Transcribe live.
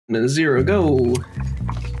0, go.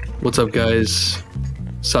 What's up, guys?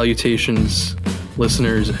 Salutations,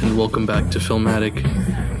 listeners, and welcome back to Filmatic.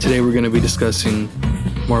 Today we're going to be discussing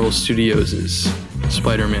Marvel Studios'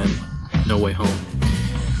 Spider-Man No Way Home.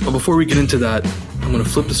 But before we get into that, I'm going to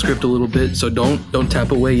flip the script a little bit, so don't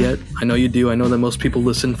tap away yet. I know you do. I know that most people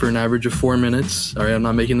listen for an average of 4 minutes. All right, I'm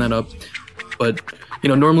not making that up. But,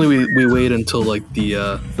 normally we wait until like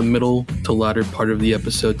the middle to latter part of the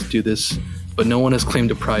episode to do this. But no one has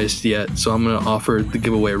claimed a prize yet, so I'm going to offer the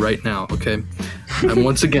giveaway right now, okay? I'm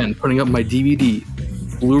once again putting up my DVD,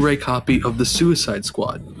 Blu-ray copy of The Suicide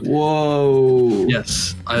Squad. Whoa.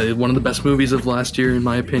 Yes, one of the best movies of last year, in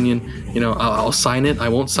my opinion. I'll sign it. I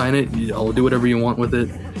won't sign it. I'll do whatever you want with it.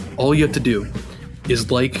 All you have to do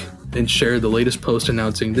is like and share the latest post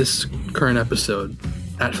announcing this current episode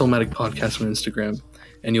at Filmatic Podcast on Instagram,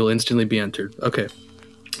 and you'll instantly be entered. Okay.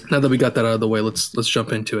 Now that we got that out of the way, let's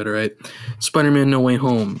jump into it, all right? Spider-Man No Way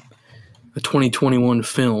Home, a 2021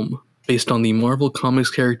 film based on the Marvel Comics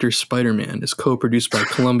character Spider-Man, is co-produced by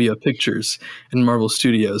Columbia Pictures and Marvel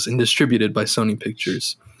Studios and distributed by Sony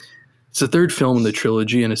Pictures. It's the third film in the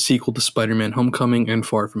trilogy and a sequel to Spider-Man Homecoming and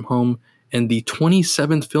Far From Home, and the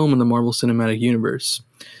 27th film in the Marvel Cinematic Universe.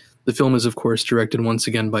 The film is, of course, directed once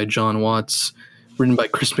again by John Watts, written by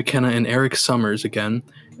Chris McKenna and Eric Summers again,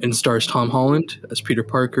 and stars Tom Holland as Peter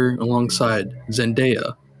Parker alongside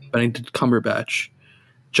Zendaya, Benedict Cumberbatch,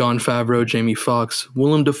 Jon Favreau, Jamie Foxx,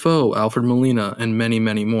 Willem Dafoe, Alfred Molina, and many,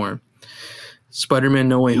 many more. Spider-Man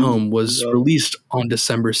No Way Home was released on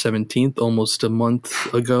December 17th, almost a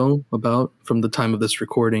month ago, about from the time of this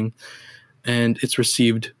recording, and it's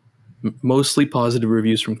received mostly positive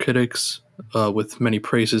reviews from critics, with many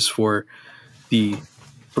praises for the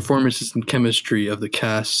performances and chemistry of the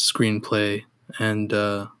cast, screenplay, and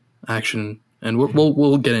action, and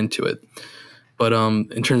we'll get into it. But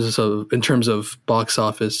in terms of box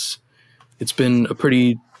office, it's been a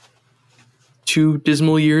pretty 2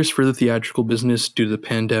 dismal years for the theatrical business due to the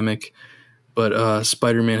pandemic. But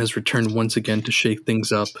Spider-Man has returned once again to shake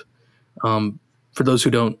things up. For those who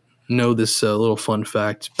don't know this little fun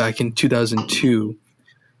fact, back in 2002,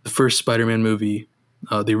 the first Spider-Man movie,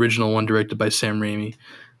 the original one directed by Sam Raimi,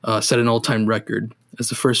 set an all-time record as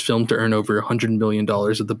the first film to earn over $100 million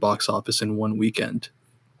at the box office in one weekend.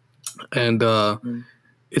 And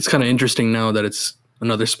it's kind of interesting now that it's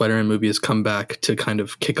another Spider-Man movie has come back to kind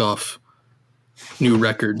of kick off new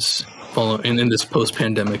records in this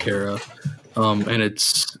post-pandemic era. And it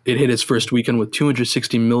hit its first weekend with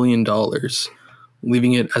 $260 million,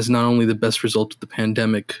 leaving it as not only the best result of the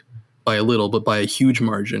pandemic by a little, but by a huge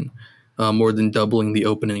margin. More than doubling the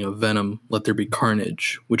opening of Venom, Let There Be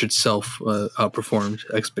Carnage, which itself outperformed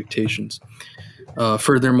expectations.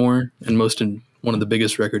 Furthermore, and one of the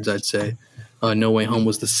biggest records, I'd say, No Way Home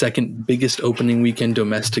was the second biggest opening weekend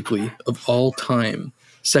domestically of all time,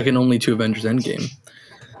 second only to Avengers Endgame,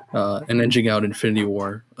 and edging out Infinity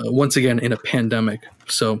War, once again in a pandemic.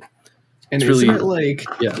 So, and it's isn't really,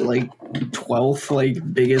 it like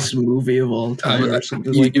 12th biggest movie of all time or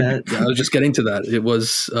something like that? I was just getting to that. It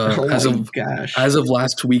was as of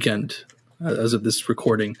last weekend, as of this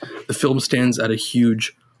recording, the film stands at a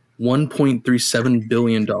huge $1.37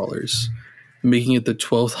 billion, making it the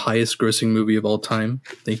 12th highest grossing movie of all time.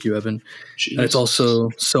 Thank you, Evan. Jesus. And it's also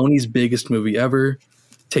Sony's biggest movie ever,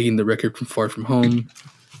 taking the record from Far From Home.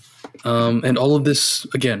 And all of this,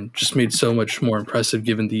 again, just made so much more impressive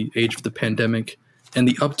given the age of the pandemic and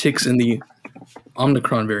the upticks in the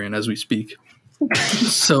Omicron variant as we speak.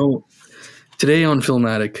 So today on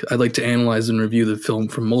Filmatic, I'd like to analyze and review the film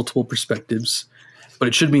from multiple perspectives. But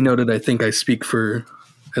it should be noted, I think I speak for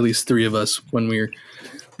at least 3 of us when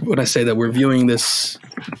I say that we're viewing this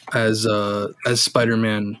as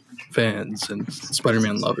Spider-Man fans and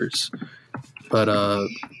Spider-Man lovers. But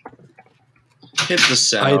hit the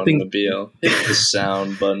sound, Mobile. Hit the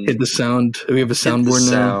sound button. Hit the sound. We have a soundboard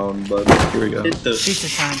now. Sound button. Here we go. Hit the pizza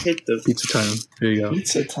time. Hit the pizza time. Here you go.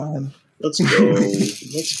 Pizza time. Let's go.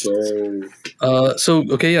 Let's go.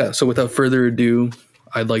 So without further ado,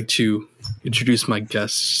 I'd like to introduce my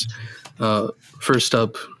guests. First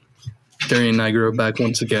up, Darian Nigro back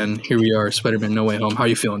once again. Here we are, Spider-Man No Way Home. How are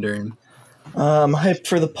you feeling, Darian? I'm hyped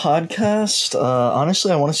for the podcast.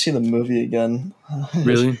 Honestly, I want to see the movie again.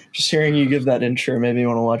 Really? Just hearing you give that intro made me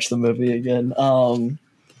want to watch the movie again.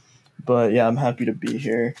 But yeah, I'm happy to be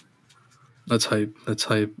here. That's hype.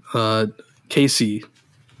 Casey,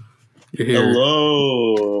 you're here.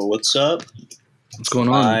 Hello. What's up? What's going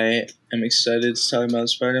on? I am excited to talk about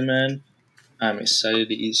Spider-Man. I'm excited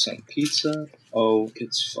to eat some pizza. Oh,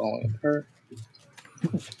 it's falling apart.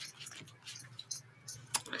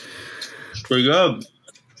 Pretty good.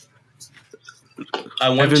 I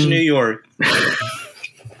went to New York.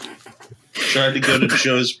 Tried to go to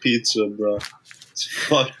Joe's Pizza, bro. It's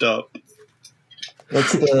fucked up.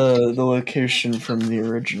 That's the location from the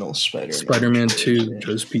original Spider-Man. Spider-Man 2,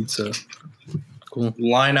 Joe's Pizza. Cool.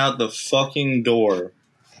 Line out the fucking door.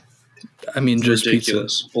 I mean, Joe's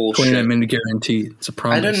Ridiculous. Pizza. Bullshit. 29-minute guarantee. It's a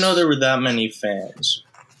promise. I didn't know there were that many fans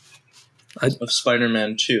of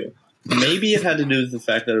Spider-Man 2. Maybe it had to do with the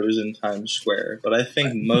fact that it was in Times Square, but I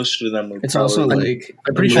think most of them were. It's also like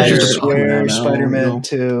I'm pretty sure Times it's Square, Spider-Man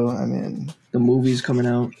 2. I mean, the movie's coming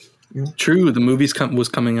out. True, the movie was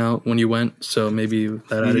coming out when you went, so maybe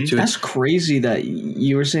that added to it. That's crazy that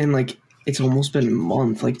you were saying like it's almost been a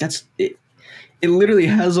month. Like that's it. It literally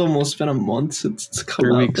has almost been a month since it's come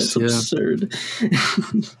 3 out. weeks, That's absurd.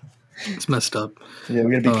 It's messed up. yeah,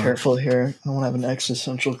 we gotta be careful here. I don't want to have an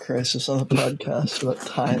existential crisis on the podcast about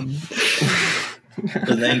time.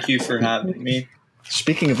 But thank you for having me.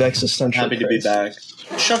 Speaking of existential Happy to be back.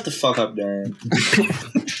 Shut the fuck up, Darian.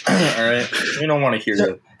 Alright? We don't want to hear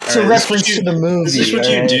it. It's a reference to the movie. This is what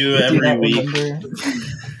you do every week. Remember?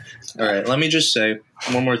 Alright, let me just say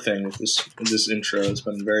one more thing with this intro. It's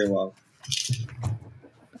been very long.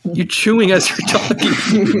 You're chewing as you're talking.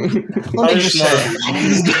 Let me just say,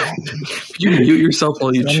 You mute yourself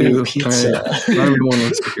while you chew. pizza. All right. Not everyone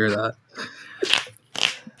wants to hear that.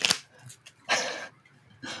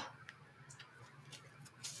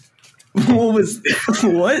 What was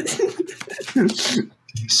what?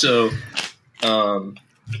 So,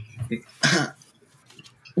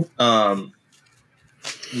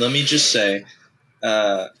 let me just say,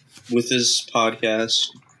 with this podcast,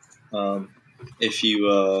 if you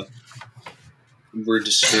were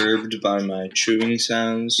disturbed by my chewing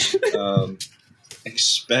sounds,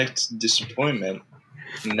 expect disappointment.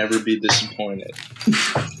 Never be disappointed.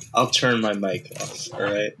 I'll turn my mic off. All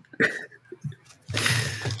right.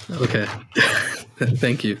 Okay.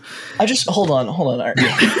 Thank you. I just hold on. All right.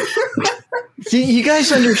 You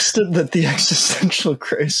guys understood that the existential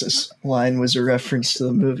crisis line was a reference to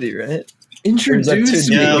the movie, right? Introduce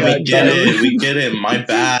me. Yeah, we get it. We get it. My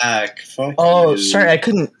back. Fuck Oh, you. sorry, I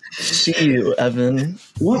couldn't see you, Evan.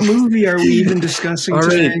 What movie are we even discussing All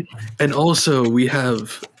today? right. And also, we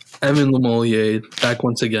have Evan Lemolier back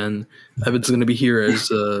once again. Evan's going to be here as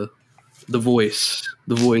the voice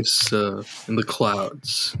in the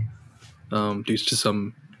clouds due to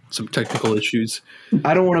some technical issues.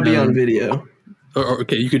 I don't want to be on video.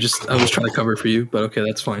 Okay, you could just. I was trying to cover for you, but okay,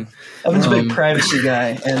 that's fine. Evan's a big privacy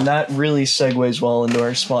guy, and that really segues well into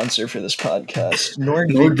our sponsor for this podcast,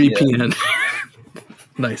 NordVPN. NordVPN.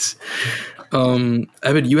 Nice.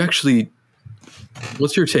 Evan, you actually.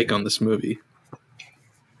 What's your take on this movie?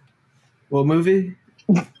 What movie?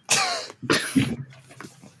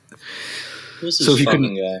 Who's this So if you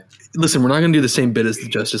fucking guy? Listen, we're not going to do the same bit as the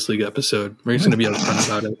Justice League episode. We're just going to be upfront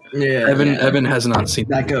about it. Yeah, Evan has not seen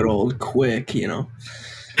that got old quick, you know.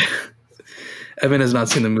 Evan has not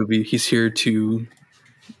seen the movie. He's here to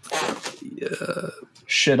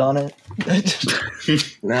Shit on it.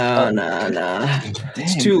 Nah.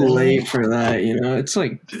 It's too late for that, you know. It's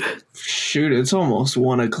like, shoot, it's almost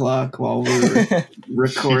 1:00 while we're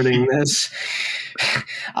recording this.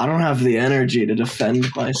 I don't have the energy to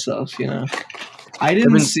defend myself, you know. I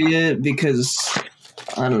didn't see it because,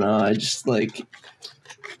 I don't know, I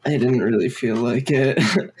didn't really feel like it.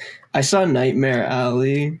 I saw Nightmare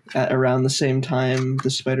Alley at around the same time the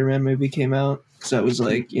Spider-Man movie came out. So I was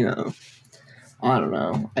like, you know, I don't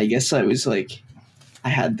know. I guess I was like, I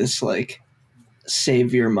had this like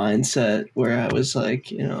savior mindset where I was like,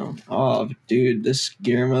 you know, oh, dude, this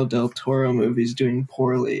Guillermo del Toro movie's doing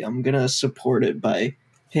poorly. I'm going to support it by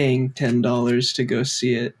paying $10 to go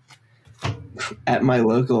see it at my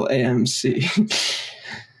local AMC.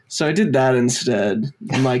 So I did that instead.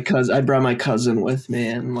 I brought my cousin with me,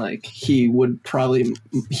 and like he would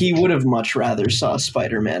have much rather saw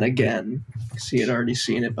Spider-Man again because he had already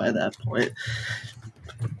seen it by that point.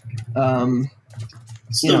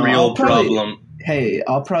 It's the real problem. Hey,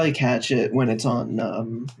 I'll probably catch it when it's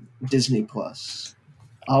on Disney Plus.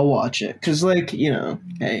 I'll watch it because, like, you know,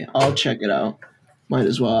 hey, I'll check it out. Might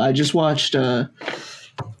as well. I just watched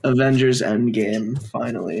Avengers Endgame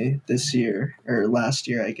finally this year, or last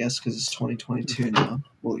year, I guess, because it's 2022 now.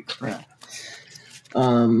 Holy crap.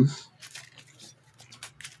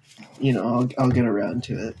 You know, I'll get around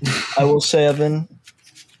to it. I will say, Evan,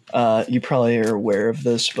 you probably are aware of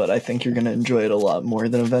this, but I think you're going to enjoy it a lot more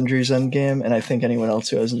than Avengers Endgame, and I think anyone else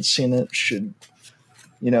who hasn't seen it should,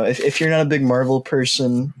 you know, if you're not a big Marvel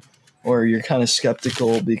person, or you're kind of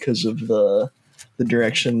skeptical because of the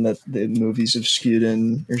direction that the movies have skewed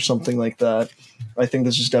in or something like that, I think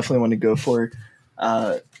this is definitely one to go for.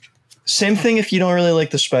 Same thing if you don't really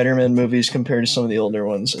like the Spider-Man movies compared to some of the older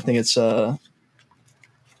ones. I think it's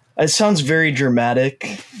it sounds very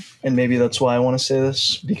dramatic, and maybe that's why I want to say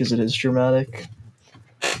this, because it is dramatic.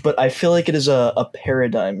 But I feel like it is a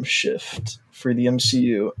paradigm shift for the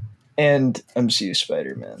MCU and MCU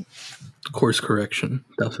Spider-Man. Course correction,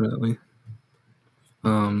 definitely.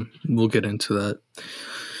 We'll get into that.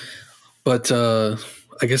 But I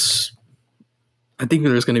think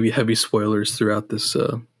there's going to be heavy spoilers throughout this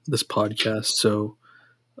podcast. So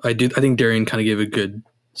I think Darian kind of gave a good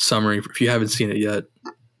summary. If you haven't seen it yet,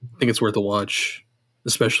 I think it's worth a watch,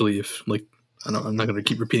 especially if, like, I'm not going to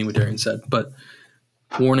keep repeating what Darian said, but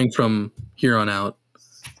warning from here on out,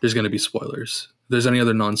 there's going to be spoilers. If there's any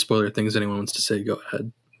other non-spoiler things anyone wants to say, go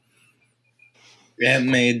ahead. Aunt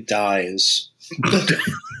May dies. Are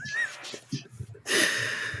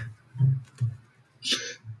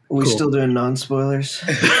we Cool. still doing non-spoilers?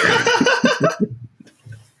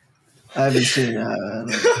 I haven't seen that.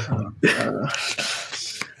 I don't know.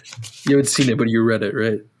 You haven't seen it, but you read it,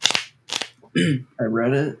 right? I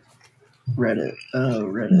read it. Oh,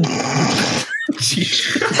 Reddit.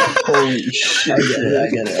 Holy shit. I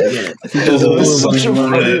get it. That was such a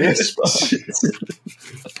funny Reddit. response.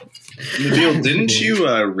 Nabil, didn't you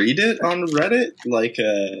read it on Reddit like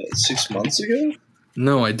 6 months ago?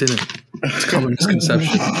 No, I didn't. It's a common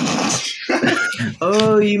misconception.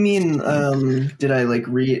 Oh, you mean, did I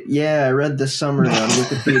read? Yeah, I read the summary on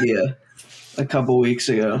Wikipedia a couple weeks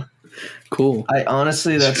ago. Cool. I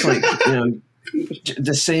honestly, that's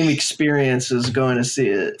the same experience as going to see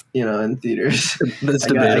it, in theaters. That's I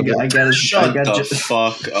debatable. got Shut the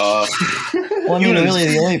fuck up. Well, I mean, really,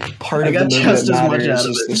 the only part I of the got movie just that as much matters out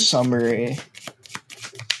of is it. the summary.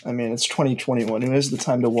 I mean, it's 2021. Who has the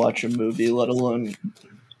time to watch a movie, let alone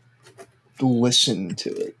listen to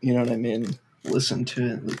it? You know what I mean? Listen to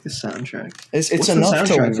it, like the soundtrack. It's What's the enough soundtrack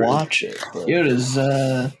to for it? watch it. But Yo, is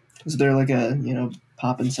there like a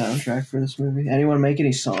poppin' soundtrack for this movie? Anyone make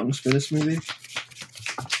any songs for this movie?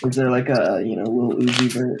 Is there like a Lil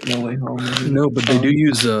Uzi Vert No Way Home movie? No, but they do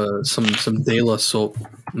use some De La Soul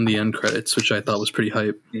in the end credits, which I thought was pretty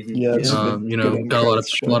hype. yeah, it's a good Got a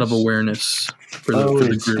credits lot of choice. awareness for the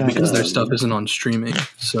It's group got, because their stuff isn't on streaming.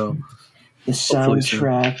 So The Hopefully soon.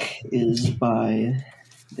 soundtrack is by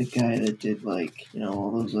the guy that did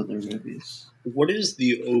all those other movies. What is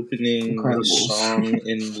the opening Incredibles. song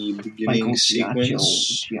in the beginning Michael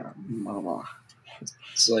sequence? Giacchio, blah, blah, blah.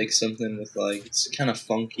 It's like something with it's kind of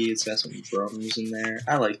funky. It's got some drums in there.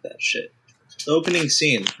 I like that shit. The opening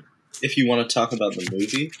scene, if you want to talk about the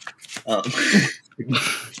movie,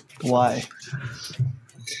 Why?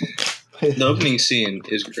 the opening scene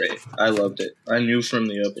is great. I loved it. I knew from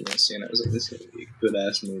the opening scene, I was like, this is going to be a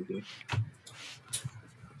good-ass movie.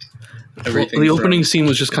 the opening scene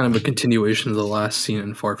was just kind of a continuation of the last scene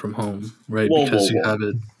in Far From Home, right? Whoa, because whoa, you whoa. have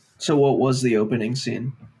it. So what was the opening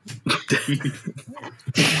scene?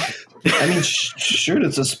 I mean, shoot,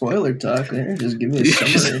 it's a spoiler talk there. Just give me a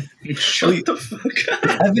summary. Shut the fuck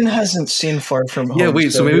up. Evan hasn't seen Far From Home. Yeah,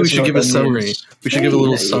 wait. So he maybe we doesn't should know give what a that summary. means. We should give a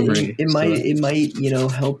little summary. It might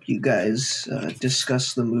help you guys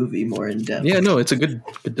discuss the movie more in depth. Yeah, no, it's a good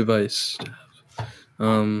device.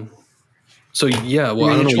 So yeah, well,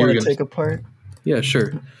 You I don't know each what you're want to gonna. take apart. Yeah,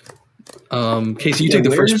 sure. Casey, you Yeah, take the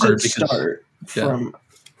where first does part it because start yeah. from?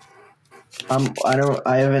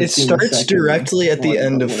 I haven't. It seen the starts second directly at the one,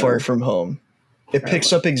 end but of whatever. Far From Home. It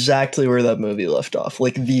picks up exactly where that movie left off,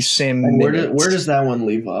 like the same And where minute. does that one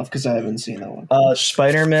leave off? Because I haven't seen that one.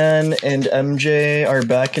 Spider-Man and MJ are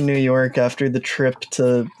back in New York after the trip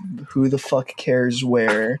to who the fuck cares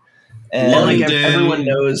where. And London. Everyone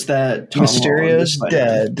knows that Tom Holland Mysterio's is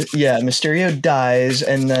Spider-Man. dead. Yeah, Mysterio dies,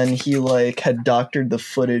 and then he had doctored the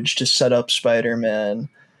footage to set up Spider-Man,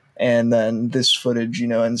 and then this footage,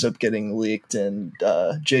 ends up getting leaked, and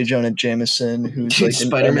J. Jonah Jameson, who's Dude, an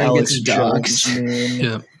Spider-Man Alex gets Jones doxxed. meme.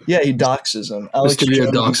 Yeah. Yeah, he doxes him. Alex Mysterio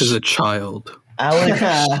Jones, Dox is a child.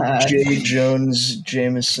 Alex J. Jones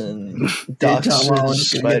Jameson Dude, Tom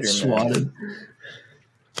Holland's doxes gonna get Spider-Man. swatted.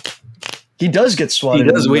 He does get He swatted.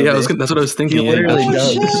 does. in the Wait, movie. that's what I was thinking. He literally yeah.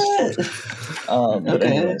 does. Shit. But Okay.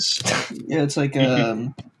 anyways. Yeah, it's like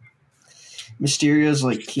Mysterio's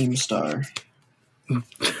like Keemstar.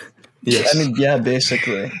 Yes. I mean, yeah,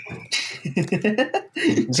 basically.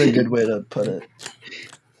 It's a good way to put it.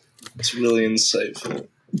 It's really insightful.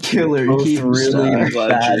 Killer Both Keemstar. really Glad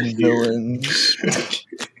bad you're here. villains.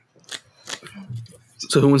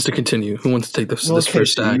 So who wants to continue? Who wants to take this Well,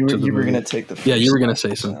 first Casey, act? you of the were movie? going to take the first Yeah, you were gonna act, say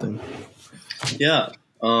so. something. Yeah.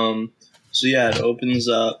 So yeah, it opens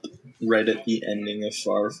up right at the ending of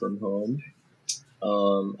Far From Home.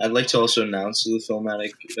 I'd like to also announce to the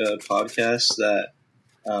Filmatic podcast that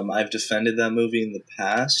I've defended that movie in the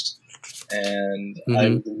past, and I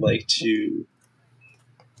Mhm. would like to.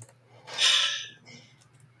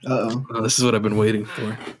 Uh-oh. Oh, this is what I've been waiting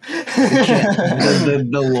for. The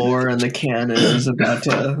lore and the canon is about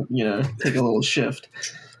to, take a little shift.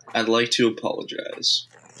 I'd like to apologize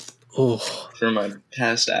Oh, for my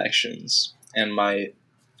past actions and my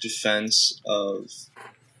defense of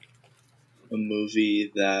a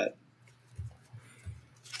movie that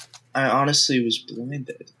I honestly was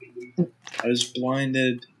blinded. I was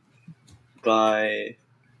blinded by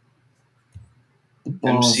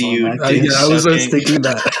Balls MCU on that dick kid. I was sucking. thinking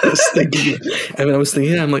that. I was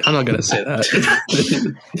thinking, I'm like, I'm not gonna say that.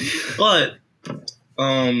 But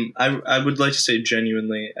I would like to say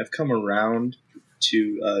genuinely, I've come around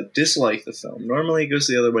to dislike the film. Normally, it goes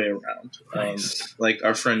the other way around. Nice. Like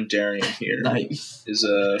our friend Darian here Nice. is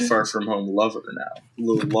a Far From Home lover now,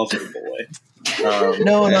 little lover boy. No.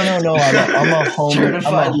 I'm a home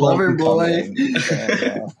Certified lover boy.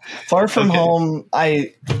 And, Far From Okay. Home,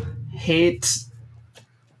 I hate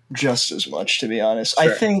just as much, to be honest.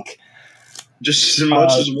 Sure. I think Just as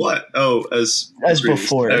much as what? Oh, as previous.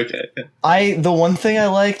 before. Okay. the one thing I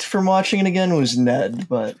liked from watching it again was Ned,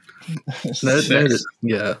 but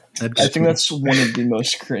Yeah. I think that's one of the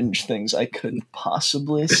most cringe things I could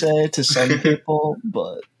possibly say to some people,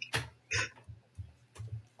 but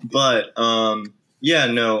yeah,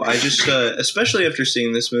 no, I just especially after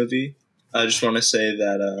seeing this movie, I just want to say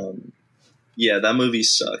that yeah, that movie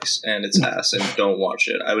sucks and it's ass, and don't watch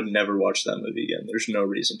it. I would never watch that movie again. There's no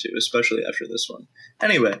reason to, especially after this one.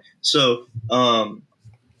 Anyway, so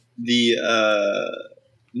the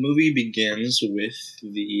movie begins with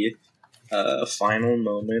the final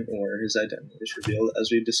moment where his identity is revealed,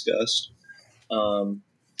 as we've discussed.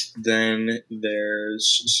 Then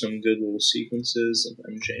there's some good little sequences of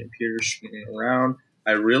MJ and Peter swinging around.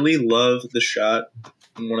 I really love the shot,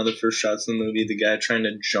 one of the first shots in the movie, the guy trying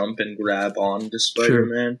to jump and grab on to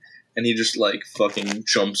Spider-Man, and he just like fucking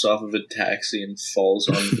jumps off of a taxi and falls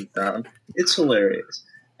onto the ground. It's hilarious.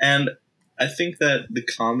 And I think that the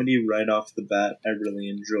comedy right off the bat, I really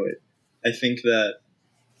enjoyed. I think that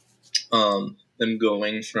them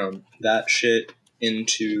going from that shit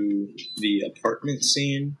into the apartment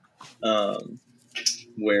scene,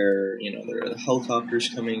 where, there are the helicopters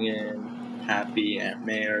coming in, Happy, Aunt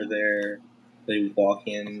May are there, they walk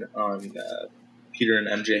in on Peter and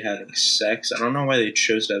MJ having sex. I don't know why they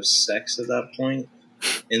chose to have sex at that point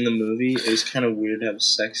in the movie. It was kind of weird to have a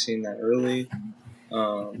sex scene that early,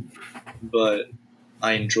 but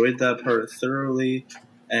I enjoyed that part thoroughly,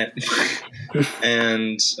 and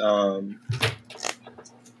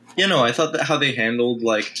I thought that how they handled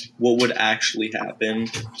like what would actually happen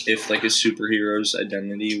if like a superhero's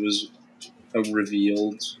identity was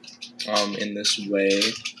revealed in this way,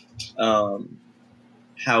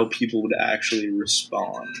 how people would actually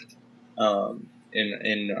respond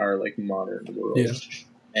in our like modern world,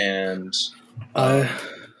 and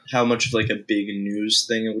how much of like a big news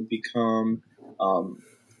thing it would become, on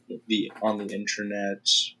the internet,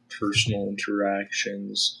 personal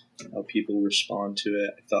interactions, how people respond to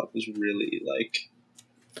it. I thought was really like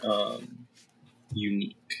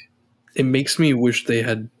unique. It makes me wish they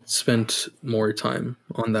had spent more time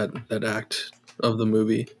on that act of the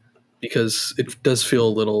movie, because it does feel a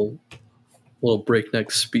little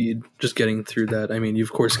breakneck speed just getting through that. I mean, you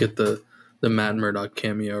of course get the Matt Murdock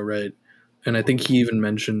cameo, right? And I think he even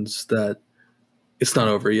mentions that it's not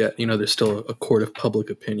over yet. There's still a court of public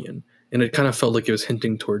opinion. And it kind of felt like it was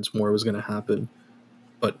hinting towards more was going to happen,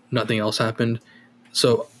 but nothing else happened.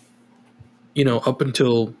 So, up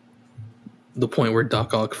until the point where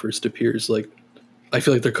Doc Ock first appears, like, I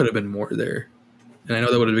feel like there could have been more there. And I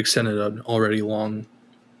know that would have extended an already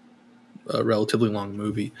relatively long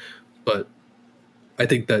movie, but I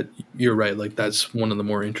think that you're right. Like, that's one of the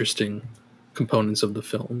more interesting components of the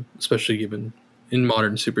film, especially given in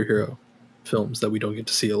modern superhero films that we don't get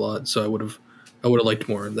to see a lot. So I would have liked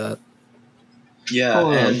more of that. Yeah,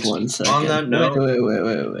 Hold and on 1 second. on that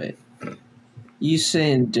note, Wait. You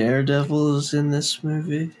saying Daredevil is in this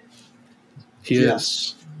movie? He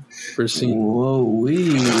is. First scene. Whoa,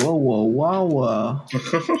 wow.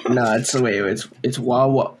 No, it's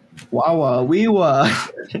Wawa. Wawa, wee wah.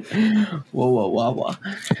 Whoa, wawa.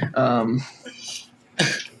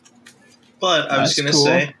 But I was going to cool.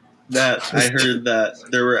 say that I heard that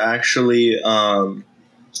there were actually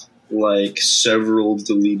like several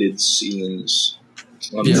deleted scenes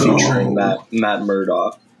featuring Matt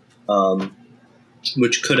Murdock,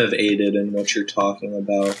 which could have aided in what you're talking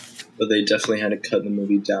about, but they definitely had to cut the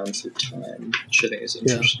movie down for time, which I think is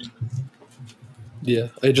interesting. Yeah,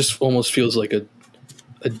 it just almost feels like a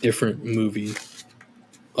different movie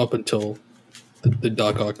up until the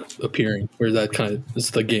Doc Ock appearing, where that kind of is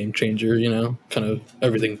the game changer, kind of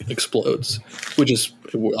everything explodes, which is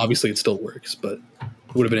obviously it still works, but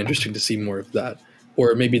it would have been interesting to see more of that.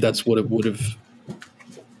 Or maybe that's what it would have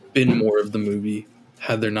been more of the movie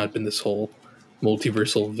had there not been this whole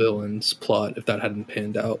multiversal villains plot, if that hadn't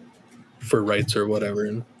panned out for rights or whatever.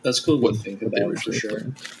 And that's cool to think about for sure.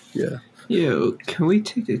 Planned. Yeah. Yo, can we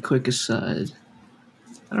take a quick aside?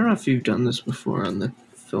 I don't know if you've done this before on the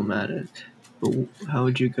Filmatic, but how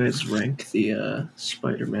would you guys rank the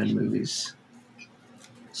Spider-Man movies?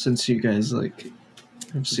 Since you guys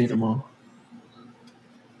have seen them all.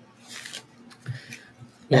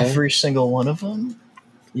 Every single one of them?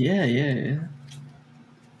 Yeah.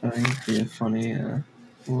 I think it'd be a funny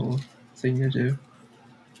little thing to do.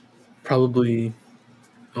 Probably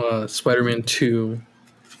Spider-Man 2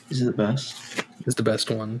 is the best. Is the best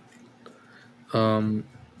one.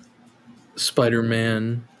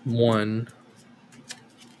 Spider-Man 1.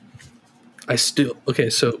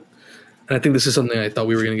 So and I think this is something I thought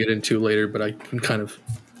we were going to get into later, but I can kind of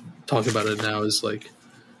talk about it now, is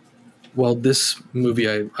well, this movie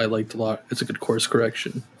I liked a lot. It's a good course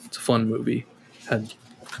correction. It's a fun movie. Had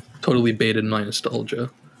totally baited my nostalgia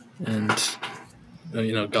and,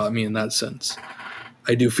 got me in that sense.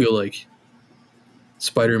 I do feel like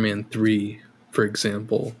Spider-Man 3, for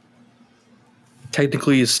example,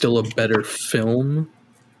 technically is still a better film,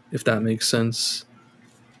 if that makes sense.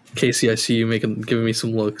 Casey, I see you giving me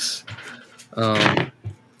some looks. I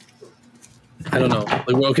don't know.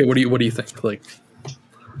 Okay, what do you think?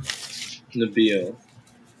 Nabil,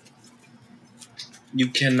 you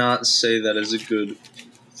cannot say that is a good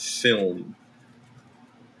film.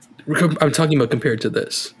 I'm talking about compared to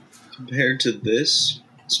this. Compared to this,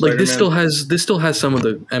 Spider-Man, this still has some of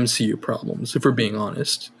the MCU problems, if we're being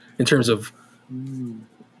honest, in terms of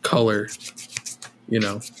color,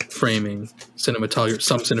 framing,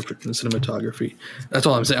 cinematography. That's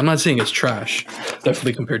all I'm saying. I'm not saying it's trash,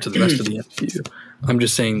 definitely compared to the rest of the MCU. I'm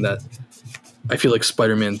just saying that I feel like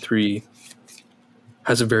Spider-Man 3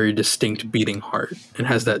 has a very distinct beating heart, and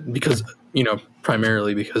has that because,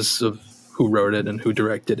 primarily because of who wrote it and who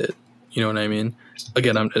directed it. You know what I mean?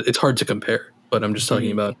 Again, it's hard to compare, but I'm just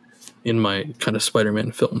talking about in my kind of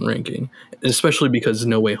Spider-Man film ranking, especially because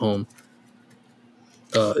No Way Home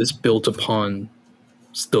is built upon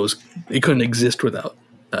those. It couldn't exist without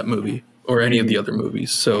that movie or any of the other movies,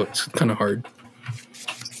 so it's kind of hard.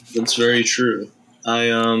 That's very true.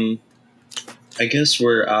 I guess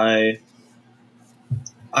where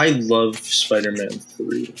I love Spider-Man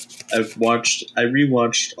 3. I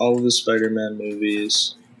rewatched all of the Spider-Man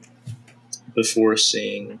movies before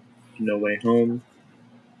seeing No Way Home.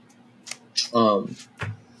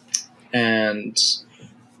 And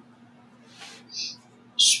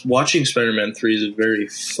watching Spider-Man 3 is a very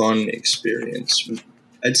fun experience.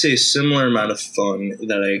 I'd say a similar amount of fun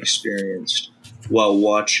that I experienced while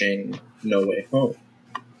watching No Way Home.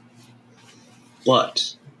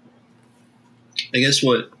 But I guess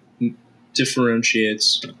what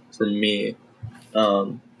differentiates for me,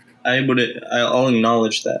 I'll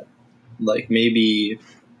acknowledge that, maybe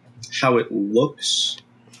how it looks,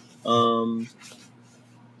 No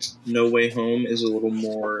Way Home is a little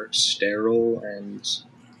more sterile and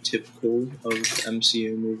typical of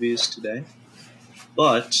MCU movies today.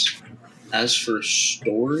 But as for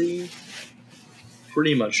story,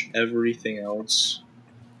 pretty much everything else,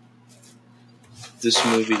 this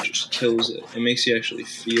movie just kills it. It makes you actually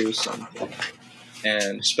feel something.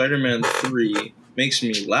 And Spider-Man 3 makes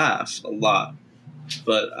me laugh a lot,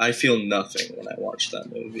 but I feel nothing when I watch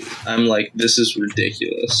that movie. I'm like, this is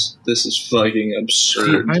ridiculous. This is fucking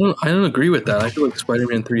absurd. I don't agree with that. I feel like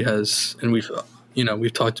Spider-Man 3 has, and we've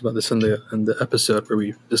talked about this in the episode where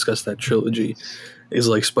we discussed that trilogy, is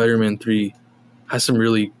like Spider-Man 3 has some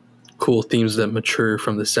really cool themes that mature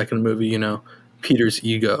from the second movie. Peter's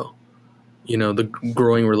ego, the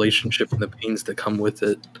growing relationship and the pains that come with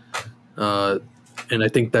it. And I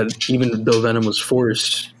think that even though Venom was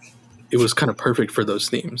forced, it was kind of perfect for those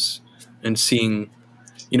themes. And seeing,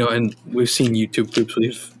 and we've seen YouTube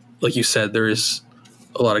clips. Like you said, there is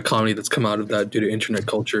a lot of comedy that's come out of that due to internet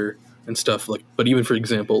culture and stuff. But even for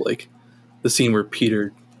example, the scene where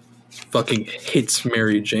Peter fucking hits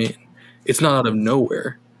Mary Jane, it's not out of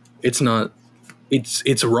nowhere. It's not.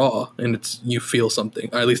 It's raw, and you feel something.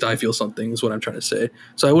 Or at least I feel something is what I'm trying to say.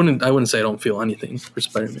 So I wouldn't say I don't feel anything for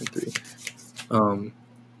Spider-Man 3. I don't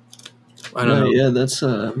know. Yeah, that's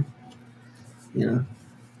hey,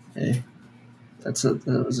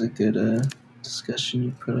 that was a good discussion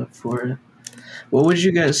you put up for it. What would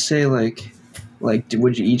you guys say? Would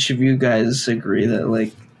each of you guys agree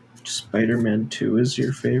that Spider-Man 2 is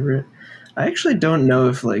your favorite. I actually don't know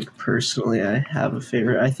if, like, personally I have a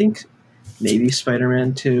favorite. I think maybe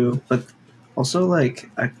Spider-Man 2, but also, like,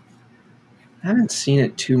 I haven't seen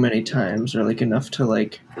it too many times or, like, enough to,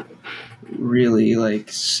 like, really,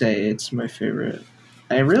 like, say it's my favorite.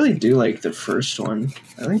 I really do like the first one.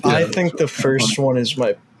 I think the first one is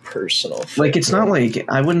my personal favorite. Like, it's not like,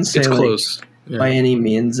 I wouldn't say, It's like, close. Yeah. by any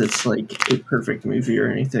means it's, like, a perfect movie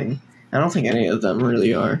or anything. I don't think any of them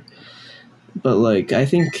really are. But, like, I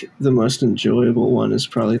think the most enjoyable one is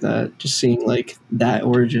probably that. Just seeing, like, that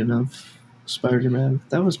origin of Spider-Man.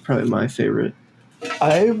 That was probably my favorite.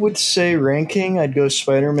 I would say ranking, I'd go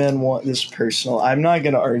Spider-Man 1. This is personal. I'm not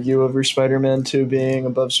going to argue over Spider-Man 2 being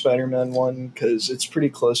above Spider-Man 1 because it's pretty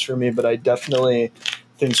close for me, but I definitely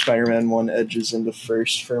think Spider-Man 1 edges into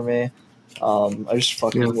first for me. I just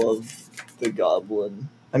fucking love the Goblin.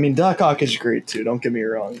 I mean, Doc Ock is great too, don't get me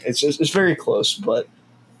wrong. It's very close, but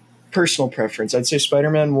personal preference. I'd say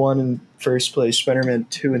Spider-Man 1 in first place, Spider-Man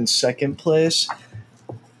 2 in second place.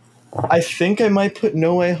 I think I might put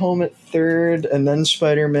No Way Home at third, and then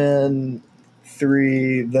Spider-Man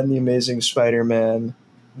 3, then The Amazing Spider-Man.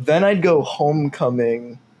 Then I'd go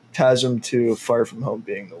Homecoming, TASM 2, Far From Home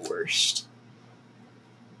being the worst.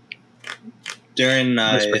 Darian and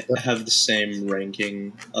I have the same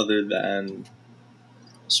ranking other than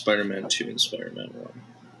Spider-Man 2 and Spider-Man 1.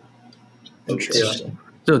 Interesting.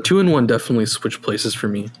 So 2 and 1 definitely switch places for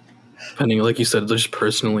me. Depending, like you said, just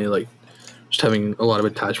personally, like, just having a lot of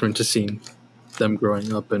attachment to seeing them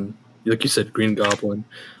growing up, and like you said, Green Goblin.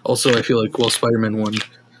 Also, I feel like while Spider-Man 1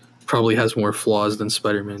 probably has more flaws than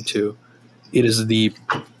Spider-Man 2, it is the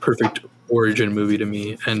perfect origin movie to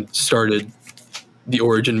me and started the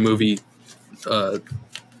origin movie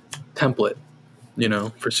template, you know,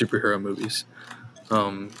 for superhero movies.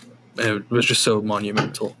 And it was just so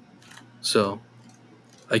monumental. So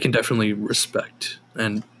I can definitely respect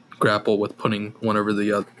and grapple with putting one over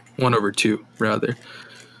the other. 1 over 2, rather.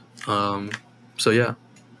 So yeah,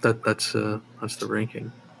 that's the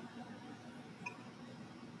ranking.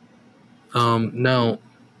 Now,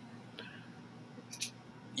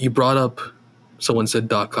 you brought up, someone said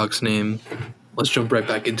Doc Ock's name. Let's jump right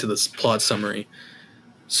back into this plot summary.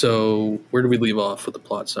 So, where do we leave off with the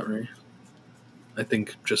plot summary? I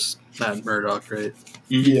think just Matt Murdock, right?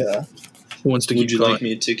 Yeah. Who wants to keep Would you going? like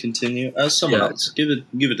me to continue? Someone else. Give it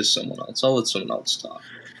to someone else. I'll let someone else talk.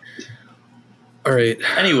 All right.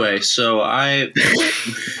 Anyway, so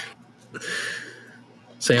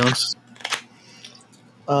Seance.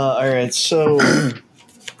 All right, so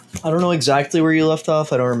I don't know exactly where you left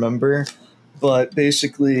off. I don't remember, but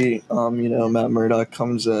basically, Matt Murdock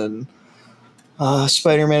comes in.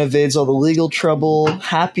 Spider-Man evades all the legal trouble.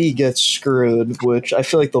 Happy gets screwed, which I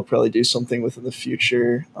feel like they'll probably do something with in the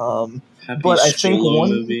future. But I think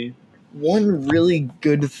one really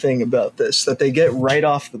good thing about this that they get right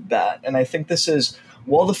off the bat, and I think this is,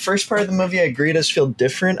 while the first part of the movie I agree does feel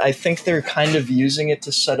different, I think they're kind of using it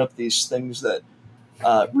to set up these things that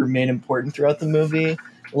remain important throughout the movie,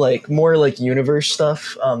 like more like universe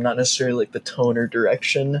stuff, not necessarily like the tone or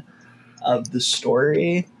direction of the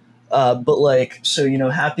story. But like, so,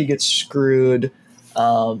 Happy gets screwed.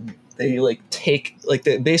 They like take like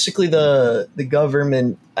basically the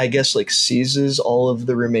government, I guess, like seizes all of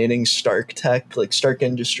the remaining Stark tech. Like Stark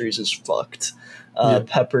Industries is fucked.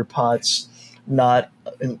 Pepper Potts not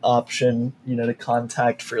an option, to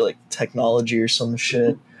contact for like technology or some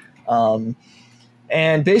shit.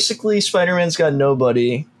 And basically Spider-Man's got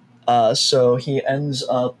nobody. So he ends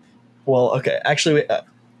up. Well, okay, actually,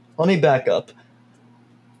 let me back up.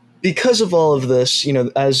 Because of all of this,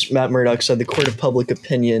 as Matt Murdock said, the court of public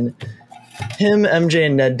opinion, him, MJ,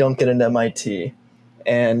 and Ned don't get into MIT.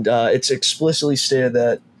 And it's explicitly stated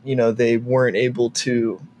that, they weren't able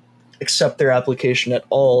to accept their application at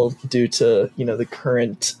all due to, the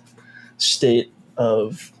current state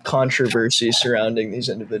of controversy surrounding these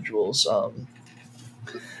individuals.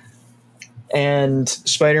 And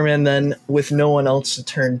Spider-Man then, with no one else to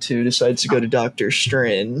turn to, decides to go to Doctor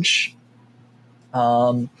Strange.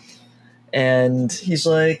 And he's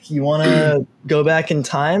like, you want to go back in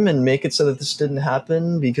time and make it so that this didn't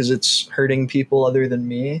happen because it's hurting people other than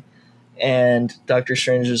me? And Doctor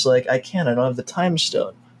Strange is like, I can't. I don't have the time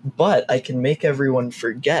stone. But I can make everyone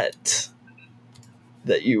forget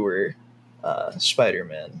that you were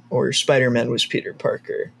Spider-Man, or Spider-Man was Peter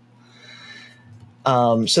Parker.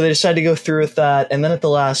 So they decide to go through with that. And then at the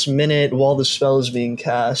last minute, while the spell is being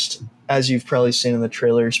cast, as you've probably seen in the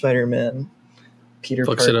trailer, Spider-Man Peter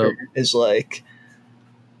Parker is like,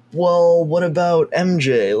 well, what about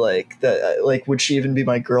MJ? Like that, like would she even be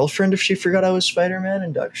my girlfriend if she forgot I was Spider-Man?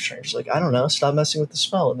 And Doctor Strange's like, I don't know, stop messing with the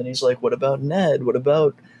spell. And then he's like, what about Ned? What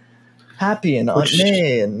about Happy and Aunt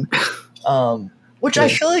May? And which I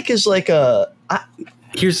feel like is like a.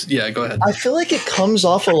 Go ahead. I feel like it comes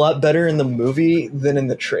off a lot better in the movie than in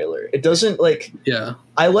the trailer. It doesn't like. Yeah.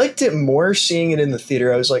 I liked it more seeing it in the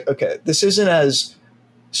theater. I was like, okay, this isn't as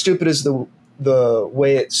stupid as the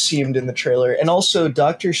way it seemed in the trailer. And also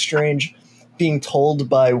Doctor Strange being told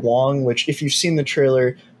by Wong, which if you've seen the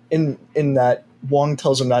trailer in that Wong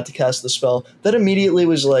tells him not to cast the spell, that immediately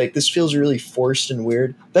was like, this feels really forced and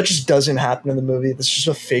weird. That just doesn't happen in the movie. This is just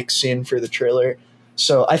a fake scene for the trailer.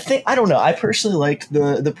 So I don't know. I personally liked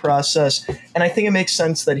the process, and I think it makes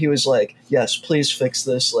sense that he was like, yes, please fix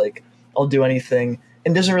this. Like, I'll do anything,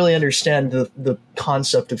 and doesn't really understand the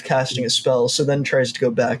concept of casting a spell, so then tries to go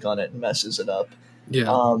back on it and messes it up.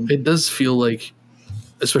 Yeah, it does feel like,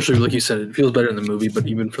 especially like you said, it feels better in the movie, but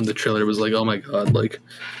even from the trailer, it was like, oh my god, like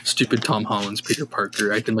stupid Tom Holland's Peter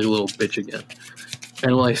Parker acting like a little bitch again.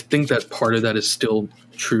 And while I think that part of that is still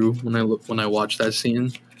true when I watch that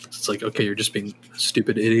scene, it's like, okay, you're just being a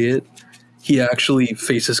stupid idiot. He actually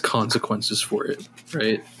faces consequences for it,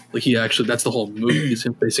 right? Like that's the whole movie, is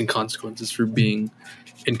him facing consequences for being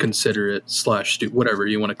inconsiderate / stupid, whatever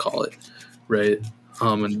you want to call it, right?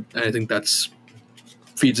 And I think that's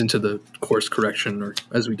feeds into the course correction, or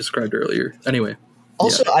as we described earlier. Anyway.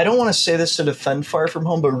 Also, I don't want to say this to defend Far From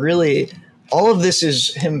Home, but really, all of this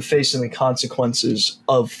is him facing the consequences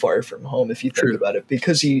of Far From Home, if you think about it,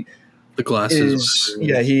 because the glasses.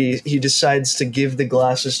 He decides to give the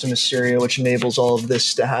glasses to Mysterio, which enables all of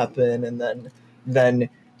this to happen, and then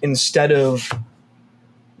instead of,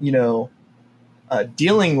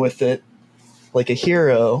 dealing with it like a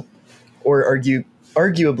hero, or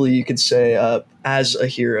arguably you could say as a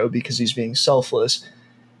hero because he's being selfless,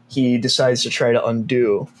 he decides to try to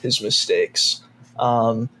undo his mistakes.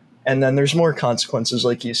 And then there's more consequences,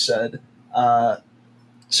 like you said.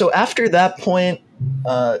 So after that point,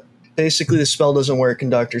 basically the spell doesn't work, and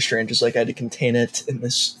Doctor Strange is like, I had to contain it in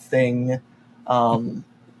this thing. And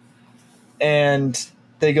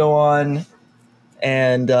they go on,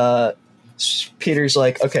 and Peter's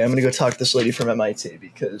like, okay, I'm going to go talk to this lady from MIT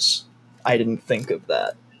because I didn't think of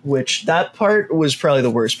that. Which, that part was probably the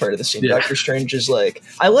worst part of the scene. Yeah. Doctor Strange is like,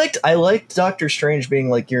 I liked Doctor Strange being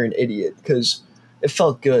like, you're an idiot, because it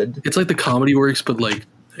felt good. It's like the comedy works, but like,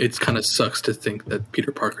 it kind of sucks to think that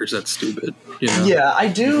Peter Parker's that stupid, you know? Yeah, I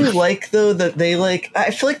do like, though, that they like, I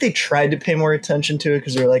feel like they tried to pay more attention to it,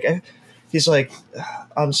 because they're like, he's like,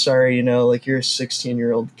 I'm sorry, like, you're a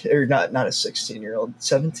 16-year-old kid, or not a 16-year-old,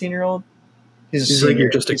 17-year-old? He's like, you're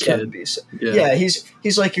just a kid. Yeah,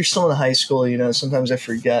 he's like, you're still in high school, sometimes I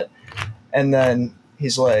forget. And then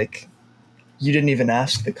he's like, you didn't even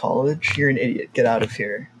ask the college? You're an idiot. Get out of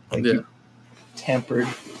here. Like, you tampered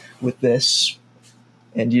with this,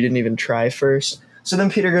 and you didn't even try first. So then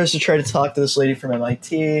Peter goes to try to talk to this lady from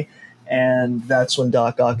MIT, and that's when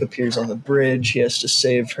Doc Ock appears on the bridge. He has to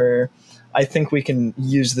save her. I think we can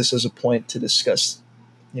use this as a point to discuss,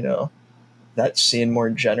 that scene more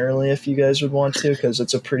generally, if you guys would want to, because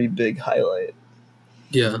it's a pretty big highlight.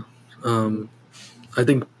 Yeah. I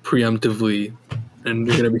think preemptively, and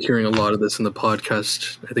you're going to be hearing a lot of this in the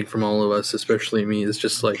podcast, I think from all of us, especially me, is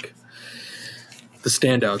just like the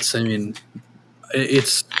standouts. I mean,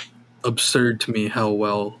 it's absurd to me how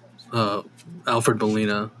well Alfred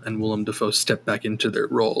Molina and Willem Dafoe stepped back into their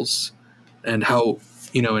roles, and how,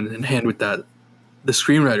 in hand with that, the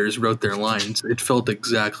screenwriters wrote their lines. It felt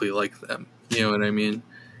exactly like them. You know what I mean?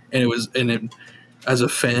 And as a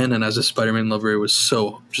fan and as a Spider-Man lover, it was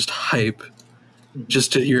so just hype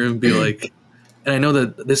just to hear him be like, and I know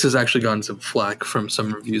that this has actually gotten some flack from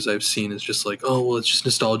some reviews I've seen. It's just like, oh, well, it's just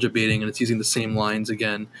nostalgia baiting and it's using the same lines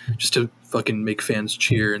again just to fucking make fans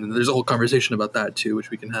cheer. And there's a whole conversation about that too, which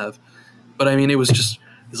we can have. But I mean, it's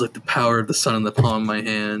like the power of the sun in the palm of my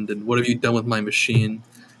hand, and what have you done with my machine?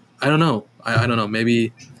 I don't know. I don't know.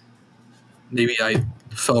 Maybe I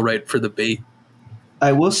fell right for the bait.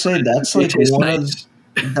 I will say that's like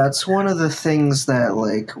that's one of the things that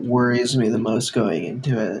like worries me the most going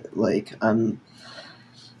into it. Like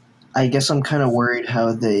I guess I'm kind of worried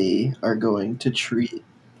how they are going to treat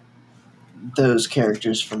those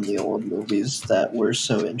characters from the old movies that were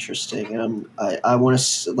so interesting. And I want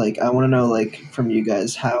to know like from you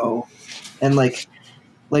guys how, and like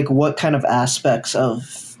what kind of aspects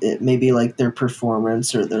of it, maybe like their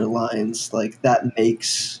performance or their lines, like that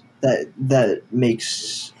makes it,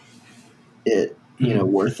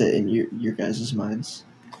 worth it in your guys' minds.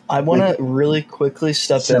 I want to really quickly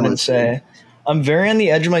step in and say, I'm very on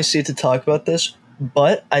the edge of my seat to talk about this.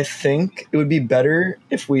 but I think it would be better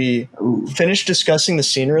if we finish discussing the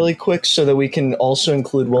scene really quick so that we can also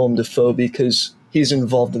include Willem Dafoe because he's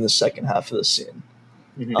involved in the second half of the scene.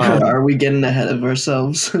 Are we getting ahead of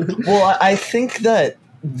ourselves? Well, I think that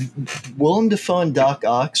Willem Dafoe and Doc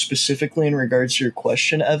Ock, specifically in regards to your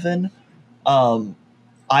question, Evan,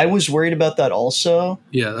 I was worried about that also.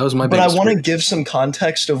 Yeah, that was my But I biggest want to worry. give some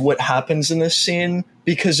context of what happens in this scene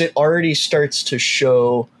because it already starts to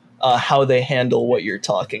show how they handle what you're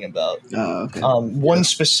talking about. Oh, okay. One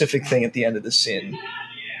specific thing at the end of the scene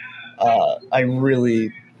I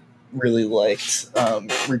really liked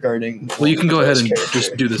regarding. Well, you can go ahead and character.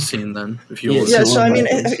 just do the scene then, if you Yeah, want. Yeah, So so I one mean,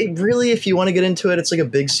 buttons. really, if you want to get into it, it's like a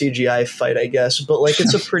big CGI fight, I guess. But like,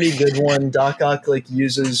 it's a pretty good one. Doc Ock like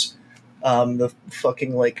uses the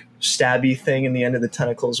fucking like stabby thing in the end of the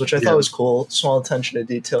tentacles, which I thought was cool. Small attention to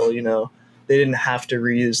detail, you know. They didn't have to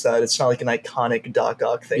reuse that. It's not like an iconic Doc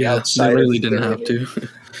Ock thing. Yeah, outside they really of didn't the have movie.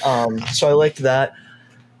 to. So I liked that.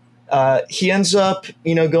 He ends up,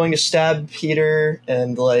 you know, going to stab Peter,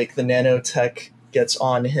 and like the nanotech gets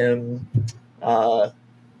on him.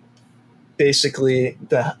 Basically,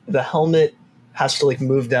 the helmet has to like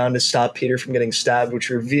move down to stop Peter from getting stabbed, which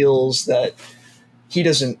reveals that he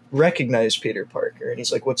doesn't recognize Peter Parker, and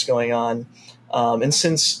he's like, "What's going on?" And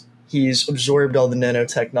since he's absorbed all the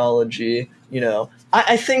nanotechnology, you know,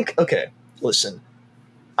 I think. Okay, listen.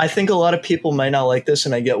 I think a lot of people might not like this,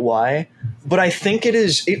 and I get why. But I think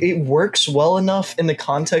it works well enough in the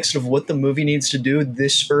context of what the movie needs to do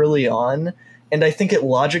this early on. And I think it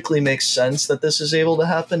logically makes sense that this is able to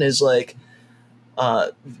happen is like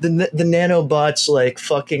the nanobots like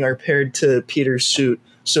fucking are paired to Peter's suit.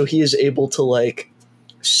 So he is able to like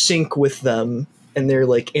sync with them and they're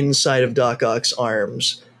like inside of Doc Ock's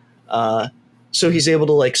arms. So he's able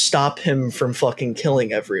to like stop him from fucking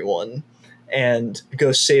killing everyone and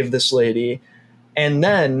go save this lady. And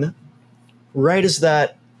then right as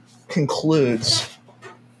that concludes,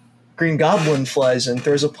 Green Goblin flies in,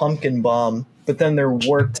 throws a pumpkin bomb, but then they're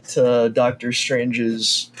warped to Doctor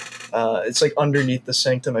Strange's. It's like underneath the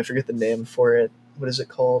sanctum. I forget the name for it. What is it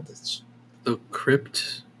called? It's The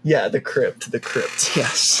crypt. yeah, the crypt.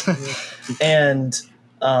 Yes, and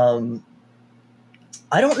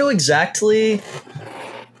I don't know exactly.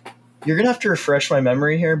 You're gonna have to refresh my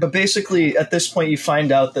memory here, but basically, at this point, you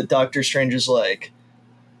find out that Doctor Strange is like,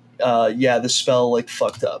 yeah, the spell like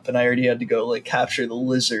fucked up, and I already had to go like capture the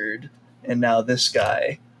lizard, and now this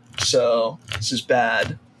guy. So this is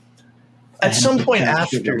bad. At some point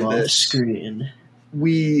after this, screen.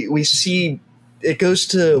 we see it goes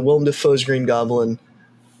to Willem Dafoe's Green Goblin,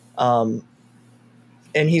 and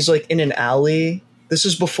he's like in an alley. This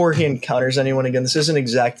is before he encounters anyone again. This isn't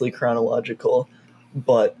exactly chronological,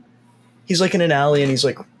 but he's like in an alley and he's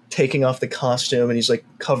like taking off the costume and he's like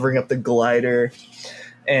covering up the glider.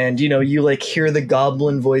 And, you know, you like hear the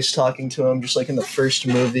goblin voice talking to him just like in the first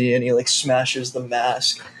movie, and he like smashes the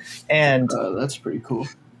mask. And that's pretty cool.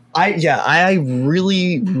 I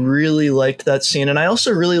really liked that scene, and I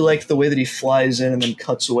also really liked the way that he flies in and then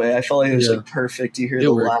cuts away. I felt like it was like perfect. You hear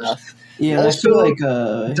the works. laugh. Yeah, Also, I feel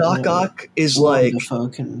like Doc Ock is Willem like, Dafoe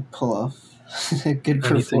can pull off a good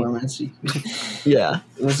Anything. performance. yeah,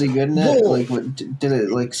 Was he good in it? Well- Like, what, did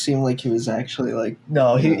it like seem like he was actually like?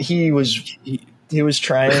 no, he was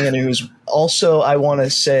trying, and he was also. I want to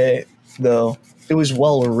say though, it was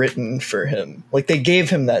well written for him. Like they gave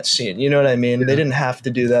him that scene. You know what I mean? Yeah. They didn't have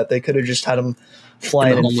to do that. They could have just had him fly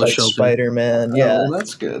In the in and homeless fight shelter. Spider-Man. Oh, Yeah. well,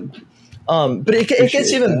 that's good. But it gets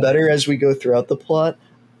Appreciate even that. better as we go throughout the plot.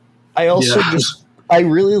 I also Yeah. I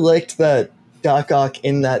really liked that Doc Ock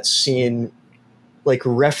in that scene like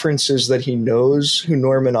references that he knows who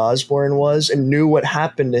Norman Osborn was and knew what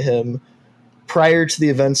happened to him prior to the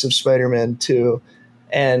events of Spider-Man 2.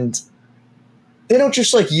 And they don't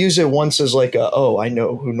just like use it once as like I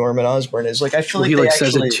know who Norman Osborn is. Like I feel Well, like he they like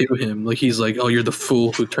actually, says it to him, like he's like, "Oh, you're the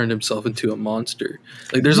fool who turned himself into a monster."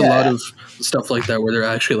 Like there's a Yeah. lot of stuff like that where they're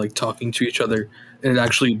actually like talking to each other, and it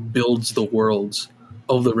actually builds the worlds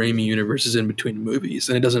of the Raimi universes in between movies,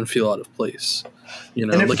 and it doesn't feel out of place. You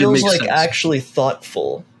know, and it like feels it makes like sense. actually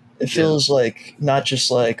thoughtful. It feels like not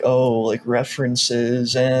just like like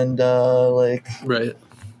references and like, Right.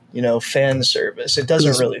 you know, fan service. It doesn't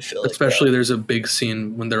Because really feel like Especially there's a big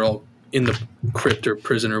scene when they're all in the crypt or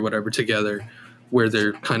prison or whatever together, where they're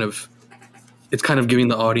it's kind of giving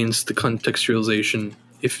the audience the contextualization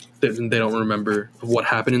if they don't remember what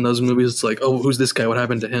happened in those movies. It's like, oh, who's this guy? What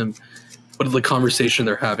happened to him? But the conversation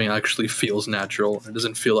they're having actually feels natural. It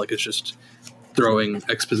doesn't feel like it's just throwing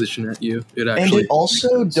exposition at you. It and actually it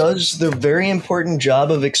also makes sense. does the very important job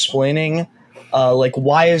of explaining Like,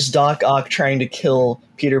 why is Doc Ock trying to kill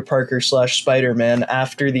Peter Parker / Spider-Man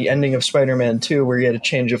after the ending of Spider-Man 2, where he had a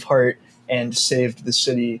change of heart and saved the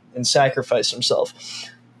city and sacrificed himself?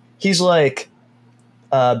 He's like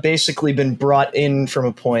basically been brought in from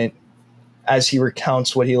a point as he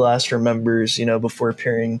recounts what he last remembers, before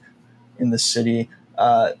appearing in the city.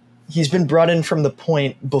 He's been brought in from the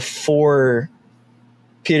point before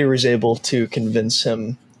Peter was able to convince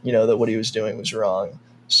him, that what he was doing was wrong.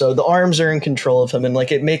 So the arms are in control of him, and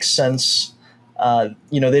like it makes sense. They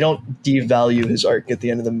don't devalue his arc at the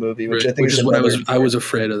end of the movie, which I think is what I was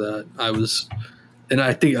afraid of that. And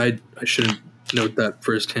I think I shouldn't note that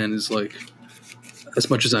firsthand. Is like, as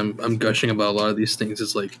much as I'm gushing about a lot of these things,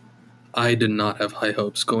 it's like I did not have high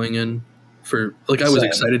hopes going in for like I was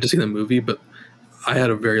excited to see the movie, but I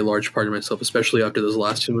had a very large part of myself, especially after those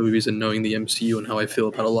last two movies and knowing the MCU and how I feel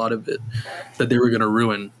about a lot of it, that they were going to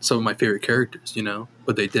ruin some of my favorite characters,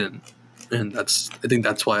 but they didn't. And I think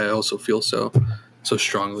that's why I also feel so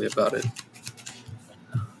strongly about it.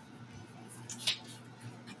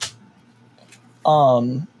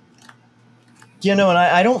 And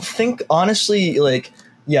I don't think, honestly, like,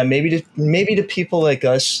 yeah, maybe to people like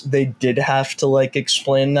us, they did have to like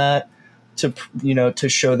explain that to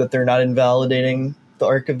show that they're not invalidating the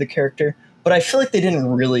arc of the character. But I feel like they didn't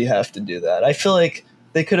really have to do that. I feel like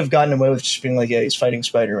they could have gotten away with just being like, yeah, he's fighting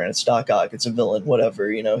Spider-Man. It's Doc Ock. It's a villain. Whatever.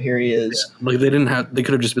 Here he is. Yeah. Like they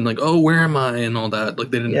could have just been like, oh, where am I? And all that. Like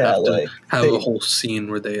they didn't have to have a whole scene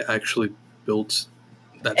where they actually built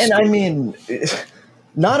that and story. I mean,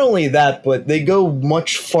 not only that, but they go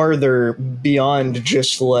much farther beyond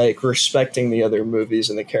just like respecting the other movies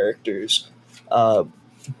and the characters.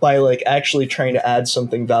 By like actually trying to add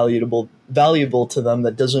something valuable to them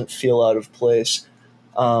that doesn't feel out of place.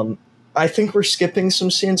 I think we're skipping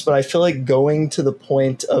some scenes, but I feel like going to the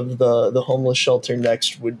point of the homeless shelter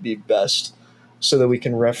next would be best, so that we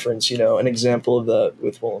can reference, an example of that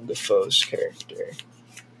with Willem Dafoe's character.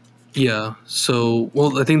 Yeah. So,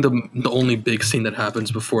 I think the only big scene that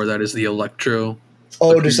happens before that is the Electro.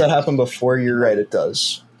 Oh, does that happen before? You're right, it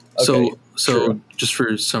does. Okay, so just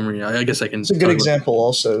for summary, I guess I can... It's a good example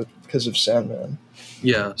also because of Sandman.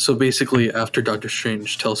 Yeah, so basically after Doctor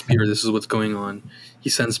Strange tells Peter this is what's going on, he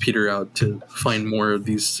sends Peter out to find more of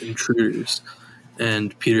these intruders.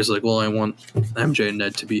 And Peter's like, well, I want MJ and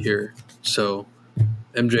Ned to be here. So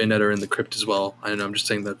MJ and Ned are in the crypt as well. I know, I'm just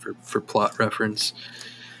saying that for plot reference.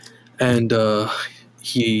 And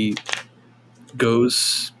he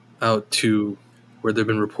goes out to where there have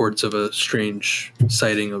been reports of a strange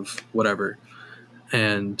sighting of whatever.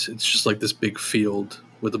 And it's just like this big field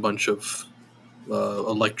with a bunch of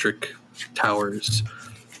electric towers.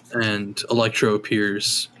 And Electro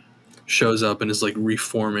appears, shows up, and is like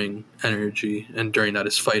reforming energy. And during that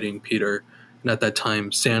is fighting Peter. And at that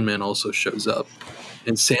time, Sandman also shows up.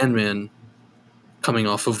 And Sandman, coming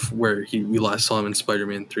off of where we last saw him in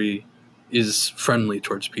Spider-Man 3, is friendly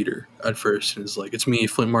towards Peter at first. And is like, it's me,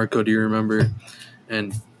 Flint Marko, do you remember?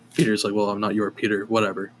 And Peter's like, well, I'm not your Peter,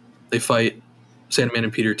 whatever. They fight. Sandman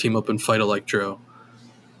and Peter team up and fight Electro.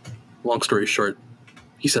 Long story short,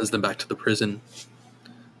 he sends them back to the prison.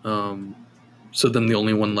 So then the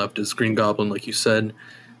only one left is Green Goblin, like you said.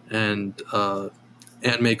 And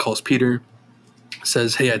Aunt May calls Peter,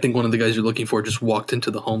 says, hey, I think one of the guys you're looking for just walked into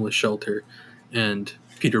the homeless shelter. And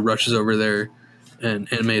Peter rushes over there, and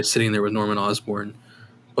Aunt May is sitting there with Norman Osborn.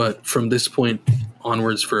 But from this point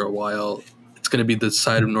onwards for a while, it's going to be the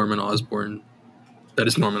side of Norman Osborn that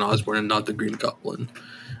is Norman Osborn and not the Green Goblin.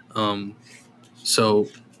 So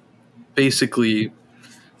basically,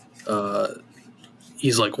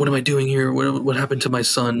 he's like, what am I doing here? What happened to my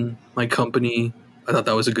son, my company? I thought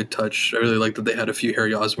that was a good touch. I really like that they had a few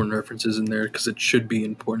Harry Osborn references in there because it should be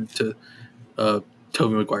important to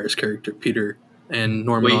Tobey Maguire's character, Peter, and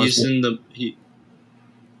Norman Osborn.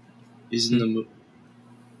 He's in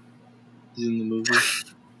the movie?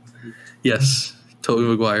 Yes. Tobey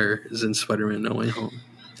Maguire is in Spider-Man No Way Home.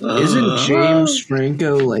 Isn't James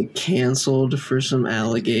Franco like canceled for some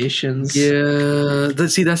allegations? Yeah,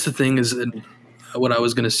 that's the thing is what I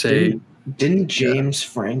was gonna say. Didn't James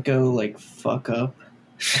Franco like fuck up?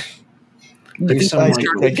 I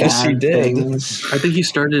guess he did. I think he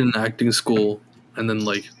started in acting school and then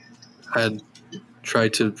like had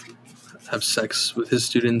tried to have sex with his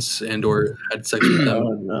students and or had sex with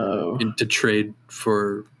them to trade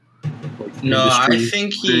for. Like, no, I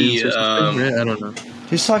think he. I don't know.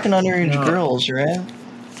 He's talking underage girls, right?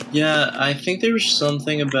 Yeah, I think there was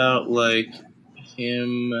something about like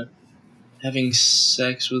him having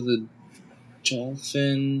sex with a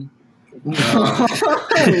dolphin. What?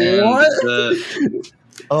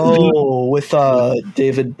 Oh, with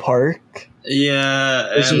David Park.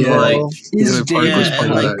 Yeah, Is and involved. like Is David Park Yeah, was David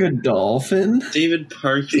part of and, Park that. a dolphin? David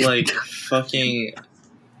Park like fucking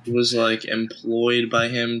was like employed by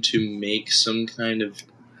him to make some kind of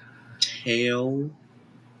tail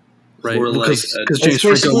Right, for like because a James It's Franco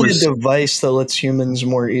basically was a device that lets humans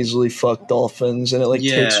more easily fuck dolphins, and it like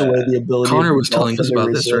takes Yeah. away the ability Connor of the was telling us dolphin to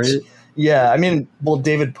about this, resist. right? Yeah, I mean, well,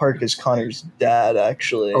 David Park is Connor's dad,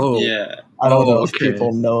 actually. Oh, yeah. I don't know okay. if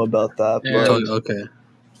people know about that, Yeah. but Okay.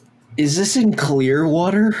 Is this in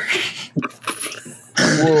Clearwater?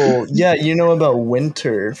 well, yeah, you know about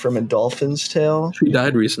Winter from A Dolphin's Tale? She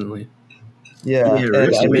died recently. Yeah, Yeah, and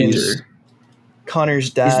Ricky I mean, Winter. Connor's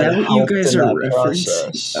Is dad that what you helped guys in are that referencing?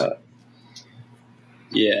 process.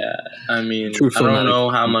 Yeah. I mean, True I don't fanatic. know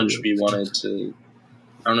how much we wanted to.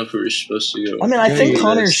 I don't know if we were supposed to go. I mean, I think into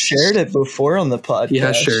Connor this. shared it before on the podcast. He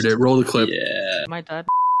has shared it. Roll the clip. Yeah. My dad.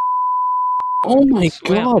 Oh my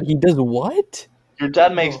Swim. god, he does what? Your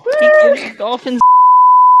dad makes. He gives dolphins.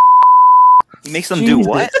 He makes them do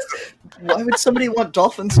what? Why would somebody want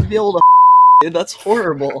dolphins to be able to dude? That's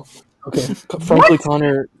horrible. Okay, frankly,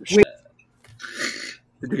 Connor. Did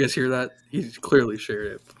you guys hear that? He clearly shared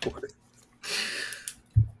it before.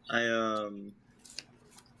 I'm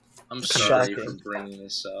sorry Shocking. for bringing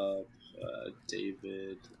this up,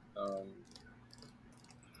 David.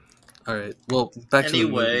 All right. Well, back to the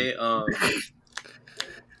Anyway, movie.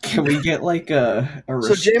 Can we get like a So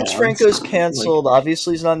response? James Franco's canceled.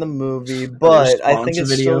 Obviously, he's not in the movie, but I think it's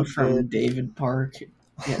video still from good. David Park.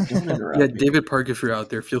 Yeah, don't interrupt Yeah, me. David Park, if you're out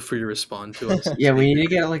there, feel free to respond to us. Yeah, we need to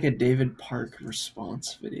get like a David Park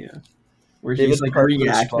response video where David he's like Park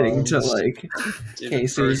reacting to responds. like David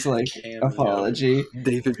Casey's Park like cameo. apology,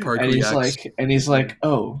 David Park and he's reacts. like,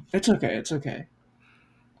 "Oh, it's okay, it's okay.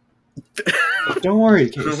 Don't worry,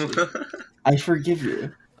 Casey. I forgive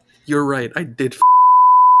you." You're right. I did.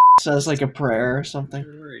 Says like a prayer or something.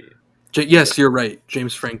 Yes, you're right.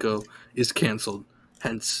 James Franco is canceled.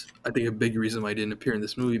 Hence, I think a big reason why he didn't appear in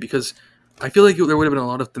this movie, because I feel like there would have been a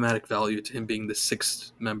lot of thematic value to him being the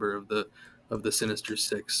sixth member of the Sinister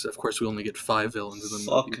Six. Of course, we only get 5 villains in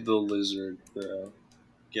the movie. Fuck the lizard, bro.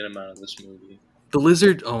 Get him out of this movie. The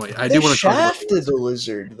lizard. Oh wait, I do want to talk about shafted the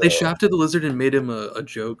lizard. Though. They shafted the lizard and made him a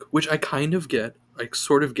joke, which I kind of get, like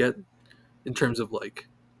sort of get, in terms of like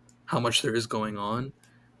how much there is going on.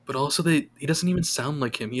 But also, he doesn't even sound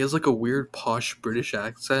like him. He has like a weird posh British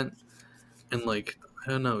accent, and like I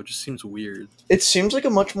don't know, it just seems weird. It seems like a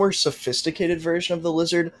much more sophisticated version of the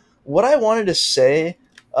lizard. What I wanted to say,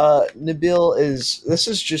 Nabil, is this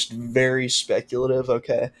is just very speculative,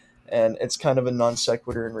 okay? And it's kind of a non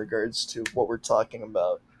sequitur in regards to what we're talking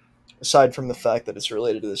about, aside from the fact that it's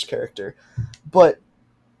related to this character. But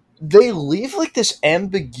they leave like this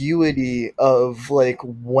ambiguity of like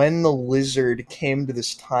when the lizard came to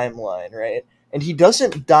this timeline, right? And he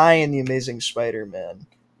doesn't die in The Amazing Spider-Man,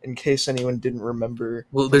 in case anyone didn't remember.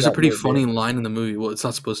 Well, there's a that pretty movie. funny line in the movie. Well, it's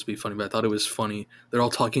not supposed to be funny, but I thought it was funny. They're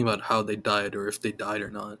all talking about how they died or if they died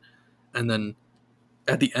or not. And then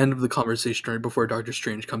at the end of the conversation, right before Doctor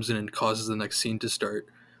Strange comes in and causes the next scene to start,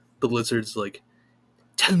 the lizard's like,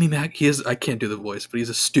 "Tell me, Mac." I can't do the voice, but he's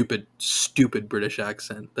a stupid British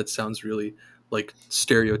accent that sounds really like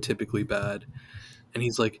stereotypically bad. And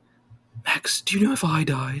he's like, "Max, do you know if I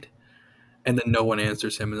died?" And then no one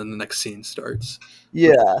answers him, and then the next scene starts.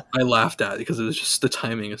 Yeah. I laughed at it because it was just the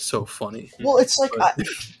timing is so funny. Well, it's like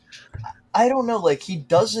I don't know. Like he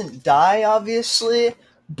doesn't die, obviously,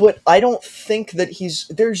 but I don't think that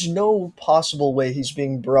there's no possible way he's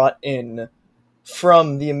being brought in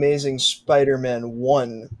from the Amazing Spider-Man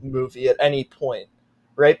 1 movie at any point,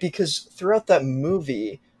 right? Because throughout that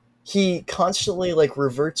movie, he constantly like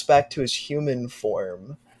reverts back to his human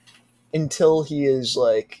form until he is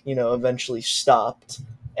like, eventually stopped.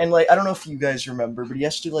 And like I don't know if you guys remember, but he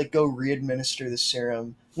has to like go re-administer the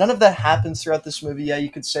serum. None of that happens throughout this movie. Yeah, you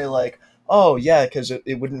could say like, oh yeah, because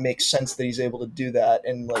it wouldn't make sense that he's able to do that,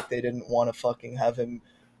 and like they didn't want to fucking have him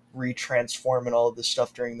retransform and all of this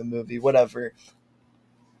stuff during the movie. Whatever.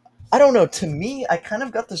 I don't know. To me, I kind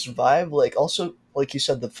of got this vibe. Like also, like you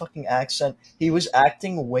said, the fucking accent. He was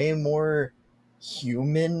acting way more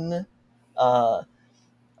human.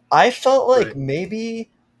 I felt like Right. maybe,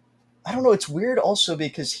 I don't know, it's weird also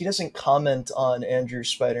because he doesn't comment on Andrew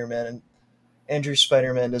Spider-Man, and Andrew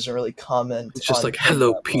Spider-Man doesn't really comment. It's just on like, him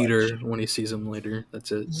 "Hello, that Peter," much. when he sees him later.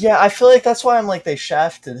 That's it. Yeah, I feel like that's why I'm like, they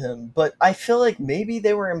shafted him, but I feel like maybe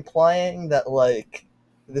they were implying that like,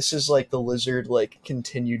 this is like the lizard like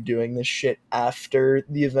continued doing this shit after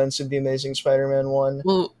the events of The Amazing Spider-Man 1,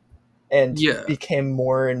 Well, and yeah. became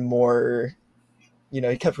more and more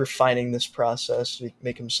he kept refining this process to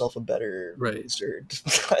make himself a better wizard.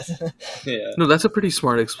 Yeah. No, that's a pretty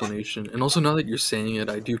smart explanation. And also, now that you're saying it,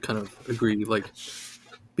 I do kind of agree. Like,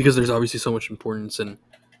 because there's obviously so much importance in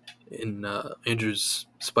Andrew's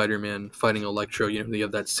Spider-Man fighting Electro. You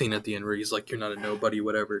have that scene at the end where he's like, "You're not a nobody,"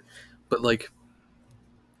 whatever. But like,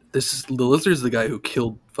 the Lizard's the guy who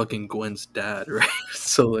killed fucking Gwen's dad, right?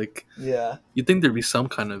 So like, yeah, you'd think there'd be some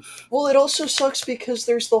kind of. Well, it also sucks because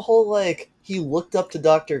there's the whole like he looked up to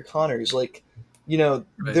Dr. Connors, like,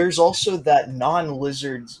 there's also that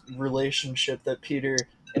non-lizard relationship that Peter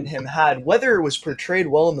and him had. Whether it was portrayed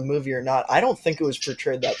well in the movie or not, I don't think it was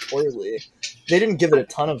portrayed that poorly. They didn't give it a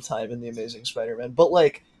ton of time in The Amazing Spider-Man, but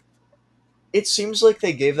like, it seems like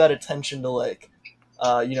they gave that attention to like,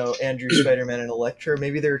 Andrew Spider-Man and Electro.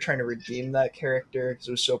 Maybe they were trying to redeem that character because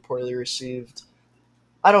it was so poorly received.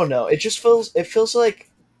 I don't know. It feels like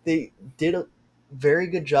they did a very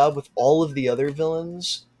good job with all of the other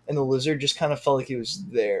villains, and the Lizard just kind of felt like he was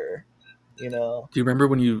there, Do you remember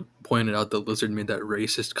when you pointed out the Lizard made that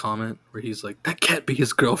racist comment where he's like, "That can't be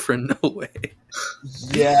his girlfriend, no way"?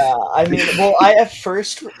 Yeah, I mean, well, I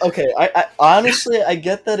honestly, I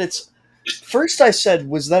get that it's. First, I said,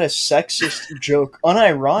 was that a sexist joke?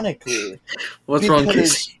 Unironically. What's wrong,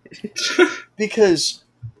 Casey? Because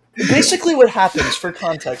basically what happens, for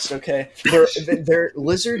context, okay? They're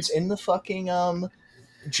lizards in the fucking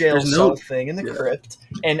jail cell thing in the crypt,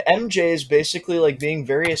 and MJ is basically like being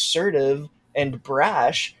very assertive and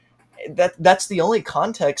brash. That's the only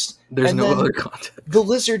context. There's no other context. The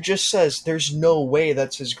Lizard just says there's no way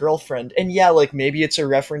that's his girlfriend. And yeah, like maybe it's a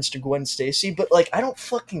reference to Gwen Stacy, but like I don't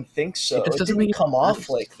fucking think so. It didn't come off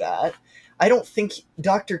like that. I don't think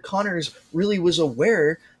Dr. Connors really was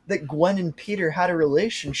aware that Gwen and Peter had a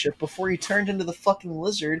relationship before he turned into the fucking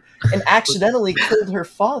Lizard and accidentally killed her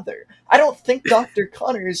father. I don't think Dr.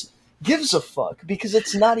 Connors gives a fuck because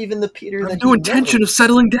it's not even the Peter that no intention of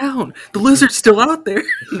settling down. The Lizard's still out there.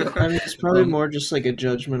 I mean, it's probably more just like a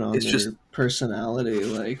judgment on their personality.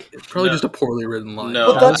 Like, it's probably just a poorly written line.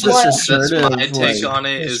 No, that's my take on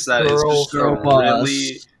it is that it's just a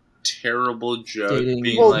really terrible joke.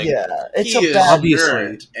 It's he a bad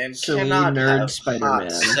nerd and silly cannot nerd have Spider-Man.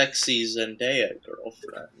 hot, sexy Zendaya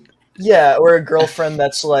girlfriend. Yeah, or a girlfriend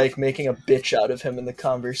that's like making a bitch out of him in the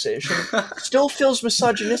conversation. Still feels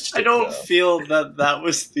misogynistic. I don't feel that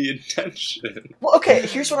was the intention. Well, okay,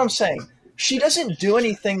 here's what I'm saying. She doesn't do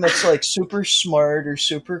anything that's like super smart or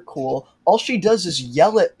super cool. All she does is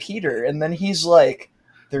yell at Peter, and then he's like,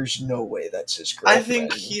 "There's no way that's his girlfriend." I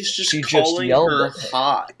think he's just calling her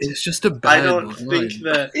hot. It's just a bad I don't line. think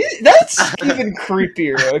that... That's even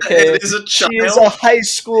creepier, okay? It is a child. She is a high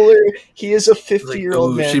schooler. He is a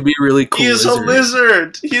 50-year-old man. She'd be really cool. He is a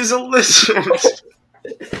lizard. He's a lizard.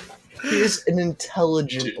 He is an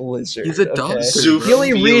intelligent lizard. He's a dog. Okay? The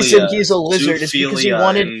only reason he's a lizard is because he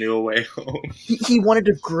wanted New Way Home. He wanted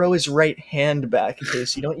to grow his right hand back,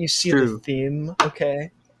 Casey. Don't you see the theme?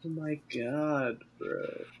 Okay. Oh my god,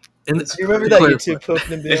 bro. And do you remember that YouTube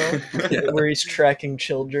Pokemon where he's tracking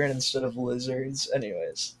children instead of lizards?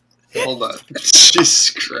 Anyways. Hold on. Jesus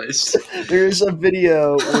Christ. There's a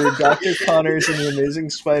video where Dr. Connors in The Amazing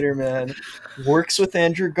Spider-Man works with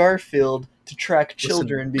Andrew Garfield to track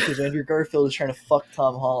children because Andrew Garfield is trying to fuck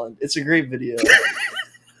Tom Holland. It's a great video.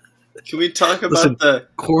 Can we talk about the...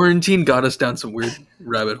 Quarantine got us down some weird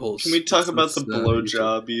rabbit holes. Can we talk about the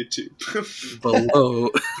blowjob YouTube? Below.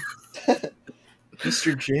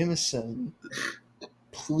 Mr. Jameson,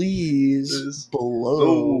 please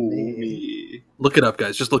blow me. Look it up,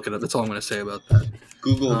 guys. Just look it up. That's all I'm going to say about that.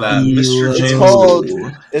 Google that. Mr.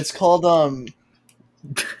 Jameson. It's called,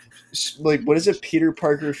 like, what is it? Peter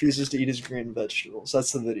Parker refuses to eat his green vegetables.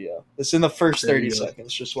 That's the video. It's in the first 30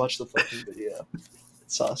 seconds. Just watch the fucking video.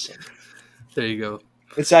 It's awesome. There you go.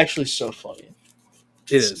 It's actually so funny.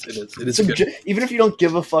 It is good. Even if you don't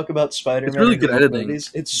give a fuck about Spider-Man, it's really good editing.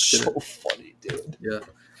 Movies, it's so funny, dude. Yeah.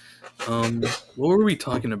 What were we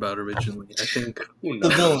talking about originally? I think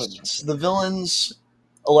the villains.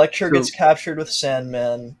 Electro gets captured with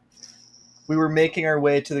Sandman. We were making our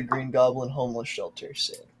way to the Green Goblin homeless shelter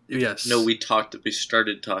scene. Yes. No, we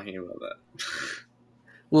started talking about that.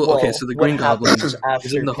 Well, okay, so the Green Goblin is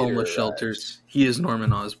in the Peter homeless shelter. He is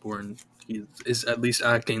Norman Osborn. He is at least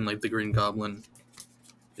acting like the Green Goblin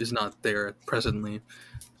is not there presently.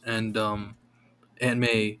 And Aunt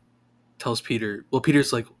May tells Peter, well,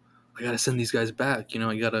 Peter's like, I gotta send these guys back,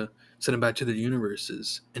 I gotta send them back to their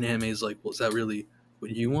universes. And Aunt May's like, well, is that really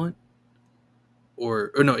what you want?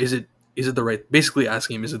 Or no, is it the right, basically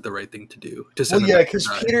asking him, is it the right thing to do? To send them back because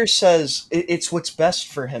Peter says it's what's best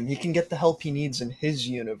for him. He can get the help he needs in his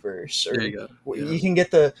universe. Or there you go. Yeah. He can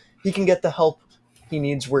get the help he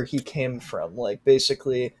needs where he came from. Like,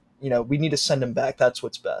 basically, we need to send him back. That's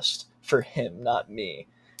what's best for him, not me.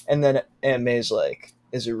 And then Aunt May's like,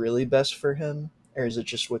 is it really best for him? Or is it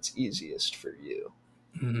just what's easiest for you?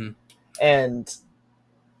 Mm-hmm. And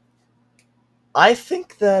I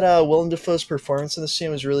think that Willem Dafoe's performance in the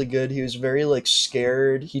scene was really good. He was very, like,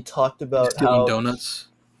 scared. He talked about Stealing how... donuts.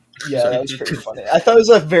 Yeah, that was pretty funny. I thought it was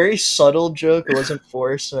a very subtle joke. It wasn't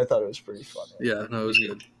forced, and I thought it was pretty funny. Yeah, no, it was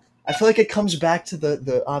good. I feel like it comes back to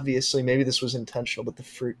the obviously, maybe this was intentional, but the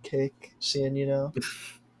fruitcake scene, I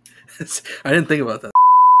didn't think about that.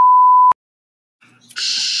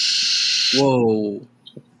 Whoa.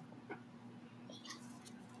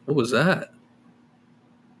 What was that?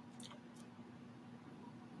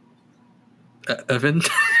 Evan?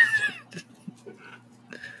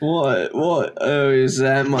 What? Oh, is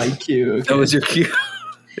that my cue? Okay. That was your cue.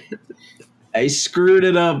 I screwed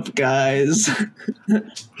it up, guys.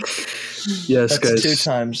 Yes, That's guys. 2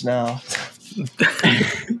 times now.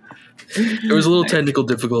 There was a little technical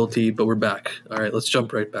difficulty, but we're back. All right, let's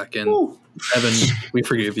jump right back in. Ooh. Evan, we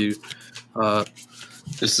forgive you.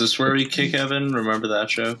 Is this where we kick Evan? Remember that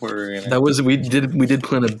show where we're gonna... That was we did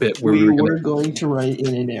plan a bit where We we were going to write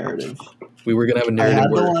in a narrative. were gonna have a I narrative had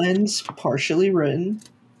the where lines partially written.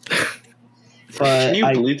 But Can you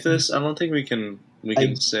believe this? I don't think we can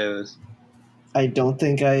say this. I don't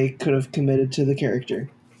think I could have committed to the character.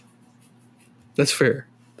 That's fair.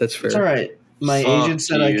 That's It's fair. all right. My Fuck agent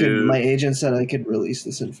said I could. you. My agent said I could release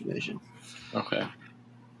this information. Okay.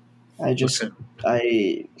 I just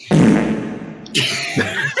Okay.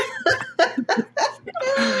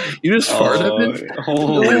 You just farted, Evan?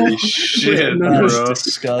 Holy shit, No, bro. That's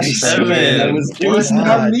disgusting. Evan, it was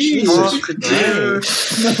not me. Fuck, dude.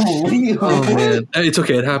 No, Leo. Oh man, it's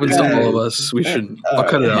okay. It happens to all of us. We should. I'll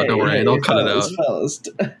cut it out. Don't worry. I'll cut it out. Fellas.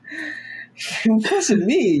 It wasn't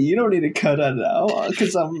me. You don't need to cut it out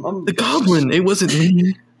because I'm The goblin. It wasn't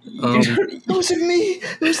me. It wasn't me.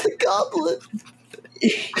 It was the goblin.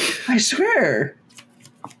 I swear,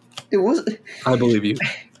 it was. I believe you.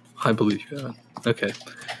 I believe you. Evan. Okay.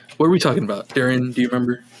 What are we talking about? Darian, do you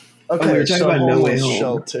remember? Okay, we're talking so about No Way homeless Home.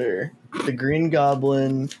 shelter. The Green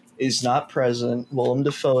Goblin is not present. Willem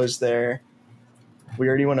Dafoe is there. We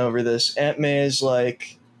already went over this. Aunt May is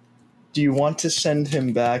like, do you want to send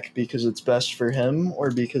him back because it's best for him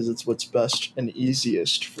or because it's what's best and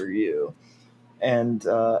easiest for you? And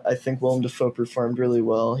I think Willem Dafoe performed really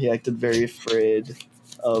well. He acted very afraid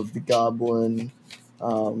of the goblin.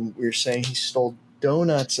 We were saying he stole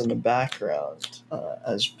donuts in the background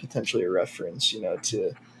as potentially a reference,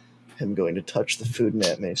 to him going to touch the food and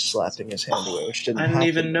Aunt May slapping his hand away, which didn't I didn't happen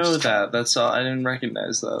even know this time. that. That's all. I didn't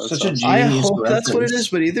recognize that. That's Such a awesome. I genius hope that's what it reference. is,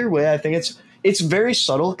 but either way, I think it's very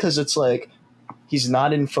subtle because it's like he's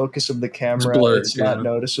not in focus of the camera. blurred, It's not yeah.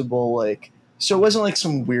 noticeable. Like, so it wasn't like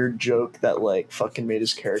some weird joke that like fucking made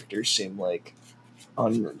his character seem like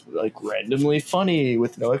randomly funny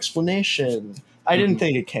with no explanation. I didn't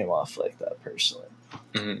think it came off like that personally.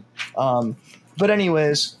 Mhm. But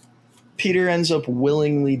anyways, Peter ends up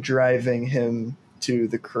willingly driving him to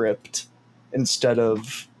the crypt instead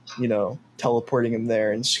of, teleporting him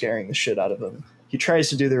there and scaring the shit out of him. He tries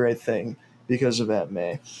to do the right thing because of Aunt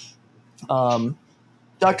May.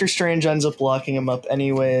 Doctor Strange ends up locking him up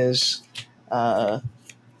anyways. And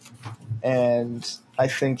I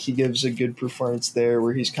think he gives a good performance there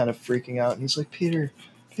where he's kind of freaking out. And he's like, Peter,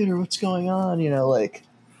 what's going on?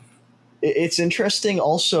 It's interesting.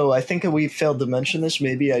 Also, I think we failed to mention this.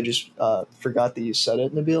 Maybe I just forgot that you said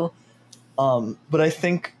it, Nabil. But I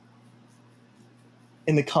think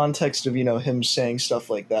in the context of, him saying stuff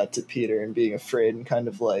like that to Peter and being afraid and kind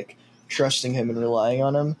of like trusting him and relying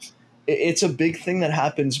on him, it's a big thing that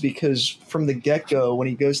happens because from the get-go, when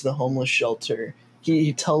he goes to the homeless shelter,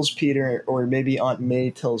 he tells Peter, or maybe Aunt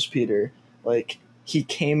May tells Peter, like, he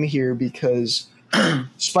came here because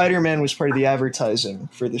Spider-Man was part of the advertising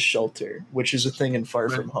for the shelter, which is a thing in Far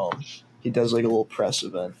From Home. He does like a little press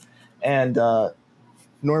event. And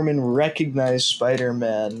Norman recognized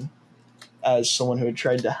Spider-Man as someone who had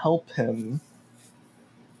tried to help him.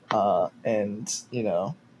 And,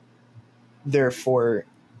 therefore,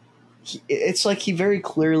 it's like he very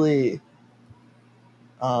clearly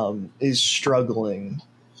is struggling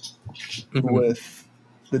with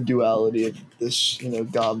the duality of this,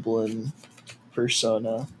 goblin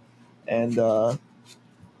persona. And I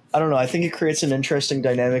don't know, I think it creates an interesting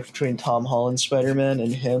dynamic between Tom Holland's Spider-Man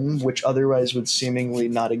and him, which otherwise would seemingly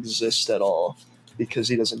not exist at all because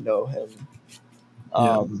he doesn't know him.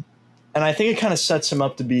 And I think it kind of sets him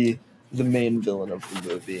up to be the main villain of the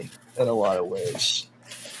movie in a lot of ways.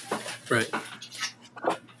 Right.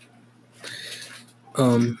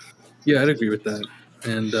 Yeah, I'd agree with that.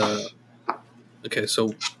 And okay,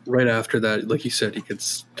 so right after that, like you said, he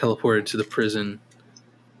gets teleported to the prison,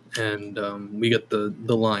 and we get the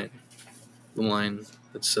line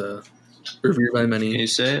that's revered by Can many. you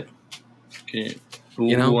say it? Who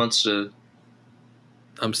You know? wants to?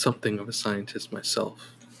 I'm something of a scientist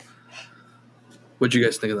myself. What'd you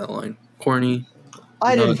guys think of that line? Corny?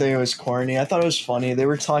 I No. didn't think it was corny. I thought it was funny. They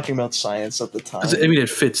were talking about science at the time. 'Cause, I mean, it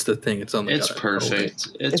fits the thing. It's on the It's gut. perfect.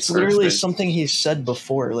 It's literally something he said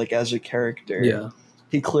before, like as a character. Yeah.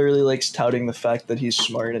 He clearly likes touting the fact that he's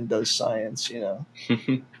smart and does science, you know.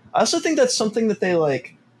 I also think that's something that they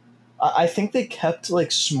like. I think they kept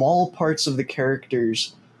like small parts of the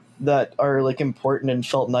characters that are like important and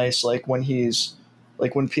felt nice, like when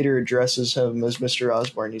Peter addresses him as Mr.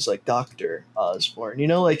 Osborn, he's like Dr. Osborn, you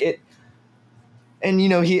know, like it. And you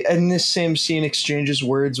know, he in this same scene exchanges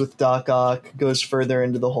words with Doc Ock, goes further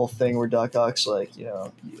into the whole thing where Doc Ock's like, you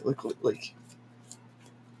know, like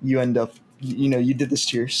you end up, you know, you did this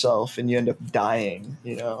to yourself and you end up dying,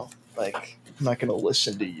 you know, like I'm not gonna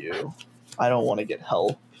listen to you. I don't want to get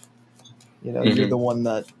help. You know, you're the one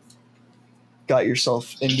that got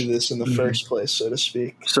yourself into this in the first place, so to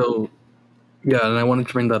speak. So, yeah, and I wanted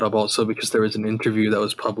to bring that up also because there was an interview that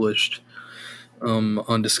was published on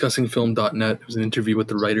discussingfilm.net. It was an interview with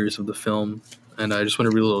the writers of the film, and I just want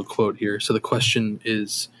to read a little quote here. So the question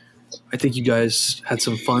is, I think you guys had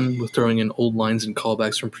some fun with throwing in old lines and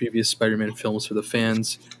callbacks from previous Spider-Man films for the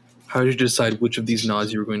fans. How did you decide which of these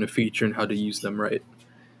nods you were going to feature and how to use them right?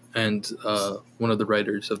 And one of the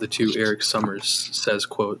writers of the two, Eric Summers, says,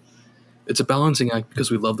 quote, "It's a balancing act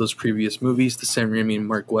because we love those previous movies, the Sam Raimi and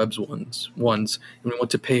Mark Webb's ones, and we want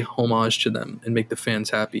to pay homage to them and make the fans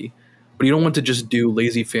happy. But you don't want to just do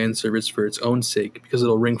lazy fan service for its own sake because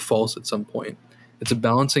it'll ring false at some point. It's a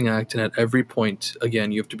balancing act, and at every point,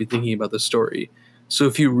 again, you have to be thinking about the story. So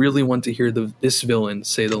if you really want to hear this villain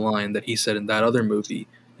say the line that he said in that other movie,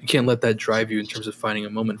 you can't let that drive you in terms of finding a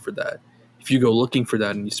moment for that. If you go looking for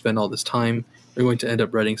that and you spend all this time, you're going to end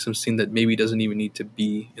up writing some scene that maybe doesn't even need to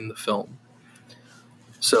be in the film."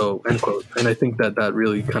 So, end quote. And I think that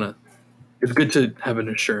really kind of, it's good to have an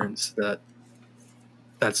assurance that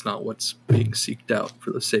that's not what's being seeked out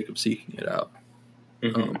for the sake of seeking it out.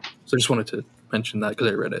 So I just wanted to mention that because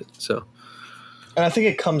I read it. So, and I think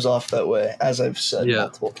it comes off that way, as I've said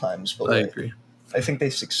multiple times. But I agree. I think they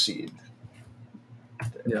succeed.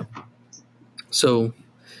 Yeah. So,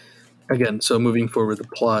 again, moving forward, the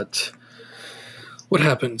plot. What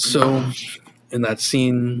happens? So, in that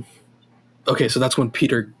scene, okay, so that's when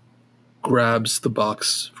Peter grabs the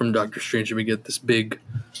box from Doctor Strange, and we get this big,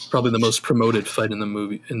 probably the most promoted fight in the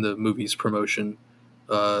movie's promotion.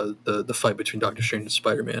 The fight between Doctor Strange and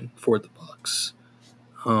Spider-Man for the box.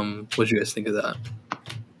 What did you guys think of that?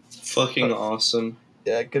 Fucking awesome.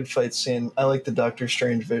 Yeah, good fight scene. I like the Doctor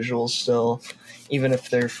Strange visuals still, even if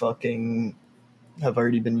they're fucking have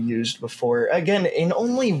already been used before. Again, in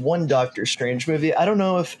only one Doctor Strange movie. I don't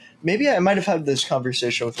know if maybe I might have had this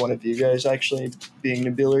conversation with one of you guys, actually, being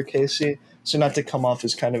Nabila or Casey, so not to come off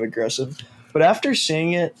as kind of aggressive. But after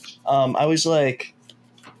seeing it, I was like,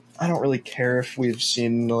 I don't really care if we've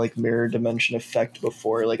seen like mirror dimension effect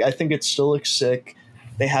before. Like, I think it still looks sick.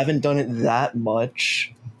 They haven't done it that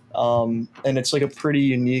much. And it's like a pretty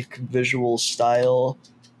unique visual style.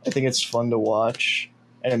 I think it's fun to watch,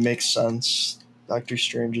 and it makes sense. Doctor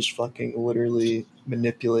Strange is fucking literally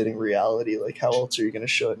manipulating reality. Like, how else are you going to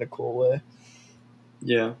show it in a cool way?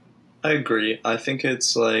 Yeah, I agree. I think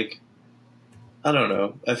it's like, I don't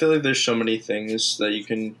know. I feel like there's so many things that you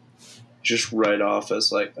can just write off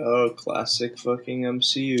as like, oh, classic fucking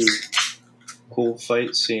MCU. Cool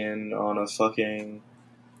fight scene on a fucking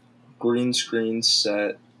green screen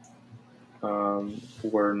set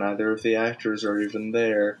where neither of the actors are even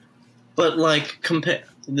there. But like,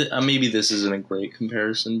 maybe this isn't a great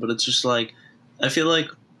comparison, but it's just like, I feel like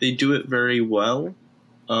they do it very well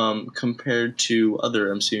compared to other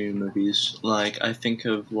MCU movies. Like, I think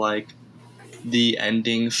of like the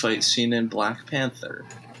ending fight scene in Black Panther,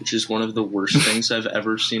 which is one of the worst things I've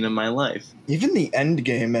ever seen in my life. Even the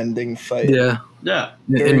Endgame ending fight. Yeah.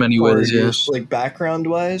 In many ways, yeah. Like,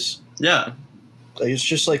 background-wise. Yeah. Like, it's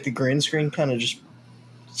just like the green screen kind of just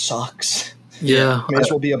sucks. Yeah. May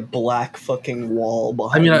as well be a black fucking wall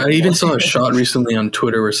behind. I mean, I even saw a shot recently on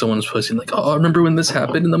Twitter where someone's posting like, oh, remember when this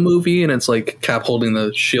happened in the movie? And it's like Cap holding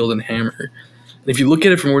the shield and hammer. And if you look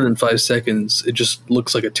at it for more than 5 seconds, it just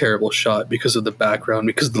looks like a terrible shot because of the background,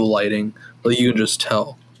 because of the lighting. Like, you can just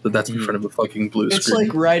tell that that's in front of a fucking blue screen. It's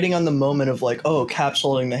like riding on the moment of like, oh, Cap's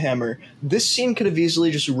holding the hammer. This scene could have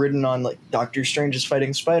easily just ridden on like Doctor Strange is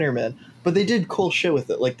fighting Spider-Man. But they did cool shit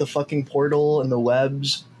with it, like the fucking portal and the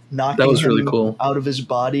webs. knocking That was really him cool. out of his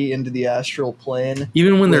body into the astral plane.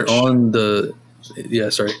 Even when they're on the,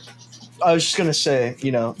 sorry. I was just gonna say,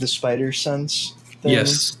 the spider sense thing.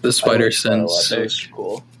 Yes, the spider sense. That was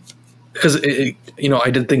cool. Because I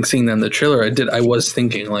did think seeing that in the trailer. I was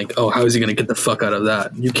thinking like, oh, how is he gonna get the fuck out of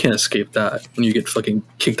that? You can't escape that when you get fucking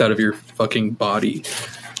kicked out of your fucking body.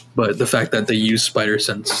 But the fact that they use spider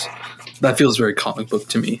sense, that feels very comic book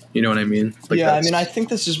to me. You know what I mean? Like yeah, I mean, I think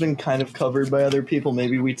this has been kind of covered by other people.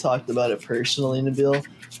 Maybe we talked about it personally, Nabil.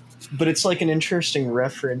 But it's like an interesting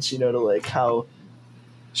reference, to like how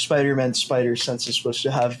Spider-Man's spider sense is supposed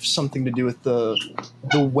to have something to do with the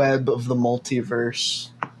web of the multiverse.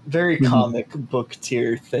 Very comic book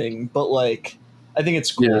tier thing, but like I think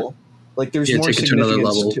it's cool. Yeah. Like there's more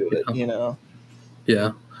significance to it,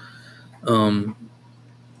 Yeah.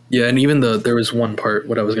 Yeah, and even there was one part.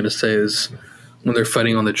 What I was gonna say is when they're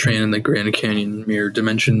fighting on the train in the Grand Canyon mirror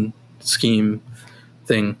dimension scheme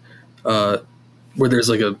thing, where there's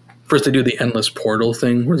like first they do the endless portal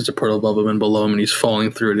thing, where there's a portal above him and below him, and he's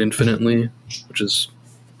falling through it infinitely, which is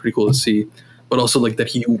pretty cool to see. But also like that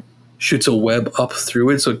he shoots a web up through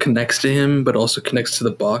it, so it connects to him, but also connects to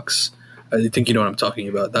the box. I think you know what I'm talking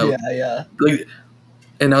about. Yeah. Like,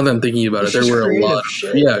 and now that I'm thinking about it, there were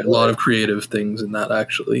a lot of creative things in that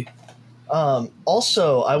actually.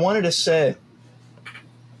 Also, I wanted to say,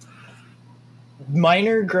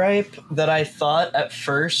 minor gripe that I thought at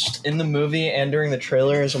first in the movie and during the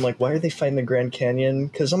trailer is I'm like, why are they fighting the Grand Canyon?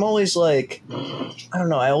 Because I'm always like, I don't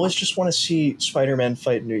know, I always just want to see Spider-Man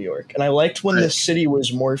fight New York. And I liked when the city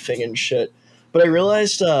was morphing and shit. But I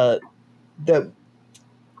realized that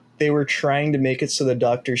they were trying to make it so that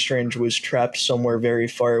Doctor Strange was trapped somewhere very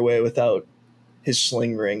far away without his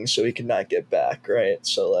sling ring so he could not get back, right?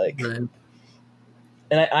 So like... Right.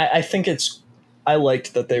 And I think I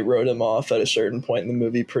liked that they wrote him off at a certain point in the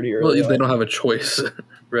movie pretty early. Well, they don't have a choice,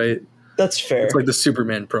 right? That's fair. It's like the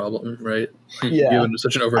Superman problem, right? Yeah. Given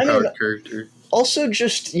such an overpowered character. Also,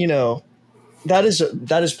 just, that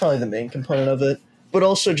is probably the main component of it. But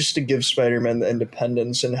also just to give Spider-Man the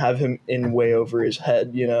independence and have him in way over his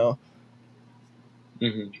head, Mm-hmm.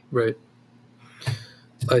 Right.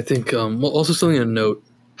 I think, also something to note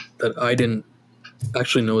that I didn't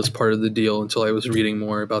actually know as part of the deal until I was reading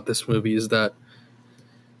more about this movie is that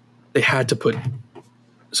they had to put,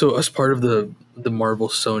 so as part of the Marvel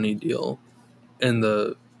Sony deal and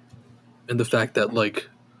the fact that like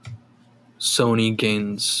Sony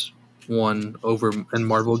gains one over and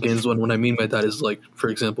Marvel gains one, what I mean by that is like, for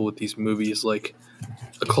example, with these movies, like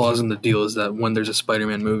a clause in the deal is that when there's a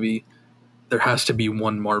Spider-Man movie, there has to be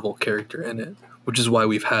one Marvel character in it, which is why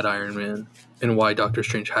we've had Iron Man and why Doctor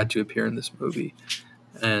Strange had to appear in this movie.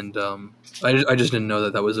 And I just didn't know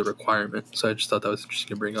that was a requirement, so I just thought that was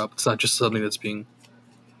interesting to bring up. It's not just something that's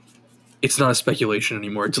it's not a speculation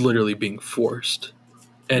anymore. It's literally being forced.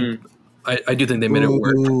 And I do think they made it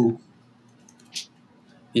work.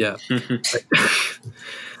 Yeah.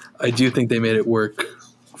 I do think they made it work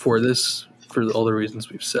for this, for all the reasons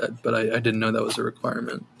we've said, but I didn't know that was a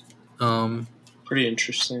requirement. Pretty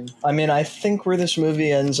interesting. I mean, I think where this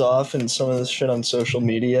movie ends off and some of this shit on social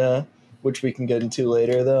media, which we can get into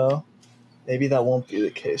later, though, maybe that won't be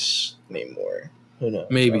the case anymore. Who knows?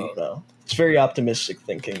 Maybe. I don't know. It's very optimistic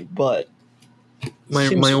thinking, but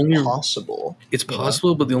my only possible. It's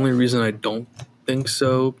possible, but the only reason I don't think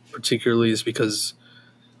so, particularly, is because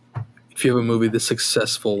if you have a movie this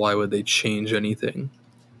successful, why would they change anything?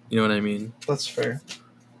 You know what I mean? That's fair.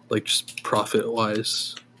 Like, just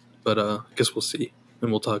profit-wise. But I guess we'll see,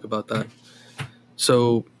 and we'll talk about that.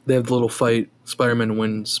 So they have the little fight. Spider-Man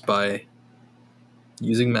wins by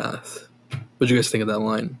using math. What'd you guys think of that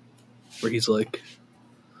line? Where he's like,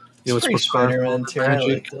 what's more Spider-Man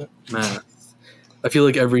magic? Math. I feel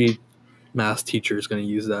like every math teacher is going to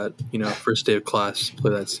use that, first day of class,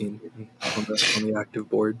 play that scene on the active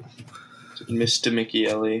board. Mr.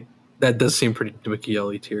 Michele. That does seem pretty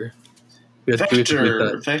Michele tier.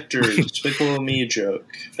 Vector, Despicable Me joke.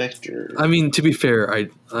 Vector. I mean, to be fair,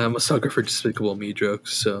 I'm a sucker for Despicable Me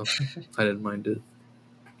jokes, so I didn't mind it.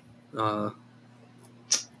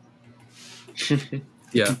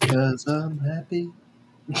 Yeah. Because I'm happy.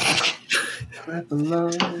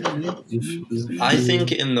 I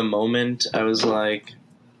think in the moment I was like,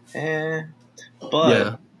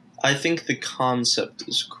 but I think the concept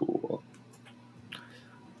is cool.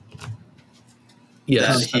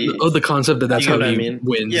 Yes. The concept that's how he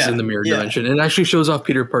wins in the mirror dimension. And it actually shows off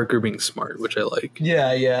Peter Parker being smart, which I like. Yeah.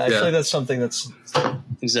 I feel like that's something that's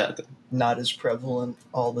exactly not as prevalent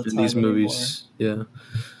all the time in these movies. Anymore.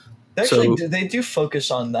 Yeah. Actually, they do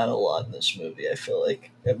focus on that a lot in this movie, I feel like,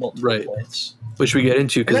 at multiple points. which we get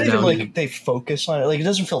into It's not because even now like they focus on it. Like, it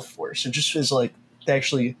doesn't feel forced. It just feels like they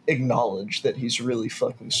actually acknowledge that he's really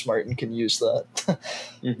fucking smart and can use that.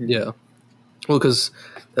 yeah. Well, because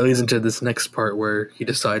that leads into this next part where he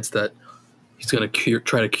decides that he's going to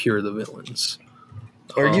try to cure the villains.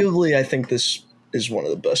 Arguably, I think this is one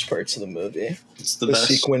of the best parts of the movie. It's the The best.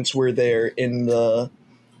 sequence where they're in the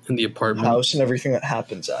In the apartment. house and everything that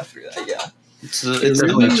happens after that. Yeah. It's It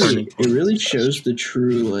definitely a really, turning point. it really shows the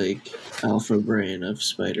true like alpha brain of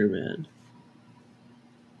Spider-Man.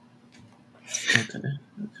 Okay.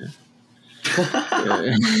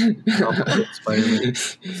 Yeah. Spider-Man.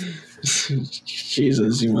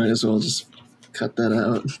 Jesus, you might as well just cut that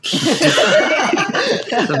out.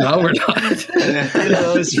 No, we're not.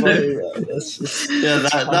 That was funny, though. That's just, Yeah,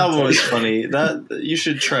 that one was funny. That you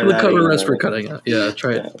should try We'll that. cover the again. rest for cutting out. Yeah,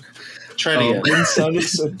 try it. Try it again. Ben sounded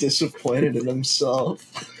so disappointed in himself.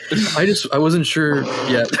 I wasn't sure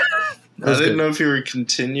yet. I didn't know if you were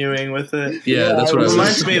continuing with it. Yeah, that's I what I It was.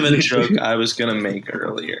 reminds me of a joke I was gonna make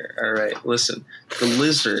earlier. All right, listen. The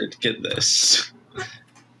lizard, get this,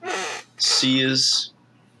 sees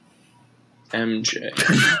MJ,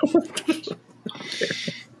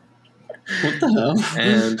 What the hell?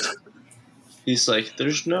 and he's like,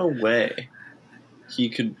 "There's no way he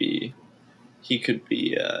could be He could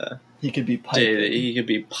be piping. dating. He could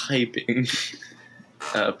be piping."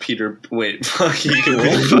 Peter, wait, fuck. He could be.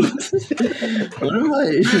 What am I?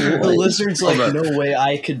 The lizard's like, Hold on. no way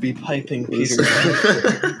I could be piping Peter.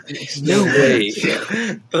 No way.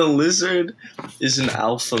 The lizard is an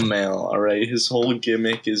alpha male, alright? His whole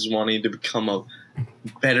gimmick is wanting to become a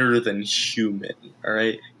better than human,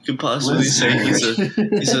 alright? You could possibly say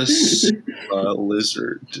he's a super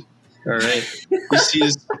lizard, alright?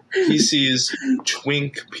 He sees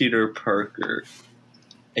twink Peter Parker,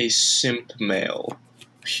 a simp male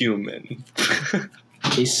human.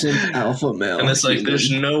 A simp alpha male. And it's like, human.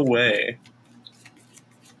 there's no way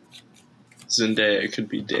Zendaya could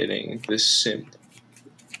be dating this simp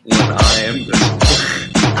when I am this.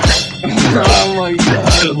 Oh my I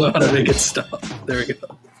god. don't know how to make it stop. There we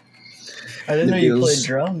go. I didn't know you Nabil's- played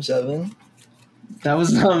drums, Evan. That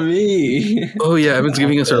was not me. Oh yeah, Evan's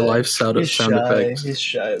giving us our live sound He's sound shy. effects. He's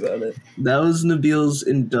shy about it. That was Nabil's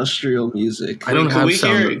industrial music. I don't Could have we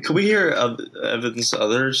sound. hear? Could we hear Evan's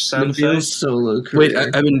other sound Nabil's effects? solo Wait,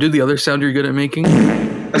 career. Evan, do the other sound you're good at making.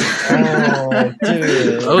 Oh,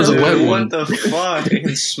 dude. That was a Dude, wet what one. the fuck? I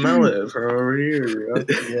can smell it from over here, bro.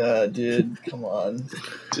 Yeah, dude. Come on.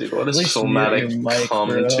 Dude, what At is least filmatic mute your mic,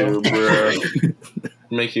 commentary, bro?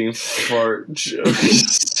 Making fart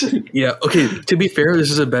jokes. Yeah. Okay. To be fair, this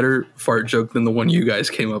is a better fart joke than the one you guys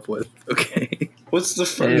came up with. Okay. What's the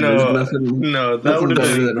Hey, no? there's nothing- No, that nothing would have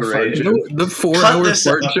better been than a fart great. You know, the 4 Cut hour this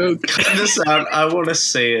fart out. joke. Cut this out. I want to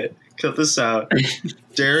say it. Cut this out.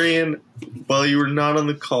 Darian, while you were not on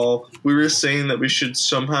the call, we were saying that we should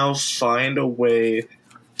somehow find a way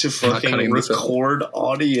to not fucking cutting this out. record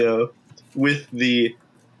audio with the.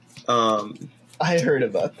 I heard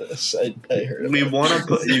about this. I heard about We it. want to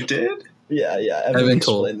put. You did? Yeah. Evan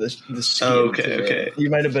told. explained the scheme Oh, okay, to me. okay. You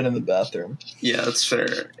might have been in the bathroom. Yeah, that's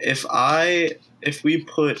fair. If we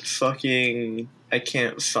put fucking. I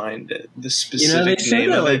can't find it. The You know, they specific say name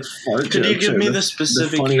that of like it. fart Could you jokes give are me the the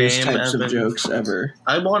specific funniest name, types Evan? of jokes ever.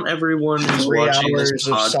 I want everyone who's 3 watching hours this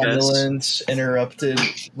of podcast. silence interrupted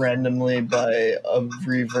randomly by a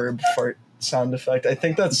reverb fart sound effect. I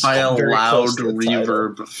think that's By a very loud close to the title.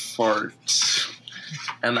 reverb fart.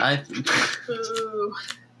 And I.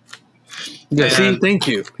 Yeah. See, And- thank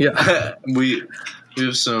you. Yeah. we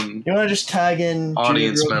have some. You want to just tag in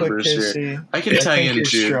Audience Jude real members quick, here. Casey? I can I tag think in you're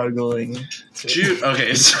Jude. struggling. Jude.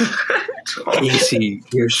 Okay. So, Casey,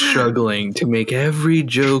 you're struggling to make every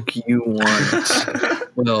joke you want.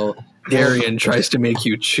 Well, Darian tries to make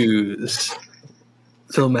you choose.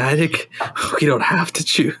 Filmatic, we don't have to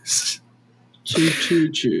choose.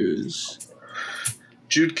 Choose.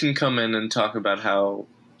 Jude can come in and talk about how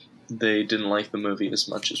they didn't like the movie as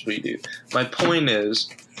much as we do. My point is,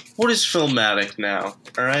 what is Filmatic now?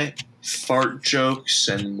 All right, fart jokes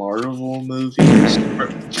and Marvel movies.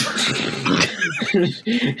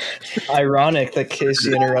 Ironic that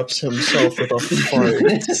Casey interrupts himself with a fart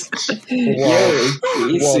Yo,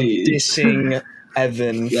 while Casey, dissing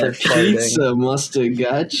Evan for that farting. pizza must have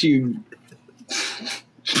got you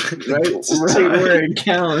right time. where it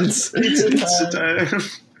counts. Pizza time.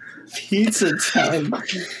 Pizza time.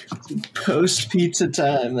 Post pizza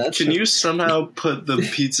time. That's Can you somehow put the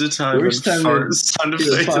pizza time and Worst time fart to sound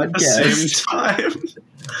do a effect at the podcast. same time?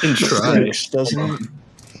 And try. Doesn't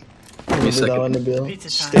me a Remember that one, second. Nabil?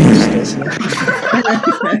 Pizza time. Stinks, doesn't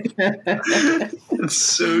it? It's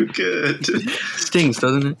so good. Stings,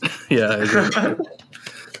 doesn't it? Yeah. I agree.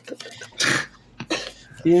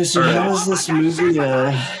 Yeah, so Alright. how does this movie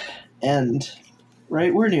end?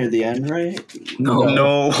 Right? We're near the end, right? No.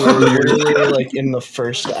 No. We're literally like in the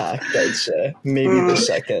first act, I'd say. Maybe the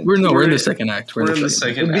second. We're in We're- the second act. We're in the the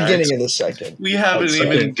second beginning act. of the second. We haven't I'd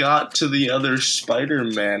say. even got to the other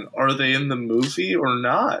Spider-Man. Are they in the movie or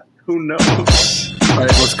not? Who knows? All right,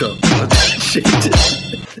 let's go. Shit.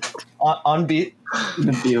 On beat.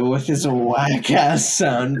 Nabil with his whack ass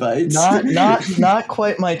sound bites. Not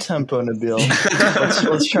quite my tempo, Nabil.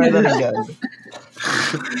 Let's try that again.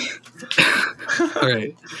 All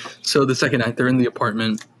right. So the second act, they're in the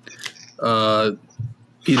apartment.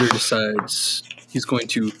 Peter decides he's going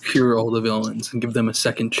to cure all the villains and give them a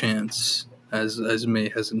second chance, as May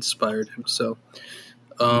has inspired him. So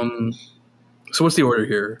what's the order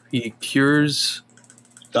here? He cures.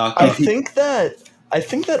 Doc I Ock. think that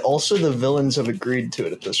also the villains have agreed to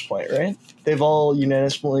it at this point, right? They've all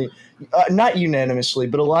unanimously, not unanimously,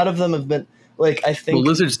 but a lot of them have been like. I think. Well,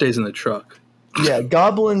 Lizard stays in the truck. Yeah,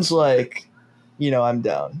 Goblin's like, I'm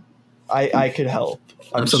down. I could help.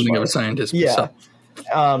 I'm something of a smart. scientist. Yeah.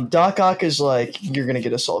 Doc Ock is like, you're gonna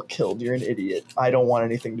get us all killed. You're an idiot. I don't want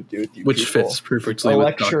anything to do with you. Which people. fits perfectly with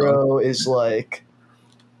Doc Ock. Electro is like,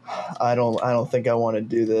 I don't think I want to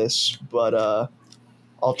do this, but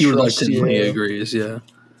I'll He trust you. reluctantly agrees, yeah.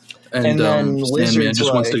 And then Sandman Lizard's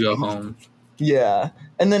just wants to like- go home. Yeah,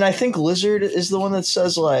 and then I think Lizard is the one that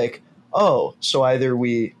says like, oh, so either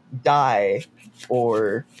we die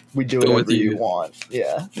or we do Go with whatever you you. want.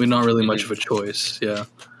 Yeah, We're not really much of a choice, yeah.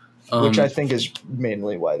 which I think is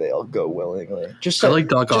mainly why they all go willingly. Just I so, like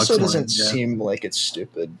Doc just so it Ock's doesn't line, yeah. seem like it's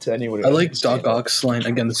stupid to anyone. Who I like hasn't Doc seen it. Ock's line.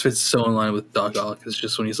 Again, this fits so in line with Doc Ock. It's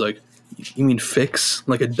just when he's like, you mean fix?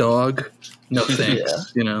 Like a dog? No thanks. Yeah.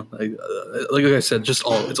 You know, like I said, it's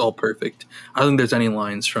all perfect. I don't think there's any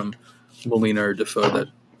lines from Molina or Defoe that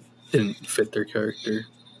didn't fit their character.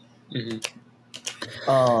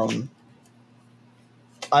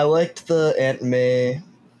 I liked the Aunt May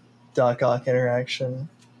Doc Ock interaction.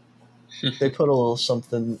 They put a little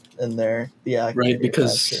something in there. The actor, Right,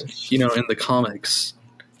 because, actors. in the comics,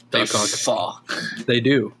 They Doc Ock, fuck. they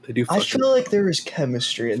do. They do I fucking feel like there was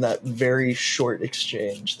chemistry in that very short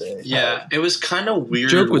exchange. Yeah, it was kind of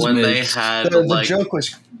weird Joke was when they mixed. had The like joke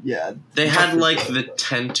was they had like the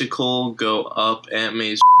tentacle go up Aunt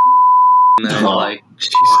May's and then like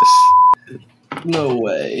Jesus. No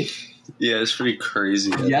way. yeah, it's pretty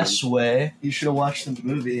crazy. yes way. You should have watched the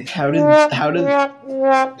movie. How did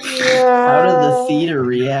the theater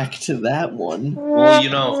react to that one? Well,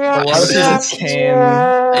 A lot of people came.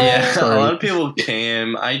 yeah, Sorry. a lot of people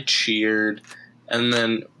came. I cheered, and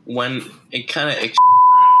then when it kind of They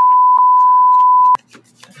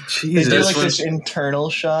Jesus. did This like was- this internal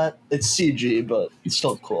shot. It's CG, but it's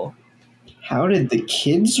still cool. How did the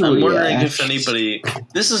kids I'm react? wondering if anybody.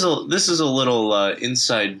 This is a little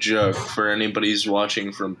inside joke for anybody who's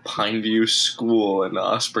watching from Pineview School in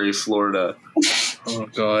Osprey, Florida. Oh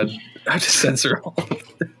God, I have to censor all of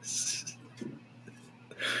this.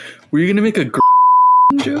 Were you gonna make a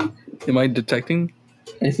joke? Am I detecting?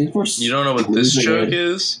 I think we're. You don't know what this losing joke it.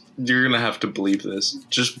 is? You're gonna have to bleep this.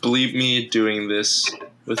 Just bleep me doing this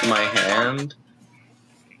with my hand,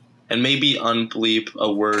 and maybe unbleep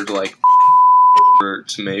a word like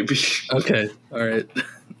maybe. Okay, all right,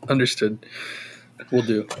 understood. We'll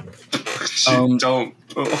do. Don't.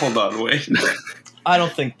 Oh, hold on, wait. I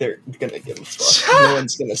don't think they're gonna give a fuck. No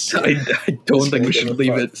one's gonna see. I don't think we should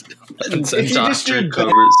leave it. If you just do Doctor that-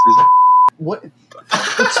 covers.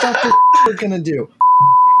 What's Dr. gonna do?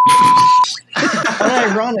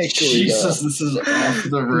 Unironically, Jesus, this is off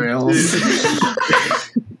the rails.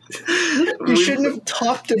 you shouldn't have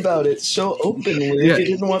talked about it so openly Yeah. if you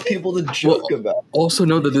didn't want people to joke about it. Also,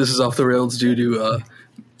 know that this is off the rails due to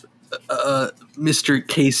Mr.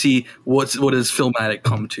 Casey. What does Filmatic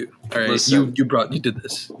come to? All right, Listen. you did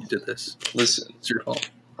this. Listen, It's your fault.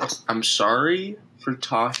 I'm sorry for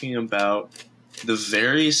talking about the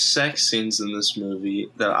various sex scenes in this movie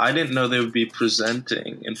that I didn't know they would be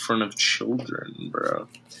presenting in front of children, bro.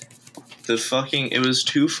 It was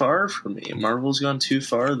too far for me. Marvel's gone too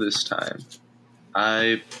far this time.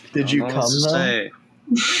 Did you don't know what come to though?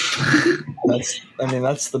 say.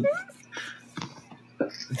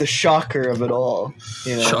 That's the shocker of it all.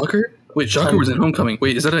 You know? Shocker? Wait, Shocker was in Homecoming.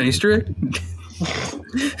 Wait, is that an Easter egg?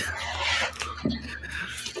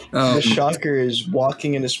 The shocker is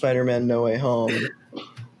walking into Spider-Man No Way Home,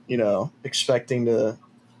 expecting to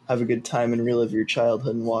have a good time and relive your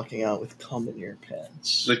childhood and walking out with cum in your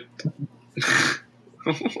pants.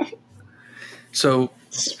 So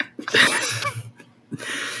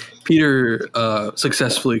Peter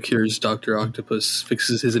successfully cures Dr. Octopus,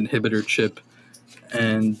 fixes his inhibitor chip,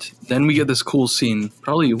 and then we get this cool scene,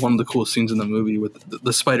 probably one of the coolest scenes in the movie, with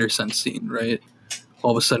the spider sense scene, right?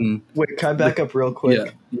 All of a sudden... Wait, can I back up real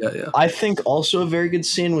quick? Yeah. I think also a very good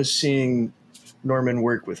scene was seeing Norman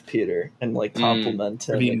work with Peter and, like, compliment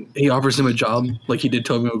him. I mean, he offers him a job like he did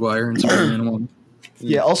Tobey Maguire in Spider-Man 1.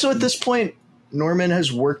 Yeah, also at this point, Norman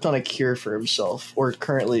has worked on a cure for himself, or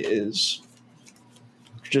currently is,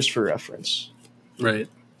 just for reference. Right.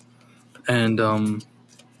 And,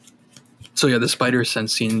 so yeah, the spider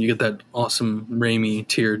sense scene, you get that awesome Raimi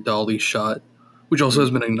tiered dolly shot, which also has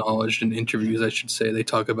been acknowledged in interviews, I should say. They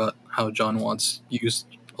talk about how John Watts used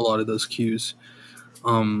a lot of those cues.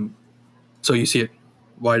 So you see it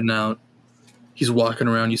widen out. He's walking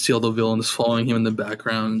around. You see all the villains following him in the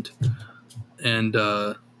background. And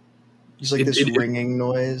It's like this ringing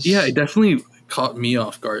noise. Yeah, it definitely caught me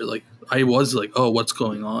off guard. Like, I was like, oh, what's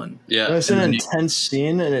going on? Yeah. It's an intense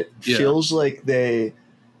scene, and it feels like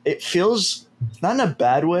it feels, not in a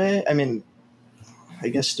bad way, I mean, I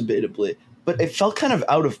guess debatably, but it felt kind of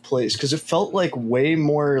out of place, because it felt like way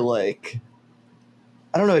more like,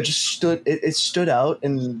 I don't know, it just stood out,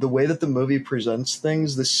 and the way that the movie presents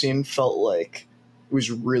things, the scene felt like it was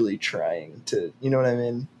really trying to, you know what I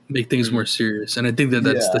mean? Make things more serious. And I think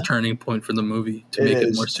that's the turning point for the movie, to make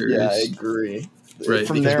it more serious. Yeah, I agree. Right,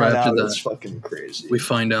 From there on out, it's fucking crazy. We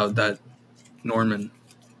find out that Norman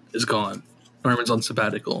is gone. Norman's on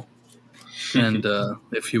sabbatical, and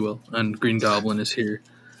if you will, and Green Goblin is here.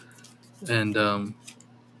 And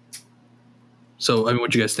so, I mean,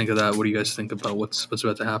 what do you guys think of that? What do you guys think about what's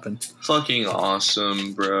about to happen? Fucking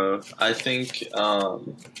awesome, bro. I think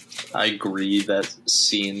I agree that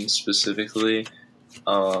scene specifically.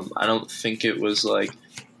 I don't think it was like,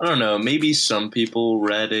 I don't know, maybe some people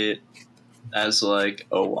read it as like,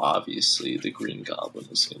 oh, obviously the Green Goblin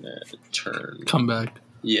is gonna come back.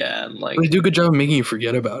 Yeah, and like they do a good job of making you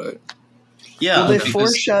forget about it. Yeah, well, they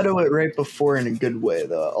foreshadow it right before in a good way,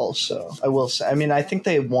 though. Also, I will say, I mean, I think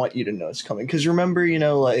they want you to know it's coming, because remember, you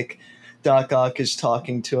know, like Doc Ock is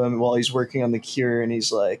talking to him while he's working on the cure, and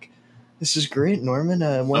he's like, "This is great, Norman.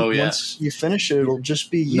 Once you finish it, it'll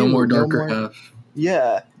just be you. No more darker half."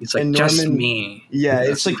 Yeah, it's like, and Norman, just me. Yeah,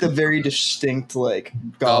 it's like the very distinct like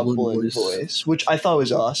goblin voice, which I thought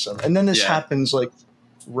was awesome. And then this happens like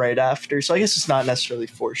right after, so I guess it's not necessarily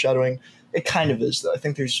foreshadowing. It kind of is, though. I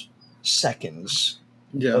think there's seconds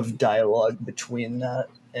of dialogue between that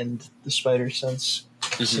and the spider sense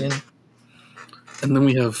scene. And then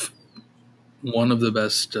we have one of the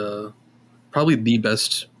best, probably the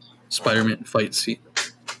best Spider-Man fight scene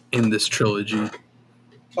in this trilogy.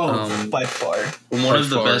 By far. One of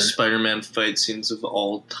the best Spider-Man fight scenes of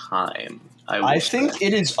all time. I think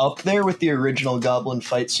it is up there with the original Goblin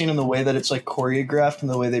fight scene in the way that it's like choreographed and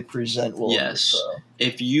the way they present Willem Dafoe.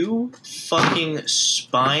 If you fucking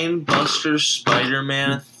spine buster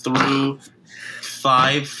Spider-Man through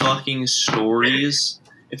 5 fucking stories,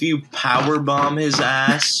 if you powerbomb his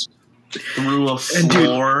ass through a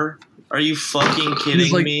floor, are you fucking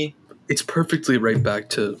kidding me? It's perfectly right back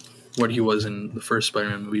to what he was in the first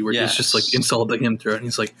Spider-Man movie, where he's just like insulting him throughout, and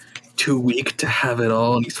he's like too weak to have it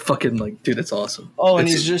all, and he's fucking like, dude, it's awesome. Oh, and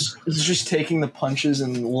he's just taking the punches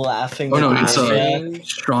and laughing. Oh no, he's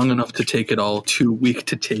strong enough to take it all, too weak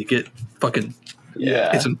to take it. Fucking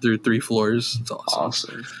hits him through 3 floors. It's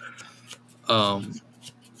awesome.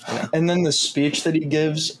 And then the speech that he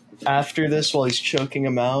gives after this, while he's choking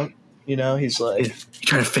him out, you know, he's like, "You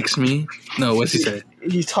trying to fix me?" No, what's he say?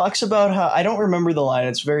 He talks about how, I don't remember the line.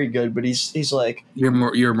 It's very good, but he's like, your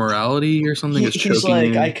morality or something is choking. He's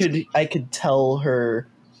like, I could tell her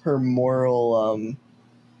moral,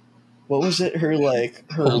 what was it? Her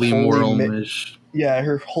holy moral mission. Yeah,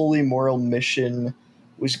 her holy moral mission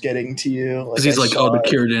was getting to you. Because he's like, oh, the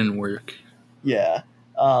cure didn't work. Yeah.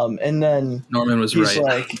 And then Norman was he's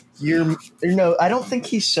right. Like, I don't think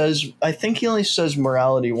he says, I think he only says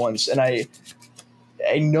morality once. And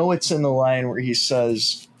I know it's in the line where he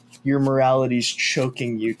says, your morality's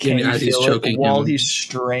choking you. Can you feel it? While he's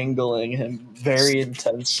strangling him very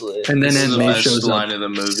intensely. And then Aunt May shows line of the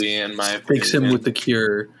movie, in my opinion. Takes him with the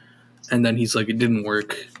cure. And then he's like, it didn't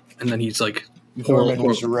work. And then he's like, Norman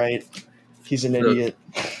was right. He's an idiot.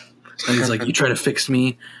 And he's like, you try to fix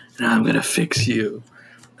me, and I'm going to fix you.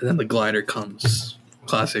 And then the glider comes.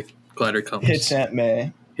 Classic glider comes. Hits Aunt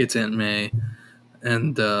May.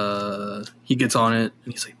 And he gets on it,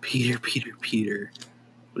 and he's like, Peter.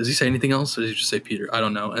 Does he say anything else, or does he just say Peter? I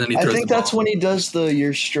don't know. And then he throws I think that's when he does the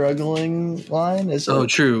 "you're struggling" line. Is it? Oh,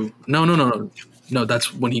 true. No. No,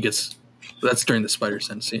 that's when he gets That's during the spider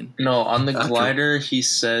sense scene. No, on the glider, he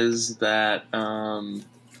says that.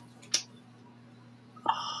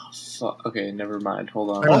 Okay, never mind.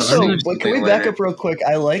 Hold on. Also, can we back up real quick?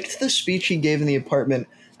 I liked the speech he gave in the apartment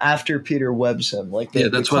after Peter webs him. Like,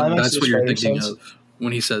 that's what you're thinking of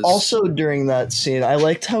when he says. Also, during that scene, I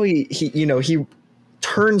liked how he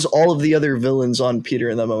turns all of the other villains on Peter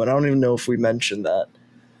in that moment. I don't even know if we mentioned that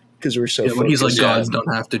because we're so. When he's like, gods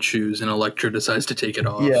don't have to choose, and Electro decides to take it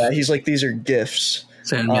off. Yeah, he's like, these are gifts.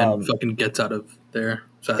 Sandman fucking gets out of there.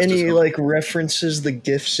 And he like references the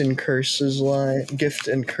gift and curse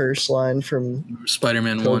line from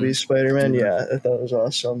Spider-Man 1. Spider-Man. Yeah, I thought it was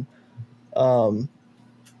awesome.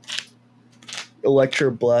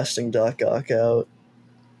 Electro blasting Doc Ock out.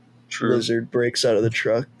 True. Lizard breaks out of the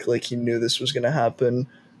truck like he knew this was going to happen.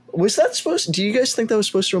 Was that do you guys think that was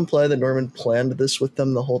supposed to imply that Norman planned this with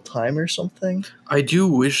them the whole time or something? I do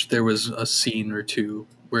wish there was a scene or two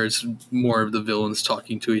where it's more of the villains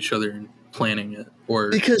talking to each other and planning it, or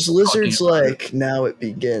because Lizard's like, now it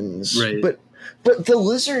begins, right? But the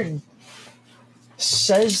Lizard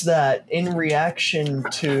says that in reaction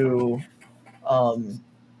to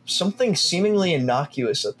something seemingly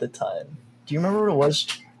innocuous at the time. Do you remember what it was?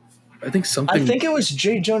 I think it was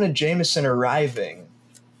J. Jonah Jameson arriving.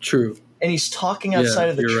 True. And he's talking outside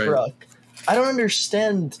of the truck. Right. I don't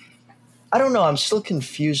understand. I don't know. I'm still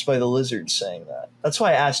confused by the Lizard saying that. That's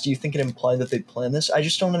why I asked, do you think it implied that they planned this? I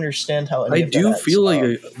just don't understand how I do feel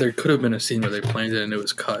like there could have been a scene where they planned it and it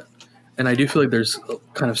was cut. And I do feel like there's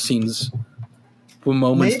kind of scenes,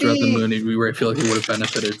 moments throughout the movie where I feel like he would have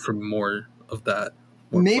benefited from more of that.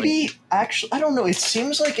 Actually, I don't know. It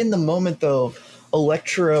seems like in the moment, though,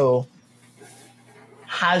 Electro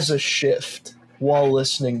has a shift while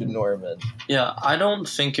listening to Norman. Yeah, I don't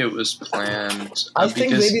think it was planned. I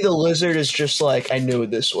think maybe the Lizard is just like, I knew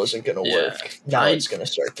this wasn't going to work. Now it's going to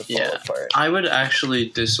start to fall apart. I would actually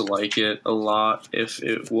dislike it a lot if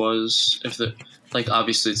it was,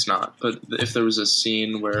 obviously it's not, but if there was a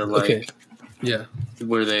scene where,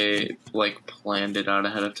 where they, planned it out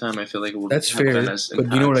ahead of time, I feel like it would have been as impactful.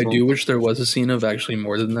 But you know what I do wish there was a scene of actually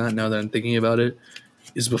more than that, now that I'm thinking about it?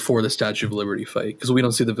 Is before the Statue of Liberty fight, because we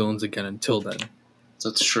don't see the villains again until then.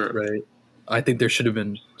 That's true. Right. I think there should have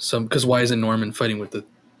been some, because why isn't Norman fighting with the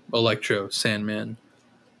Electro, Sandman,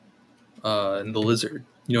 and the Lizard?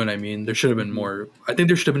 You know what I mean? There should have been more. I think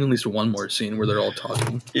there should have been at least one more scene where they're all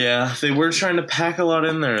talking. Yeah, they were trying to pack a lot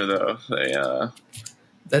in there, though.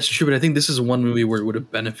 That's true, but I think this is one movie where it would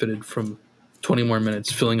have benefited from 20 more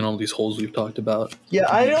minutes filling in all these holes we've talked about. Yeah,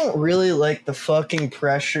 I don't really like the fucking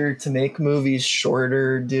pressure to make movies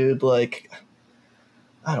shorter, dude.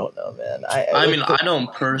 I don't know, man. I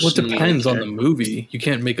don't personally. Well, it depends on the movie. You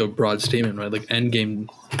can't make a broad statement, right? Like Endgame,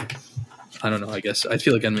 I don't know, I guess. I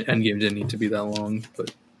feel like Endgame didn't need to be that long,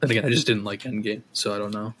 but then again, I just didn't like Endgame, so I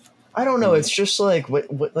don't know. I don't know. It's just what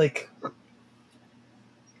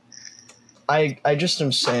I just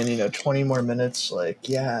am saying, 20 more minutes,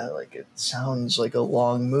 it sounds like a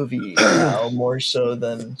long movie now, more so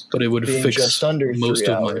than but it would fix just under most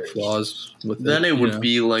 3 of hours. my flaws with then it would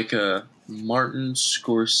be like a Martin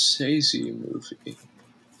Scorsese movie.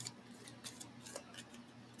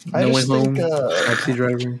 No Way Home, Taxi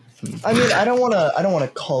Driver. I mean, I don't want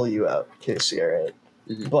to call you out, Casey, all right?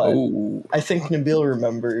 But I think Nabil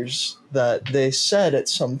remembers that they said at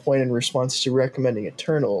some point in response to recommending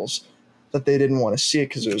Eternals that they didn't want to see it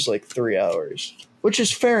because it was 3 hours, which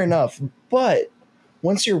is fair enough. But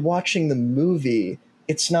once you're watching the movie,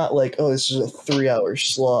 it's not like, oh, this is a 3-hour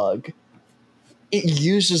slog. It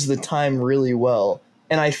uses the time really well.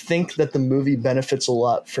 And I think that the movie benefits a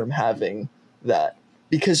lot from having that,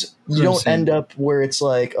 because you don't end up where it's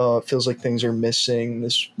like, oh, it feels like things are missing.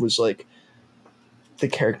 This was the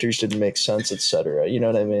characters didn't make sense, etc. You know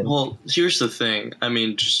what I mean? Well, here's the thing. I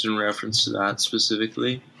mean, just in reference to that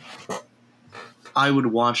specifically, I would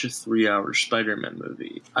watch a 3-hour Spider-Man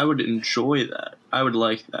movie. I would enjoy that. I would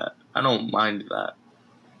like that. I don't mind that.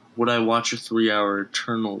 Would I watch a 3-hour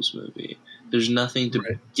Eternals movie? There's nothing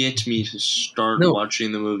to get me to start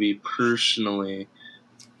watching the movie personally.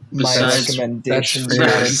 Besides, my recommendation.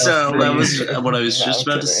 So that was what I was just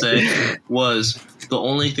about to say. Was the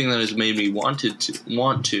only thing that has made me want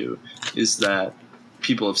to is that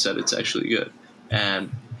people have said it's actually good,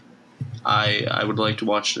 and I would like to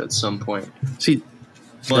watch it at some point. See,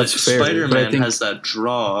 but Spider-Man has that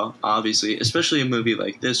draw, obviously, especially a movie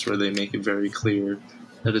like this where they make it very clear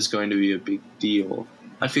that it's going to be a big deal.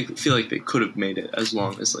 I feel like they could have made it as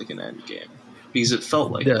long as an end game, because it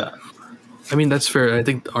felt like that. I mean, that's fair. I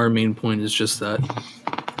think our main point is just that,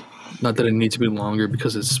 not that it needs to be longer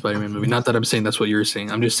because it's a Spider-Man movie. Not that I'm saying that's what you're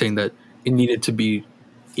saying. I'm just saying that it needed to be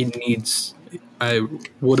it needs. I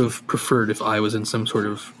would have preferred if I was in some sort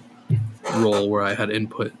of role where I had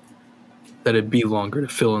input that it'd be longer to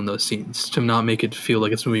fill in those scenes, to not make it feel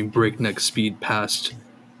like it's moving breakneck speed past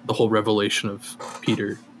the whole revelation of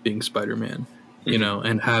Peter being Spider-Man, you know,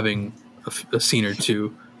 and having a scene or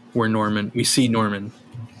two where we see Norman,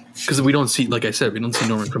 because we don't see, like I said, we don't see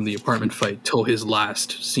Norman from the apartment fight till his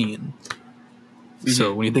last scene.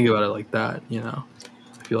 So when you think about it like that, you know,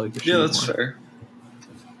 I feel like that's fair.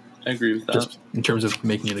 I agree with that. Just in terms of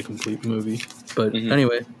making it a complete movie. But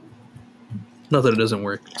anyway, not that it doesn't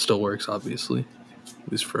work. It still works, obviously.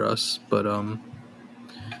 At least for us. But,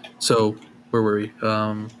 so, where were we?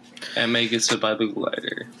 Aunt May gets hit by the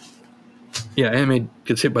glider. Yeah, Aunt May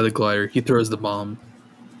gets hit by the glider. He throws the bomb.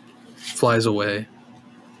 Flies away.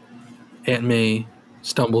 Aunt May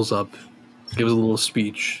stumbles up. Gives a little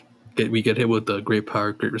speech. We get hit with the great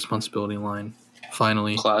power, great responsibility line.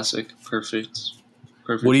 Finally. Classic. Perfect.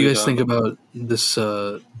 What do you guys think about this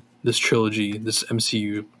this trilogy, this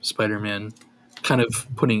MCU Spider-Man, kind of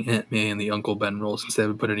putting Aunt May in the Uncle Ben role, since they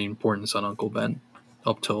haven't put any importance on Uncle Ben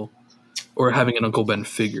or having an Uncle Ben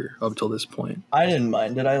figure up till this point? I didn't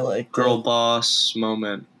mind it. I liked Girl it. boss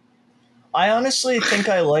moment. I honestly think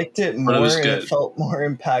I liked it more, was and good. it felt more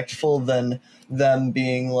impactful than them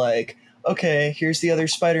being like, okay, here's the other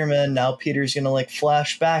Spider-Man. Now Peter's going to like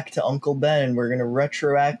flash back to Uncle Ben, and we're going to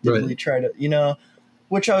retroactively try to, you know,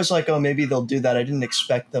 which I was like, oh, maybe they'll do that. I didn't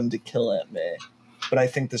expect them to kill Aunt May, but I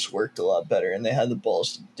think this worked a lot better, and they had the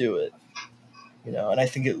balls to do it, you know, and I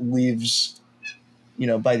think it leaves, you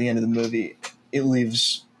know, by the end of the movie, it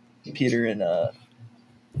leaves Peter in a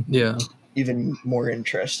even more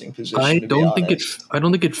interesting position. I don't think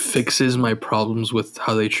it fixes my problems with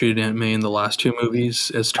how they treated Aunt May in the last two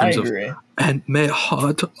movies, as terms of Aunt May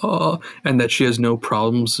hot, and that she has no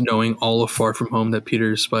problems knowing all of Far From Home that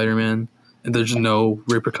Peter is Spider-Man, and there's no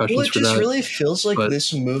repercussions for that. It just really feels like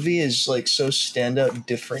this movie is like so standout,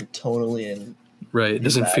 different tonally, and it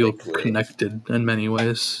doesn't feel connected in many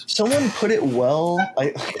ways. Someone put it well.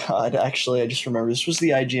 Actually, I just remember this was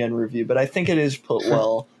the IGN review, but I think it is put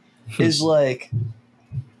well. Is like,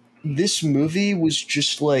 this movie was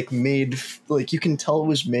just like made, like you can tell it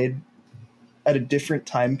was made at a different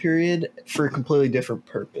time period for a completely different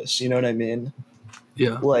purpose. You know what I mean?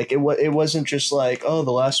 Yeah. Like it wasn't just like, oh,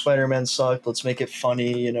 the last Spider-Man sucked, let's make it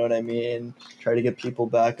funny. You know what I mean? Try to get people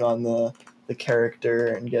back on the character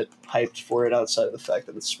and get hyped for it outside of the fact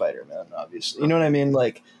that it's Spider-Man, obviously. You know what I mean?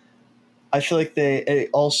 Like, I feel like they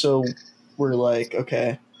also were like,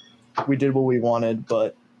 okay, we did what we wanted,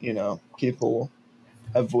 but you know, people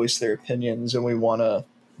have voiced their opinions, and we want to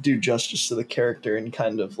do justice to the character and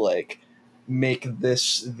kind of like make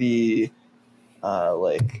this the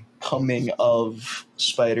like coming of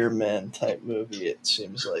Spider-Man type movie. It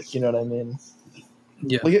seems like, you know what I mean?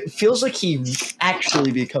 Yeah, like it feels like he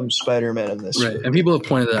actually becomes Spider-Man in this movie. And people have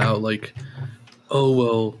pointed that out, like, oh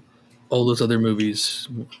well, all those other movies,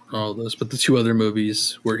 but the two other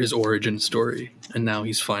movies were his origin story, and now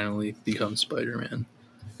he's finally become Spider-Man.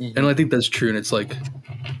 And I think that's true, and it's like,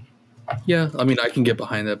 yeah, I mean, I can get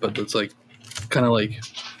behind that, but it's like, kind of like,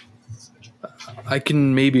 I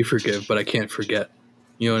can maybe forgive, but I can't forget.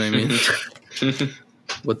 You know what I mean?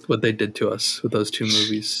 what they did to us with those two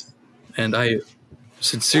movies. And I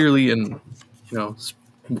sincerely, and, you know,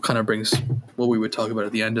 kind of brings what we would talk about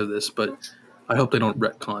at the end of this, but I hope they don't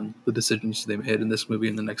retcon the decisions they made in this movie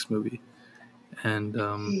and the next movie. And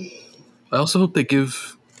I also hope they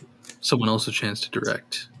give someone else a chance to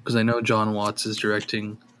direct, because I know John Watts is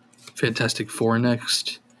directing Fantastic Four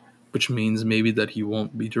next, which means maybe that he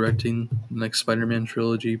won't be directing the next Spider-Man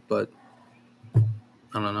trilogy, but I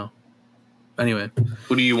don't know. Anyway.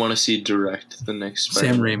 Who do you want to see direct the next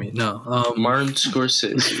Spider-Man? Sam Raimi. No. Martin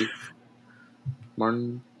Scorsese.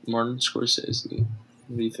 Martin Scorsese.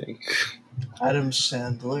 What do you think? Adam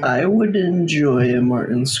Sandler. I would enjoy a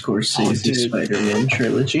Martin Scorsese Spider-Man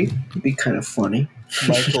trilogy. It'd be kind of funny.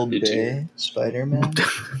 Michael Bay Spider-Man.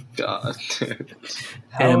 God.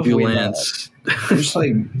 Ambulance. Just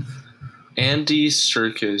like Andy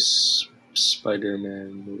Serkis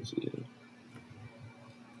Spider-Man movie.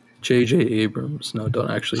 J.J. Abrams. No, don't.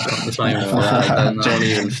 That's not even funny. Don't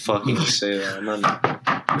even fucking say that.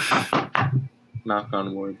 Knock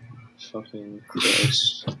on wood. Fucking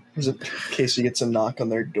Christ. Is it Casey gets a knock on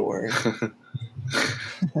their door?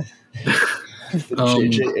 The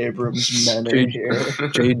J.J. Abrams men are here.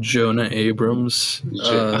 J. Jonah Abrams.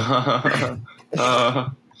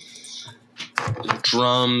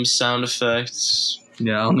 Drum sound effects.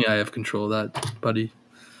 Yeah, only I have control of that, buddy.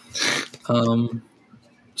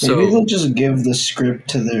 Maybe they'll just give the script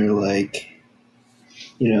to their, like,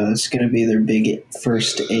 it's going to be their big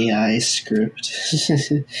first AI script.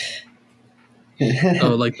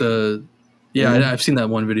 Oh, like the I've seen that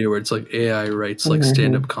one video where it's like AI writes like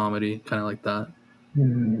stand-up comedy, kind of like that.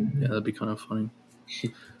 Yeah, that'd be kind of funny.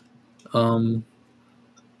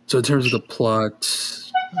 So in terms of the plot,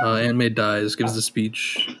 Aunt May dies, gives the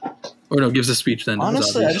speech, gives the speech. Then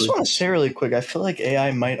honestly, I just want to say really quick, I feel like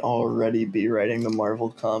AI might already be writing the Marvel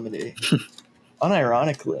comedy,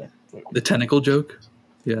 unironically. The tentacle joke,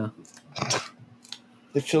 yeah.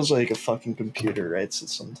 It feels like a fucking computer writes it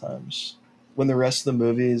sometimes. When the rest of the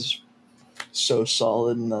movie is so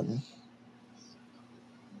solid, and then,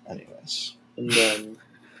 anyways, And then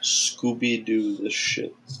Scooby-Doo the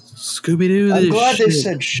shit. Scooby-Doo. I'm glad they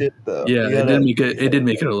said shit though. Yeah, it did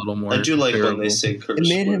make it a little more. I do like bearable. when they say curse It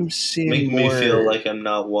made words. him seem Make more. me feel like I'm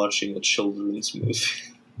not watching a children's movie.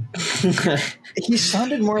 He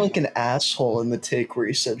sounded more like an asshole in the take where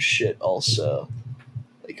he said shit. Also,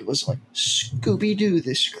 like it was like Scooby-Doo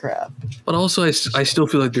this crap. But also, I still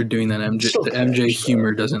feel like they're doing that. The MJ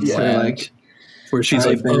humor doesn't land. Where she's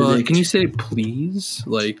like, "Can you say please?"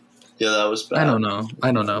 Like, yeah, that was bad. I don't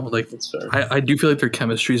know. Like, That's fair. I do feel like their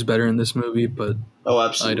chemistry is better in this movie, but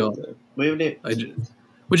absolutely.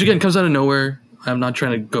 Which again comes out of nowhere. I'm not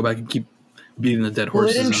trying to go back and keep beating the dead Well,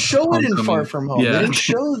 horses. they didn't show it in Far From Home. Yeah. They didn't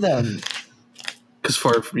show them. Because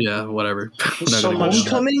whatever. So much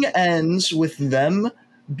Homecoming ends with them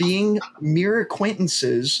being mere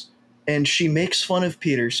acquaintances, and she makes fun of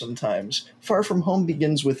Peter sometimes. Far From Home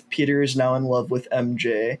begins with Peter is now in love with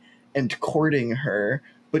MJ and courting her,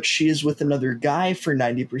 but she is with another guy for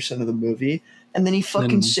 90% of the movie, and then he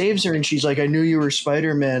fucking saves her, and she's like, I knew you were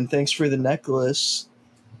Spider-Man, thanks for the necklace.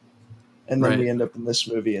 And then we end up in this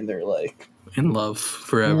movie, and they're like... in love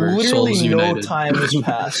forever. Literally Souls no united. time has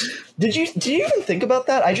passed. Did you even think about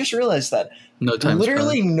that? I just realized that. No time.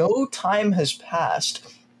 Literally no time has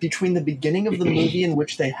passed between the beginning of the movie in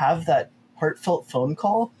which they have that heartfelt phone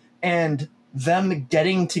call and them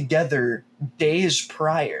getting together days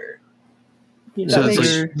prior. That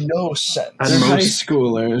makes no sense. They're high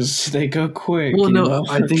schoolers. They go quick. Well, no,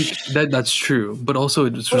 I think that's true. But also,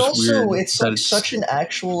 it's just weird. It's like such an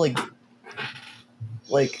actual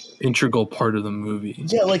like integral part of the movie.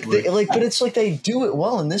 Yeah, but it's like they do it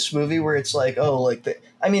well in this movie where it's like,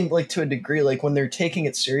 to a degree, like when they're taking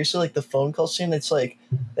it seriously, like the phone call scene, it's like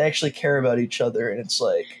they actually care about each other, and it's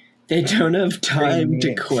like they don't have time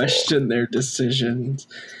to question their decisions.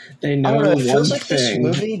 They know I don't know, it feels one like this thing.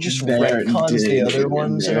 movie just retcons the other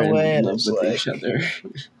ones in a way, and it's like each other.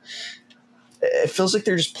 It feels like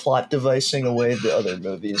they're just plot devising away the other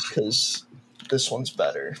movies because this one's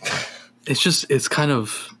better. It's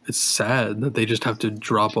sad that they just have to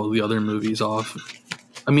drop all the other movies off.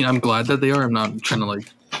 I mean, I'm glad that they are. I'm not trying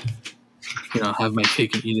to have my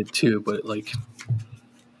cake and eat it too, but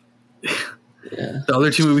the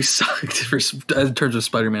other two movies sucked in terms of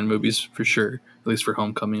Spider-Man movies for sure. At least for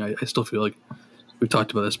Homecoming, I still feel like we've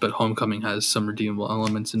talked about this, but Homecoming has some redeemable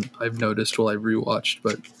elements, and I've noticed while I've rewatched.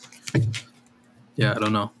 But yeah, I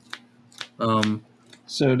don't know.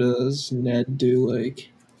 So does Ned do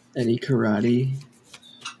any karate?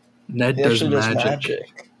 Ned does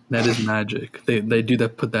magic. Ned is magic. They do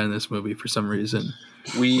that. Put that in this movie for some reason.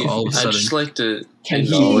 I just like to. He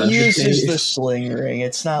uses the sling ring.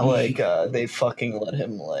 It's not like they fucking let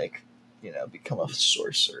him become a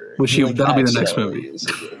sorcerer. Which that'll be the next movie.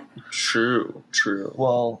 True.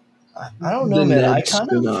 Well, I don't know, man.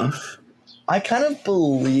 I kind of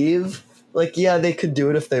believe. They could do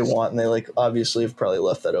it if they want, and they obviously have probably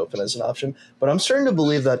left that open as an option. But I'm starting to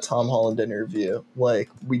believe that Tom Holland interview.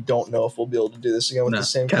 We don't know if we'll be able to do this again with the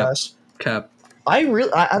same cast. Cap. I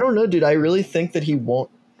don't know, dude. I really think that he won't.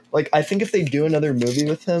 I think if they do another movie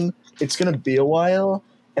with him, it's gonna be a while,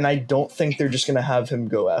 and I don't think they're just gonna have him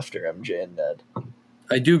go after MJ and Ned.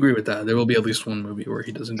 I do agree with that. There will be at least one movie where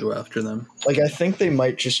he doesn't go after them. I think they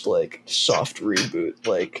might just soft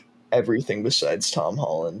reboot everything besides Tom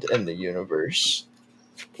Holland in the universe.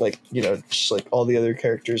 Just all the other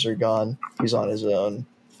characters are gone. He's on his own.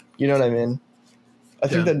 You know what I mean? I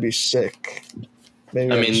think that'd be sick.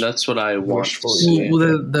 Maybe that's what I want. Well,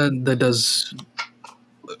 that does.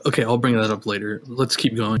 Okay, I'll bring that up later. Let's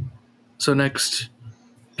keep going. So next,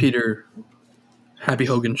 Happy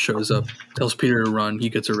Hogan shows up, tells Peter to run. He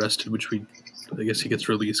gets arrested, I guess he gets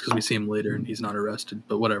released because we see him later and he's not arrested.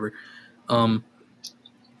 But whatever.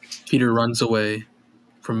 Peter runs away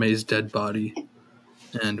from May's dead body,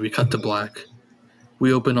 and we cut to black.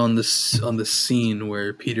 We open on this scene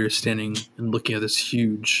where Peter is standing and looking at this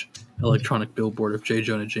huge electronic billboard of J.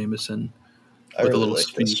 Jonah Jameson with a little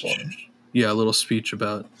speech. Yeah, a little speech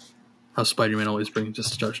about how Spider-Man always brings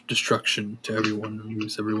destruction to everyone and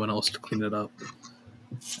leaves everyone else to clean it up.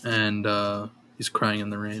 And he's crying in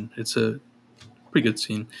the rain. It's a pretty good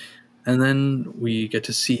scene. And then we get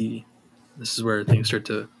to see, this is where things start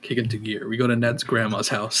to kick into gear. We go to Ned's grandma's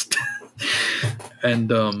house. And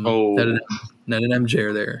Ned and MJ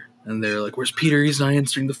are there. And they're like, where's Peter? He's not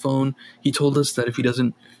answering the phone. He told us that if he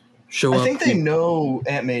doesn't show up... I think they know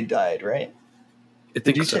Aunt May died, right?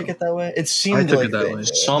 Did you take it that way? It seemed like that way.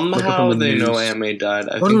 Somehow they know Aunt May died.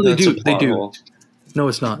 I think no, that's they do. a plot hole. No,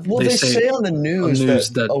 it's not. Well, they say on the news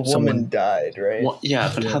that a woman died, right? Well,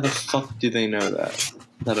 yeah, but how the fuck do they know that?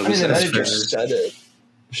 That it was I just said it.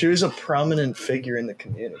 She was a prominent figure in the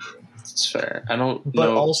community. It's fair. I don't know. But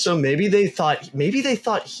also, maybe they thought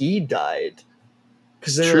he died.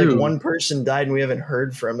 Because they're like, one person died and we haven't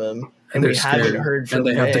heard from him. And we haven't heard from him.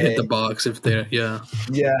 And they have to hit the box if they, yeah.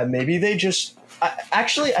 Yeah, maybe they just... I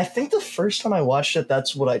think the first time I watched it,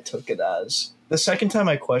 that's what I took it as. The second time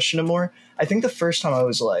I questioned it more, I think the first time I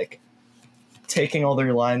was like, taking all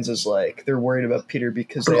their lines as like, they're worried about Peter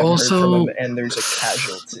because they haven't heard from him and there's a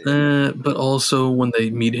casualty. But also, when they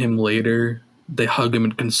meet him later, they hug him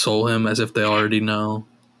and console him as if they already know.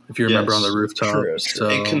 If you remember on the rooftop. True. So.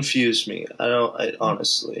 It confused me.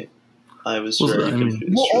 Honestly, I was very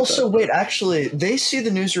confused. Well, also, wait, actually, they see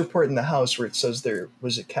the news report in the house where it says there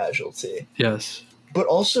was a casualty. Yes. But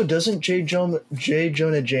also, doesn't J.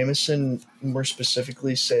 Jonah Jameson more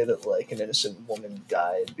specifically say that, like, an innocent woman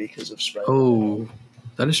died because of Spider-Man? Oh,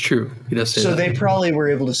 that is true. He does say that. So they probably were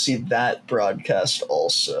able to see that broadcast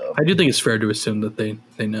also. I do think it's fair to assume that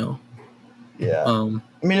they know. Yeah.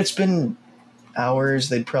 I mean, it's been hours.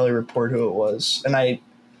 They'd probably report who it was. And I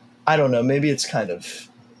don't know. Maybe it's kind of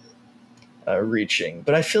reaching.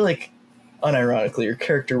 But I feel like, unironically, your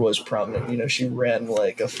character was prominent. You know, she ran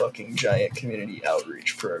like a fucking giant community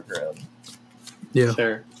outreach program. Yeah.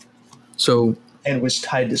 Fair. So. And was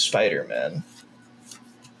tied to Spider-Man,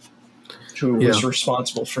 who was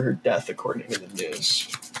responsible for her death, according to the news.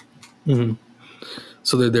 Mm-hmm.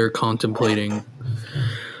 So they're there contemplating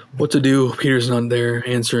what to do. Peter's not there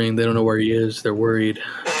answering. They don't know where he is. They're worried.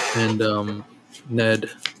 And Ned,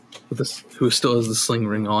 who still has the sling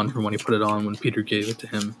ring on from when he put it on when Peter gave it to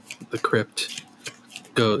him, the crypt,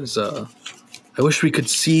 goes, I wish we could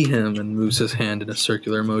see him, and moves his hand in a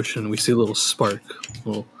circular motion. We see a little spark,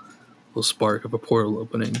 little spark of a portal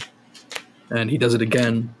opening. And he does it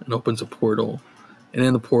again and opens a portal. And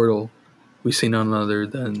in the portal, we see none other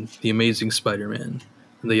than the amazing Spider-Man.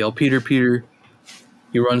 And they yell, Peter, Peter.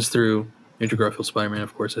 He runs through, Andrew Garfield Spider-Man,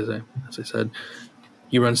 of course, as I said.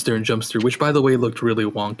 He runs through and jumps through, which, by the way, looked really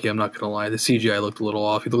wonky. I'm not going to lie. The CGI looked a little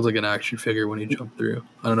off. He looked like an action figure when he jumped through.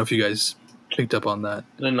 I don't know if you guys picked up on that.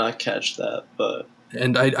 I did not catch that, but...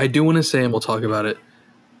 And I do want to say, and we'll talk about it,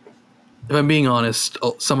 if I'm being honest,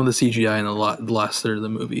 some of the CGI in the last third of the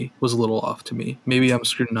movie was a little off to me. Maybe I'm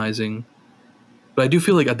scrutinizing, but I do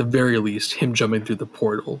feel like at the very least, him jumping through the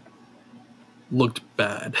portal looked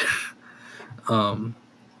bad.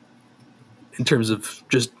 In terms of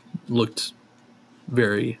just looked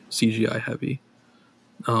very CGI heavy.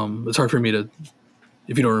 It's hard for me to,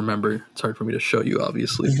 if you don't remember, it's hard for me to show you,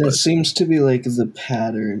 obviously. That seems to be like the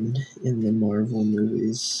pattern in the Marvel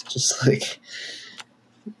movies. Just like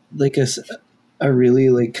a really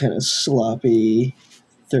like kind of sloppy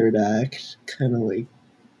third act, kind of like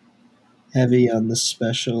heavy on the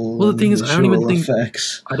special. Well, the thing is,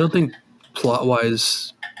 I don't think plot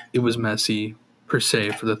wise it was messy per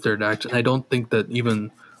se for the third act, and I don't think that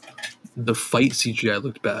even the fight CGI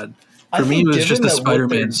looked bad. For me, it was just the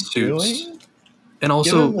Spider-Man suits. And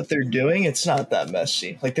also, given what they're doing, it's not that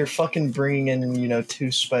messy. Like, they're fucking bringing in,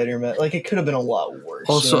 2 Spider-Man. Like, it could have been a lot worse.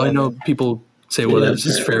 Also, I know people say whether this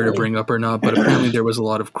is fair to bring up or not, but apparently there was a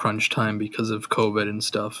lot of crunch time because of COVID and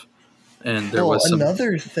stuff. And there was some...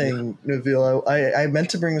 another thing, Nabil, I meant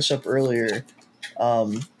to bring this up earlier.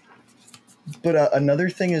 But another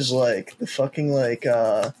thing is, like, the fucking,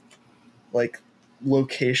 like,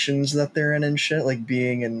 locations that they're in and shit. Like,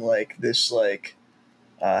 being in, like, this, like...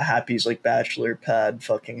 Happy's like bachelor pad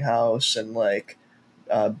fucking house, and like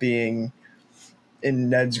being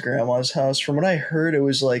in Ned's grandma's house. From what I heard, it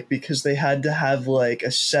was like because they had to have like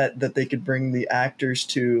a set that they could bring the actors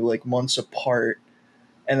to like months apart,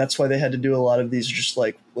 and that's why they had to do a lot of these just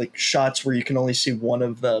like shots where you can only see one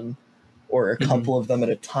of them or a couple of them at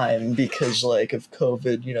a time because like of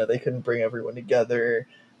COVID. They couldn't bring everyone together.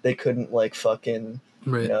 They couldn't like fucking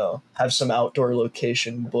have some outdoor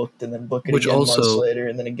location booked and then book it again months later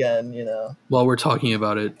and then again, While we're talking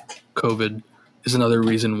about it, COVID is another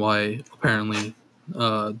reason why apparently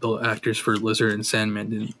the actors for Lizard and Sandman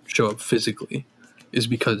didn't show up physically is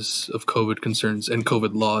because of COVID concerns and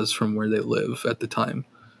COVID laws from where they live at the time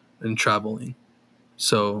and traveling.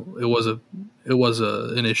 So it was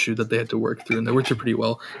an issue that they had to work through, and they worked through pretty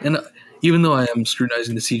well. And even though I am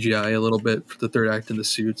scrutinizing the CGI a little bit for the third act in the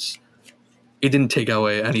suits, it didn't take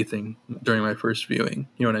away anything during my first viewing.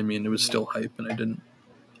 You know what I mean? It was still hype, and I didn't.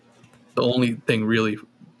 The only thing really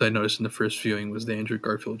that I noticed in the first viewing was the Andrew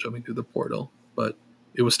Garfield jumping through the portal, but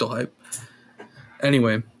it was still hype.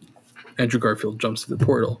 Anyway, Andrew Garfield jumps through the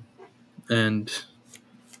portal, and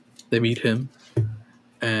they meet him.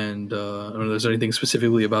 And I don't know, is there anything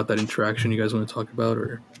specifically about that interaction you guys want to talk about?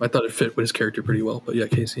 Or I thought it fit with his character pretty well, but yeah,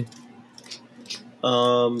 Casey.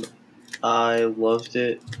 I loved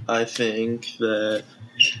it. I think that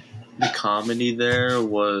the comedy there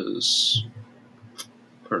was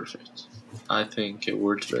perfect. I think it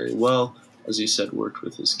worked very well. As you said, worked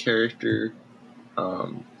with his character.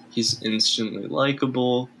 He's instantly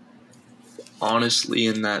likable. Honestly,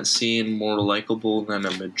 in that scene, more likable than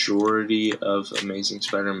a majority of Amazing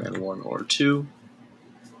Spider-Man 1 or 2.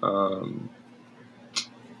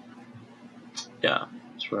 Yeah,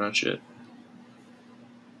 that's pretty much it.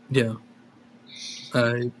 Yeah.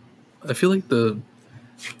 I feel like the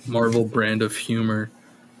Marvel brand of humor,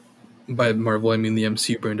 by Marvel I mean the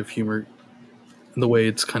MCU brand of humor, the way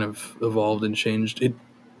it's kind of evolved and changed, it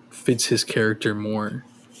fits his character more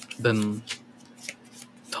than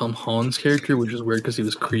Tom Holland's character, which is weird because he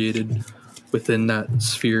was created within that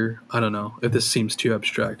sphere. I don't know if this seems too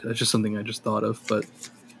abstract. That's just something I just thought of, but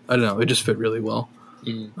I don't know. It just fit really well.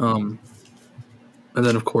 And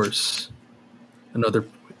then, of course,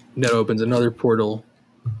 Ned opens another portal,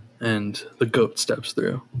 and the goat steps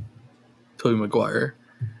through. Tobey Maguire.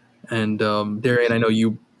 And Darian, I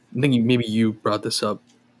know maybe you brought this up,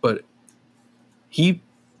 but he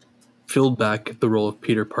filled back the role of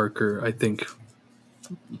Peter Parker, I think,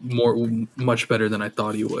 much better than I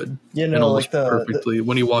thought he would. You know, and almost like perfectly.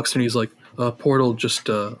 When he walks in, he's like, portal just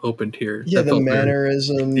opened here. Yeah, that the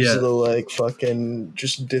mannerisms, yeah. the like fucking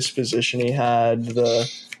just disposition he had,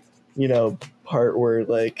 the part where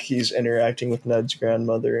like he's interacting with Ned's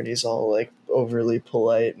grandmother and he's all like overly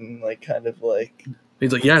polite and like kind of like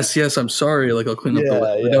he's like, yes, I'm sorry, like I'll clean up the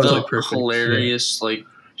lip. Yeah. That was like perfect. Hilarious like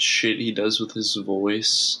shit he does with his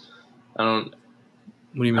voice. What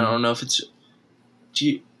do you mean? I don't know if it's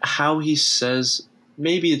how he says.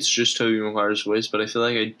 Maybe it's just Tobey Maguire's voice, but I feel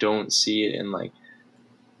like I don't see it in like.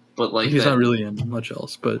 But like he's not really in much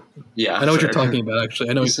else, but yeah, I know what you're talking about. Actually,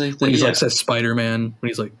 I know when he's like says Spider-Man, when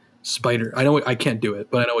he's like Spider. I know I can't do it,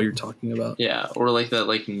 but I know what you're talking about. Yeah, or like that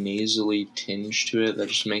like nasally tinge to it that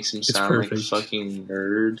just makes him sound like a fucking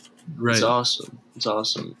nerd. Right. It's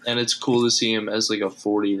awesome, and it's cool to see him as like a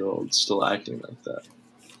 40-year-old still acting like that.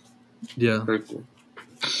 Yeah. Very cool.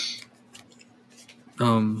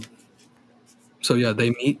 So yeah, they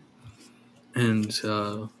meet, and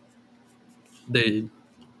they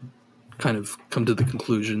kind of come to the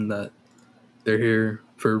conclusion that they're here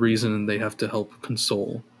for a reason, and they have to help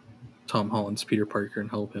console Tom Holland's Peter Parker and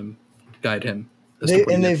help him, guide him. They've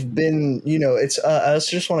been, it's. I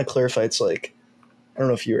just want to clarify. It's like, I don't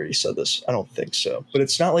know if you already said this. I don't think so, but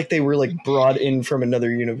it's not like they were like brought in from another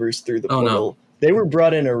universe through the portal. No. They were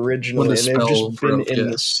brought in originally, and they've just been in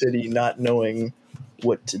the city, not knowing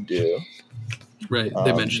what to do. Right,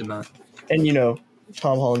 they mentioned that. And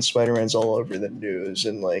Tom Holland's Spider-Man's all over the news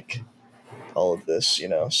and like all of this,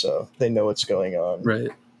 so they know what's going on. Right.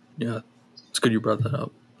 Yeah, it's good you brought that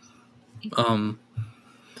up.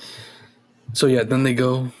 So yeah, then they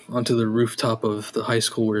go onto the rooftop of the high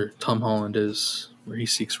school where Tom Holland is, where he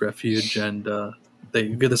seeks refuge, and they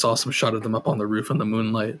get this awesome shot of them up on the roof in the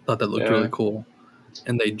moonlight. Thought that looked really cool.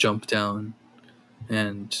 And they jump down,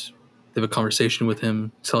 and they have a conversation with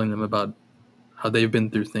him, telling them about how they've been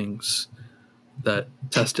through things that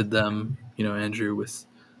tested them. Andrew with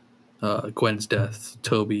Gwen's death,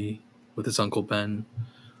 Toby with his Uncle Ben.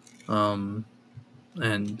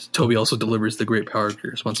 And Toby also delivers the great power,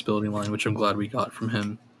 great responsibility line, which I'm glad we got from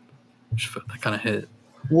him. That kind of hit.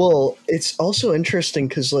 Well, it's also interesting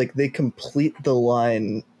because like they complete the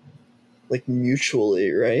line like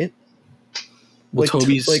mutually, right? Well,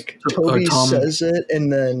 Toby says it,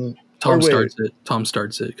 and then Tom starts it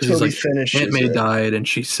because he's like, finishes Aunt May died, and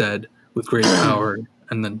she said, "With great power,"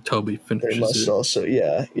 and then Toby finishes it. They must also,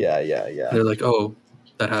 yeah. They're like, "Oh,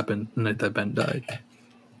 that happened, and that Ben died."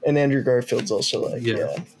 And Andrew Garfield's also like,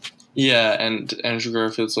 yeah, and Andrew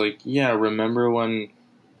Garfield's like, yeah. Remember when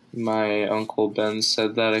my Uncle Ben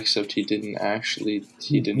said that? Except he didn't actually.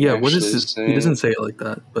 He didn't. Yeah, what is this? He doesn't say it like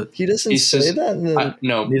that, but he doesn't say that.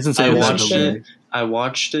 No, he doesn't say I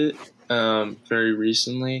watched it very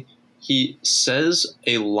recently, he says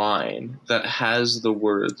a line that has the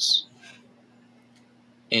words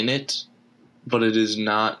in it, but it is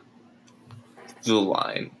not the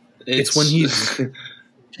line. It's when he's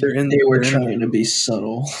They were trying to be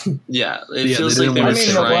subtle. Yeah, it Yeah, feels they like didn't they were wanna I mean,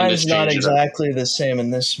 the trying to line's not change it up. exactly the same in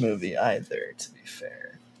this movie either, to be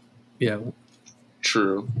fair. yeah.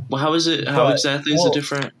 True. Well, how is it? How But, exactly is it well-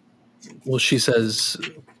 different? Well, she says,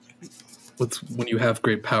 when you have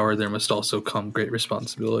great power, there must also come great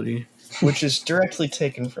responsibility. Which is directly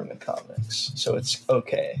taken from the comics, so it's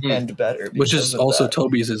okay Hmm. and better. Which because is of also that.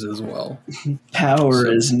 Toby's is as well. Power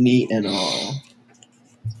So- is neat and all.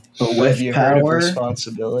 But Have with you heard of power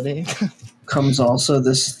responsibility? comes also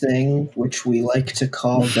this thing which we like to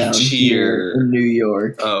call down here in New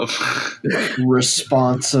York Oh,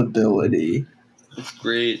 responsibility.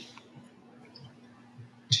 great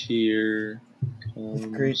tier.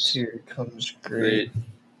 With great tier comes Great great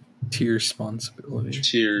Tier responsibility.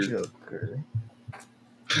 tier. Joker.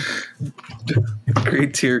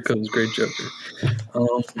 Great tier comes great Joker.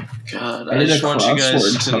 God, I I did just a want you guys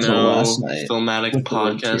crossword to puzzle know, last night Filmatic with the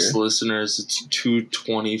word podcast tier. listeners, it's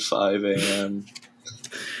 2:25 a.m.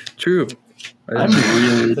 True. I'm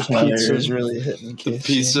really The pizza's tired. really hitting The Casey.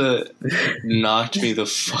 pizza knocked me the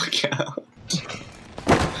fuck out.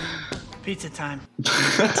 Pizza time.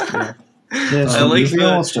 Yeah, is I the like movie the-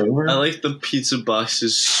 almost over? I like the pizza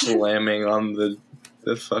boxes slamming on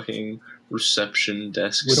the fucking reception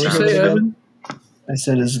desk. What'd you sound. say, Evan? I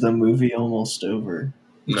said, is the movie almost over?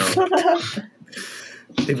 No.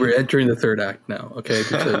 Hey, we're entering the third act now, okay?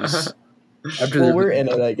 Because after Well, we're in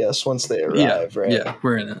it, I guess, once they arrive, right? Yeah,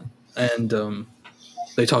 we're in it. And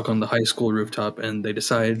they talk on the high school rooftop, and they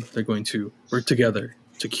decide they're going to work together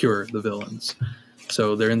to cure the villains.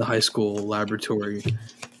 So they're in the high school laboratory.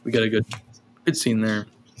 We got a good scene there.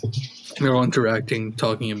 They're all interacting,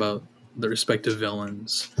 talking about the respective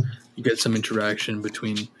villains. You get some interaction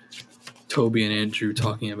between Toby and Andrew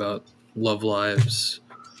talking about love lives.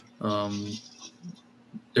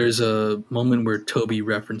 There's a moment where Toby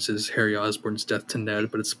references Harry Osborn's death to Ned,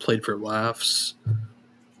 but it's played for laughs.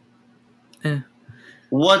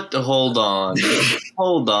 What? Hold on.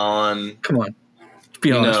 Hold on. Come on.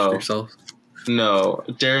 Be honest No. with yourself. No.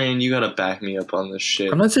 Darian, you gotta back me up on this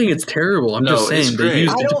shit. I'm not saying it's terrible. I'm No, just it's saying they great.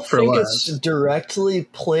 used I it don't for think laughs. it's directly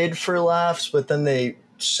played for laughs, but then they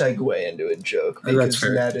segue into a joke Oh, that's because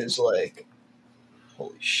fair. Ned is like,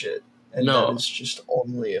 holy shit. And No. Ned is just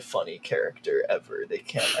only a funny character ever. They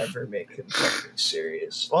can't ever make him fucking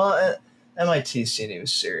serious. Well, at MIT scene he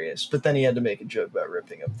was serious, but then he had to make a joke about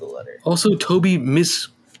ripping up the letter. Also, Toby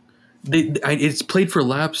it's played for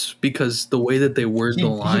laughs because the way that they word He, the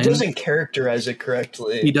line, he doesn't characterize it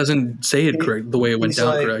correctly. he doesn't say it He- correct the way it went He's down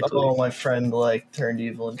like, correctly. oh, my friend like turned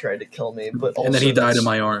evil and tried to kill me, but also And then he died that's- in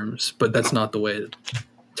my arms, but that's not the way it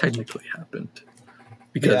technically happened.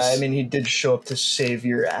 Because Yeah, I mean, he did show up to save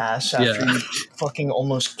your ass after Yeah. you fucking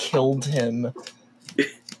almost killed him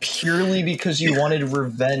purely because you wanted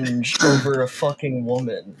revenge over a fucking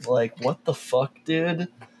woman. Like, what the fuck, dude?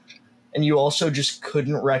 And you also just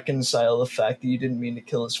couldn't reconcile the fact that you didn't mean to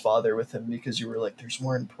kill his father with him because you were like, there's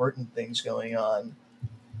more important things going on.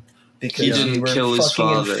 Because He didn't you were kill his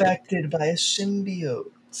fucking father. infected by a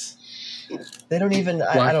symbiote. They don't even.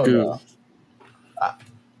 I Black don't goo. know.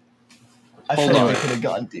 I Hold feel on. like they could have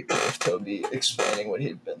gone deeper with Toby explaining what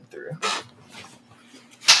he'd been through.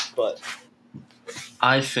 But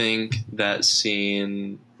I think that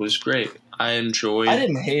scene was great. I enjoyed. I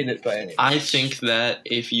didn't hate it by any means. I think that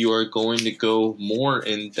if you are going to go more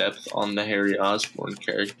in depth on the Harry Osborn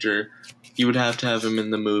character, you would have to have him in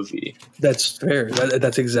the movie. that's fair.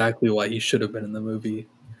 That's exactly why he should have been in the movie.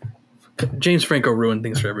 James Franco ruined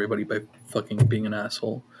things for everybody by fucking being an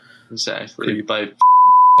asshole. Exactly. Creep. By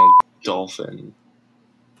dolphin.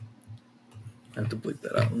 I have to bleep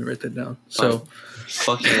that out. Let me write that down. So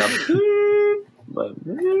Fucking up. But,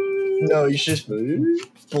 No, you should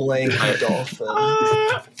just blank dolphin.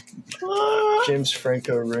 James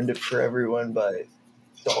Franco ruined it for everyone by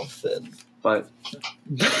dolphin. but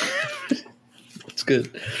it's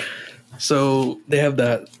good. So they have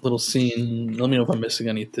that little scene. Let me know if I'm missing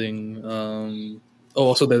anything.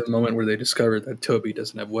 Also there's a moment where they discover that Toby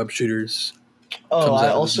doesn't have web shooters. Oh, Comes I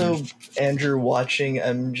out of also Andrew watching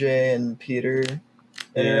MJ and Peter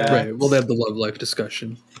interact. Right. Well, they have the love life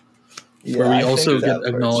discussion. Yeah, where we I also think that get part's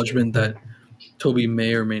acknowledgement that Toby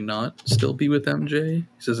may or may not still be with MJ. He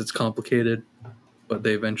says it's complicated, but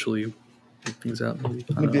they eventually work things out. Maybe.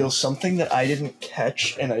 I don't know. Nabil, something that I didn't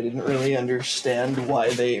catch and I didn't really understand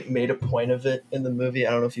why they made a point of it in the movie.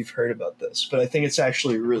 I don't know if you've heard about this, but I think it's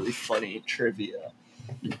actually really funny trivia.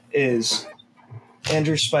 Is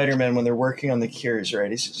Andrew Spider-Man, when they're working on the cures,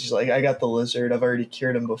 right? He's like, I got the lizard. I've already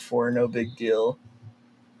cured him before. No big deal.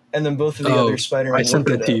 And then both of the other Spider-Man I sent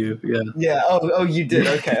look that at to him. you. Yeah. Yeah. Oh, you did.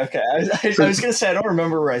 Okay. I was gonna say I don't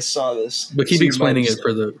remember where I saw this. But keep So you explaining might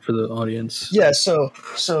it for the audience. Yeah. So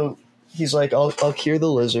he's like, I'll cure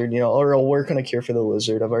the lizard, or I'll work on a cure for the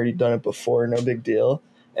lizard. I've already done it before. No big deal.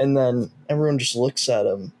 And then everyone just looks at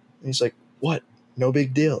him. And he's like, what? No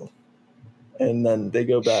big deal. And then they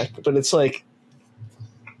go back. But it's like,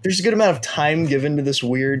 there's a good amount of time given to this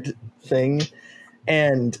weird thing,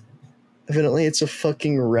 and evidently it's a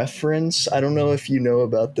fucking reference. I don't know if you know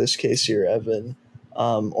about this, Casey or Evan,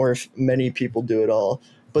 or if many people do at all,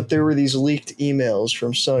 but there were these leaked emails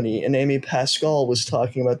from Sony, and Amy Pascal was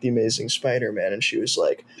talking about The Amazing Spider-Man, and she was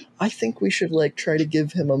like, I think we should like try to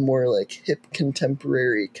give him a more like hip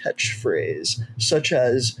contemporary catchphrase, such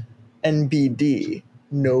as NBD,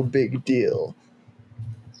 no big deal.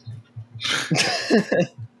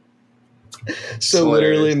 So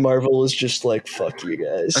literally Marvel was just like, fuck you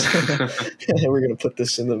guys. We're going to put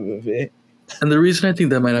this in the movie. And the reason I think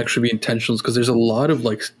that might actually be intentional is because there's a lot of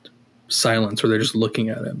like silence where they're just looking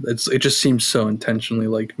at him. It just seems so intentionally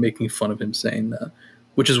like making fun of him saying that,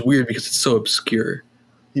 which is weird because it's so obscure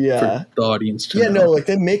for the audience to know. No, like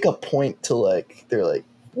they make a point to like, they're like,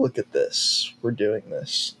 look at this. We're doing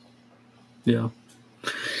this. Yeah.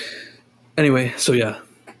 Anyway, so yeah,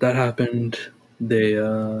 that happened. They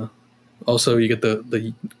also you get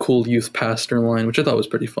the cool youth pastor line, which I thought was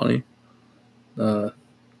pretty funny.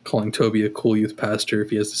 Calling Toby a cool youth pastor if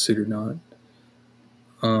he has the suit or not.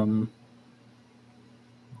 I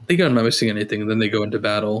think I'm not missing anything. And then they go into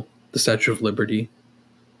battle, the Statue of Liberty,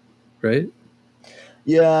 right?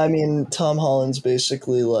 Yeah, I mean, Tom Holland's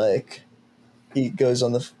basically like, he goes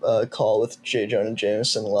on the call with J. Jonah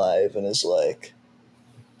Jameson live and is like,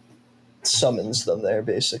 summons them there,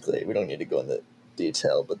 basically. We don't need to go into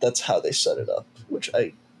detail, but that's how they set it up, which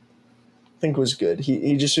I think was good.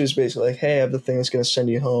 He just was basically like, hey, I have the thing that's going to send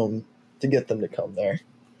you home, to get them to come there.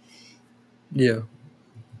 Yeah.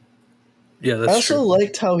 Yeah, that's I also true.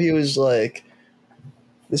 liked how he was like,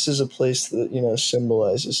 this is a place that,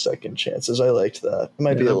 symbolizes second chances. I liked that. It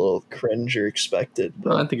might be a little cringe or expected, but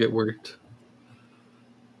No, I think it worked.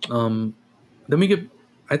 Then we get,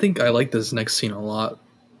 I think I like this next scene a lot,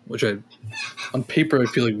 which on paper I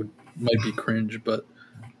feel like might be cringe, but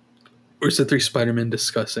where's the three Spider-Men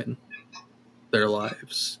discussing their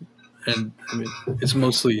lives? And I mean, it's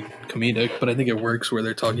mostly comedic, but I think it works where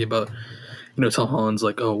they're talking about, Tom Holland's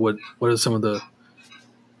like, oh, what are some of the,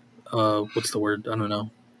 what's the word? I don't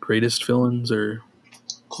know, greatest villains, or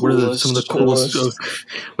what are some of the coolest?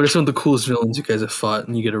 What are some of the coolest villains you guys have fought?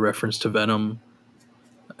 And you get a reference to Venom,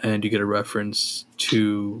 and you get a reference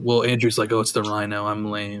to, well, Andrew's like, oh, it's the Rhino,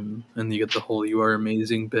 I'm lame, and you get the whole "you are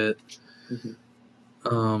amazing" bit.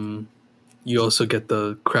 Mm-hmm. You also get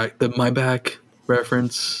the my back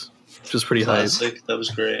reference, which is pretty classic. hype. That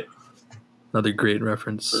was great. Another great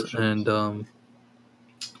reference. Perfect. And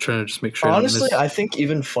trying to just make sure. Honestly, I think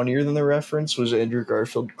even funnier than the reference was Andrew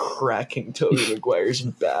Garfield cracking Tobey Maguire's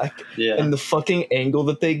back. Yeah. And the fucking angle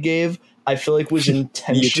that they gave, I feel like was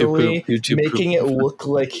intentionally making it look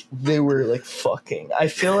like they were like fucking. I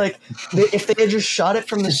feel like if they had just shot it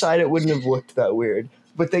from the side, it wouldn't have looked that weird.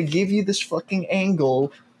 But they give you this fucking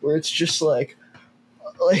angle where it's just like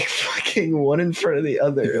fucking one in front of the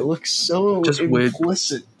other. It looks so just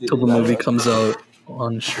implicit. Wait till the movie comes out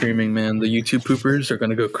on streaming, man. The YouTube poopers are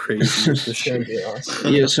gonna go crazy with this shit.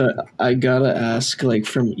 Awesome. Yeah, so I gotta ask, like,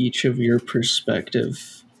 from each of your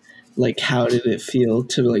perspective, like, how did it feel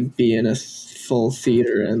to like be in a full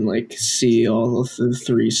theater and like see all of the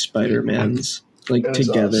three Spider-Mans like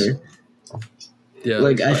together? Awesome. Yeah,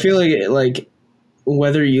 like I feel like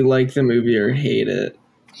whether you like the movie or hate it,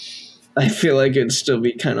 I feel like it'd still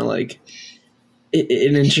be kind of like an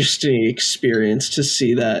interesting experience to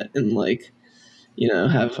see that and like,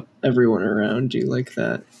 have everyone around you like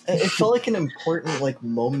that. It felt like an important like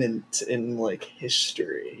moment in like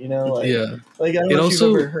history, like yeah. Like I don't know if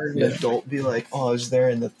you've ever heard an adult be like, "Oh, I was there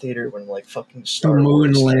in the theater when like fucking Star Moon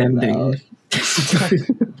Wars landing." You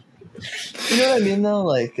know what I mean? Though,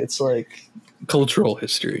 like it's like cultural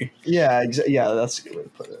history. Yeah, yeah, that's a good way to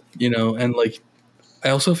put it. And like, I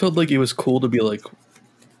also felt like it was cool to be like,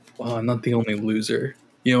 wow, I'm not the only loser.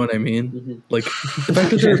 You know what I mean? Mm-hmm. Like, the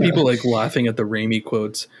fact that there were people like laughing at the Raimi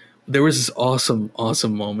quotes. There was this awesome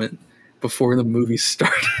moment before the movie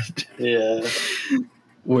started. Yeah.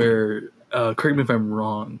 Where, correct me if I'm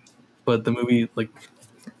wrong, but the movie, like,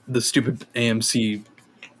 the stupid AMC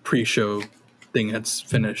pre-show thing had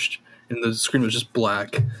finished, and the screen was just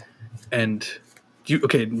black. And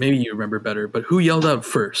maybe you remember better, but who yelled out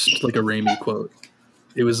first, like a Raimi quote?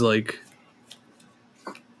 it was like,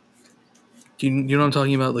 you know what I'm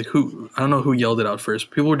talking about? Like I don't know who yelled it out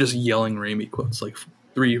first. People were just yelling Raimi quotes, like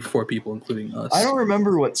 3 or 4 people, including us. I don't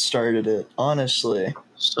remember what started it, honestly.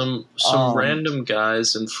 Some random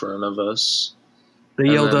guys in front of us. They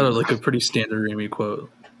yelled out like a pretty standard Raimi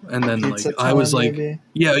quote, and then like Pizza I was time, like, maybe?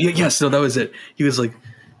 yes, no, that was it. He was like,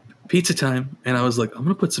 pizza time, and I was like, I'm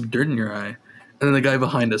gonna put some dirt in your eye. And then the guy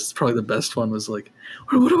behind us, probably the best one, was like,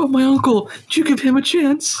 what about my uncle? Did you give him a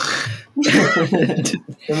chance? And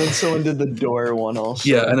then someone did the door one also.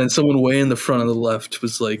 Yeah, and then someone way in the front on the left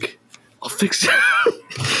was like, I'll fix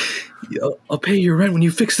it. I'll pay your rent when you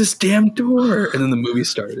fix this damn door. And then the movie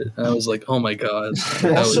started. And I was like, oh my God.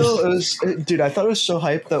 Dude, I thought it was so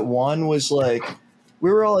hyped that Juan was like, we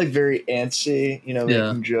were all like very antsy,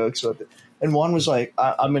 making jokes about it. And Juan was like,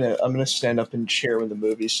 I'm gonna stand up and cheer when the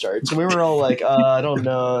movie starts. And we were all like, I don't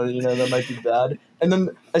know, that might be bad. And then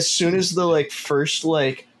as soon as the like first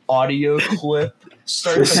like audio clip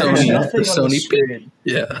starts, Sony screen,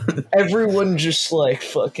 yeah, everyone just like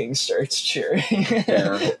fucking starts cheering.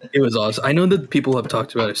 Yeah, it was awesome. I know that people have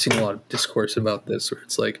talked about it. I've seen a lot of discourse about this, where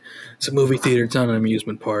it's like, it's a movie theater, it's not an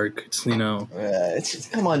amusement park. It's it's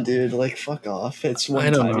come on, dude. Like, fuck off. It's one I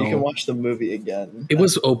don't time know. you can watch the movie again. It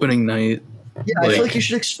was opening night. Yeah, I feel like you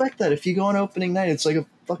should expect that. If you go on opening night, it's like a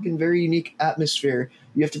fucking very unique atmosphere.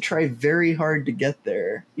 You have to try very hard to get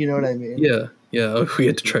there. You know what I mean? Yeah, we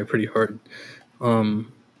had to try pretty hard. I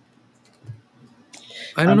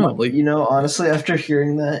don't know. Like, honestly, after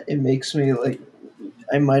hearing that, it makes me like,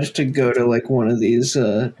 I might have to go to like one of these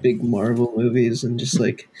big Marvel movies and just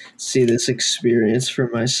like see this experience for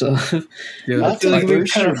myself. Yeah, not to like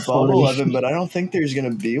burst your bubble, funny. Evan, but I don't think there's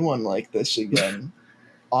gonna be one like this again.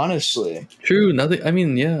 Honestly, true. Nothing. I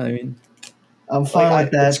mean, I'm fine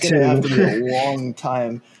with that it's gonna have to be too. a long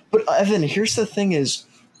time. But Evan, here's the thing: is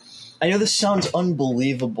I know this sounds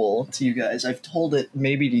unbelievable to you guys. I've told it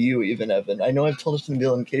maybe to you even, Evan. I know I've told it to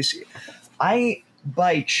Bill and Casey. I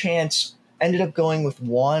by chance ended up going with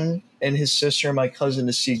Juan and his sister and my cousin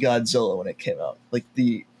to see Godzilla when it came out, like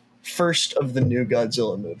the first of the new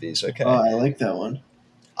Godzilla movies. Okay, Oh, I like that one.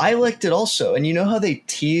 I liked it also. And you know how they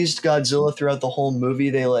teased Godzilla throughout the whole movie?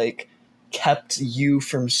 They like kept you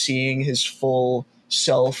from seeing his full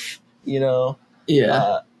self, Yeah.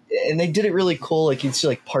 And they did it really cool. Like you'd see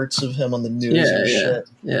like parts of him on the news and shit.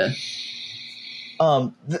 Yeah.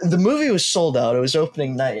 The movie was sold out. It was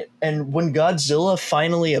opening night. And when Godzilla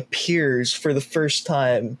finally appears for the first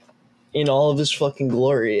time in all of his fucking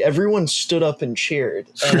glory, everyone stood up and cheered.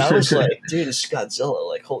 And I was like, dude, it's Godzilla.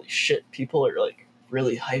 Like, holy shit. People are like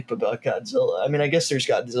really hype about Godzilla. I mean, I guess there's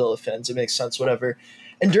Godzilla fans. It makes sense, whatever.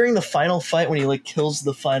 And during the final fight, when he like kills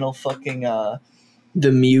the final fucking the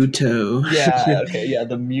Muto.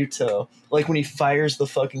 the Muto. Like when he fires the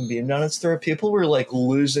fucking beam down its throat, people were like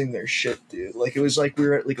losing their shit, dude. Like it was like we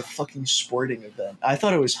were at like a fucking sporting event. I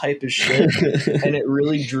thought it was hype as shit, and it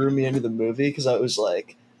really drew me into the movie because I was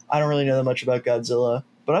like, I don't really know that much about Godzilla,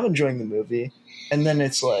 but I'm enjoying the movie. And then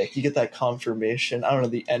it's like you get that confirmation. I don't know,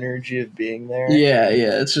 the energy of being there. Yeah,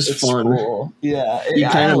 it's just fun. Cool. Yeah,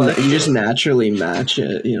 You just naturally match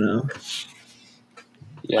it, Yeah.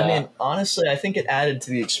 I mean, honestly, I think it added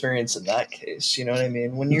to the experience in that case. You know what I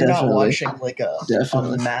mean? When you're Definitely. not watching like a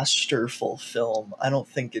Definitely. masterful film, I don't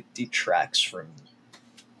think it detracts from.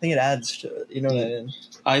 I think it adds to it. You know what I mean?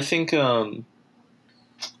 I think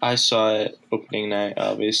I saw it opening night,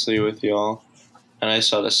 obviously, with y'all. And I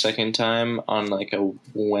saw it a second time on like a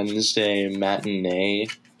Wednesday matinee.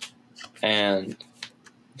 And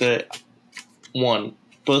both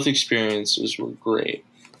experiences were great.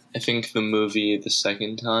 I think the movie the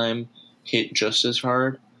second time hit just as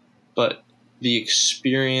hard, but the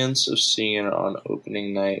experience of seeing it on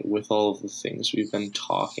opening night with all of the things we've been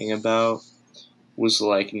talking about was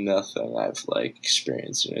like nothing I've like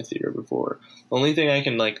experienced in a theater before. The only thing I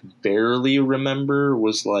can like barely remember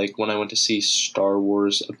was like when I went to see Star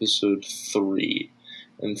Wars Episode 3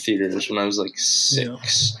 in theaters when I was like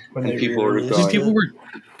 6, When and they people were re-released going.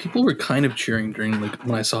 people were kind of cheering during like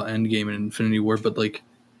when I saw Endgame and Infinity War, but like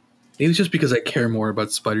it was just because I care more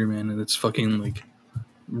about Spider-Man and it's fucking like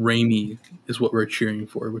Raimi is what we're cheering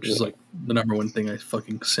for, which is like the number one thing I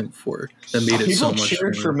fucking simp for. That made it People so much.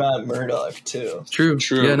 cheered for Matt Murdock too. True.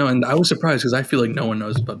 True. Yeah, no, and I was surprised because I feel like no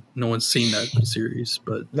one's seen that series,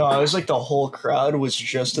 but No, I was like the whole crowd was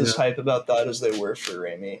just as hype about that as they were for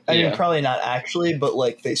Raimi. I mean, probably not actually, but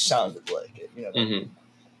like they sounded like it. You know. Mm-hmm.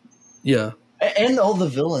 yeah, And all the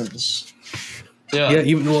villains. Yeah.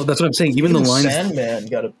 even that's what I'm saying. Even the lines, Sandman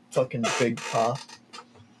got a fucking big pop.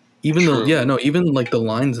 even True. even like the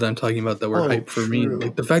lines that I'm talking about that were hype for me, true.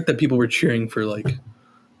 like the fact that people were cheering for like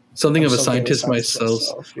something of a Something of a scientist scientist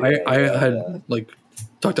myself. myself. I Yeah, had yeah. like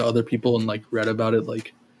talked to other people and like read about it.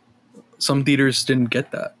 Like some theaters didn't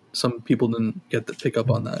get that. Some people didn't get the pick up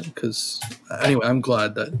on that because anyway, I'm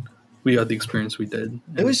glad that we got the experience we did.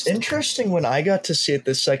 It was interesting when I got to see it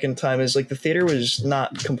the second time. Is like the theater was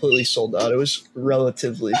not completely sold out. It was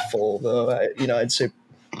relatively full, though. I'd say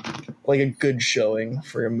like a good showing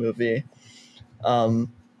for a movie.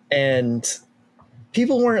 And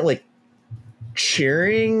people weren't like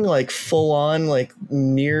cheering like full on like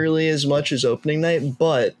nearly as much as opening night,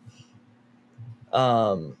 but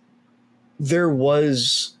there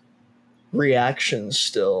was reaction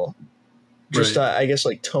still. Just Right. I guess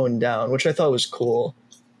like toned down, which I thought was cool.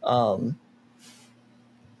 I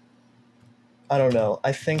don't know.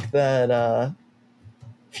 I think that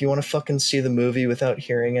if you want to fucking see the movie without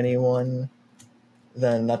hearing anyone,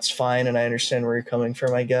 then that's fine, and I understand where you're coming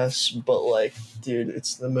from, I guess. But like, dude,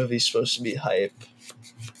 the movie's supposed to be hype.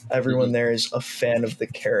 Everyone there is a fan of the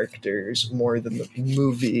characters more than the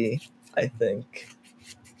movie, I think.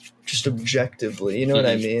 Just objectively, you know what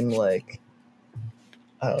I mean? Like,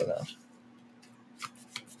 I don't know.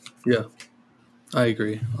 Yeah, I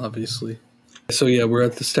agree, obviously. So yeah, we're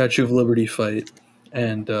at the Statue of Liberty fight,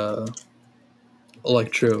 and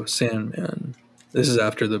Electro, Sandman. This is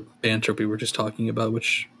after the banter we were just talking about,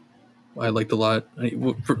 which I liked a lot. I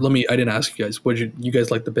didn't ask you guys. What did you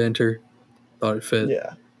guys like the banter? Thought it fit?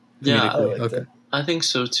 Yeah. Yeah, I liked it. I think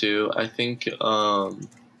so too. I think the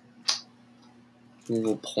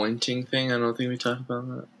little pointing thing. I don't think we talked about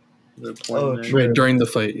that. The pointing true. Right, during the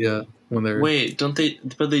fight, yeah. When they're Wait, don't they?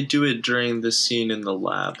 But they do it during the scene in the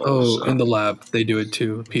lab. Also. in the lab, they do it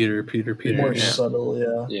too. Peter. More Yeah. subtle,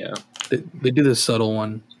 yeah. Yeah. They do this subtle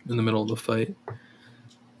one in the middle of the fight.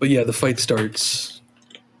 But yeah, the fight starts.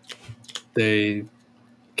 They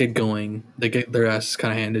get going. They get their asses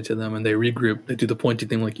kind of handed to them, and they regroup. They do the pointy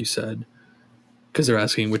thing, like you said, because they're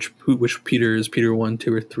asking which Peter is Peter 1,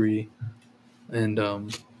 2, or 3, and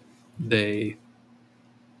they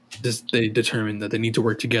determine that they need to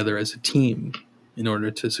work together as a team in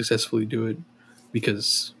order to successfully do it,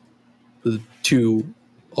 because the two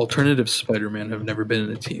alternative Spider-Man have never been in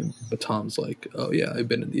a team. But Tom's like, "Oh yeah, I've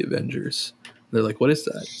been in the Avengers." And they're like, "What is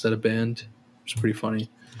that? Is that a band?" It's pretty funny.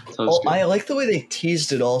 I like the way they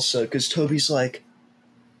teased it also, because Toby's like,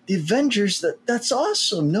 the Avengers, that's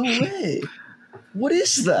awesome. No way. What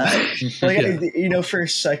is that? Like, Yeah. For a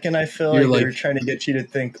second, I feel You're like they like- were trying to get you to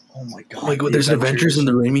think, oh my god. Like, there's Avengers in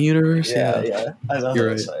the Raimi universe. Yeah. I love You're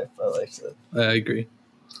it. right. I liked it. I agree.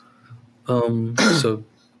 So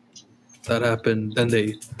that happened. Then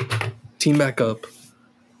they team back up,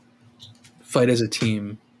 fight as a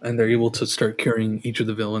team, and they're able to start carrying each of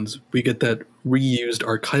the villains. We get that reused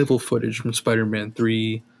archival footage from Spider-Man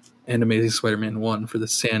 3 and Amazing Spider-Man 1 for the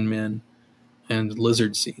Sandman and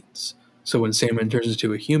Lizard scenes. So when Sandman turns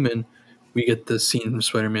into a human, we get the scene from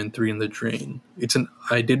Spider-Man 3 in the drain.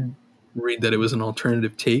 I did read that it was an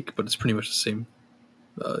alternative take, but it's pretty much the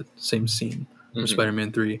same scene from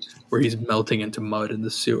Spider-Man 3, where he's melting into mud in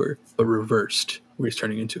the sewer, but reversed, where he's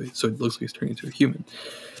turning into it. So it looks like he's turning into a human.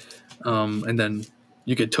 And then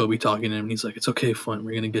you get Toby talking to him, and he's like, "It's okay, Flint.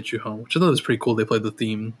 We're gonna get you home," which I thought was pretty cool. They played the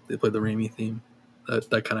theme. They played the Raimi theme.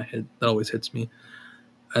 That kind of hit. That always hits me.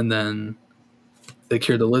 And then they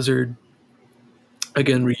cure the lizard.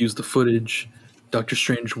 Again, reuse the footage. Doctor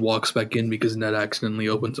Strange walks back in because Ned accidentally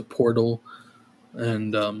opens a portal,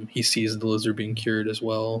 and he sees the lizard being cured as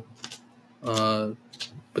well. But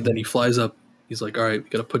then he flies up. He's like, "All right, we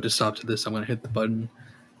gotta put a stop to this. I'm gonna hit the button."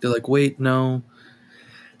 They're like, "Wait, no."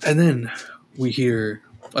 And then we hear,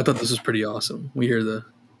 I thought this was pretty awesome. We hear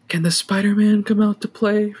 "Can the Spider-Man come out to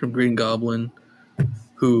play?" from Green Goblin,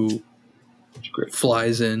 who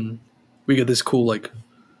flies in. We get this cool, I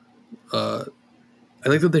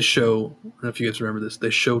like that they show, I don't know if you guys remember this, they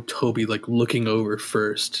show Toby, looking over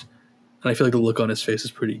first. And I feel like the look on his face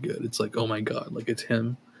is pretty good. It's like, oh my god, it's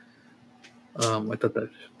him. I thought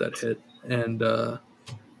that hit. And the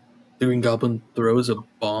Green Goblin throws a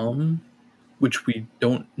bomb, which we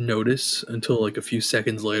don't notice until a few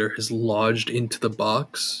seconds later has lodged into the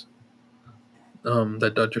box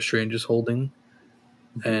that Doctor Strange is holding,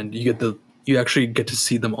 and you actually get to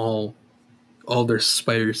see them all their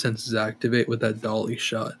spider senses activate with that dolly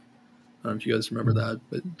shot. I don't know if you guys remember that,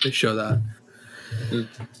 but they show that.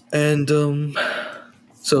 And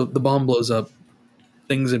so the bomb blows up,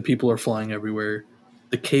 things and people are flying everywhere.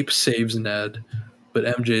 The cape saves Ned, but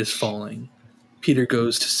MJ is falling. Peter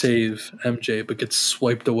goes to save MJ, but gets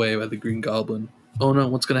swiped away by the Green Goblin. Oh no,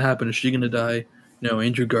 what's going to happen? Is she going to die? No,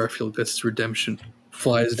 Andrew Garfield, that's his redemption.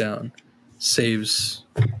 Flies down, saves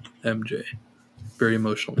MJ. Very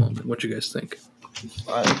emotional moment. What do you guys think?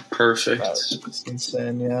 Perfect. It's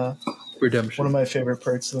insane, yeah. Redemption. One of my favorite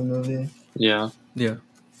parts of the movie. Yeah. Yeah.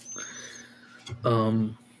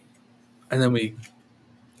 And then we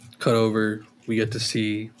cut over. We get to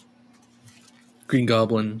see Green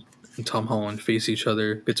Goblin and Tom Holland face each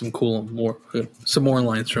other. Get some some more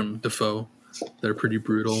lines from Defoe that are pretty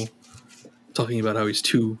brutal. Talking about how he's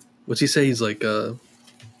too. What's he say? He's like,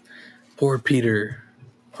 poor Peter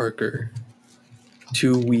Parker,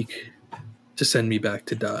 too weak to send me back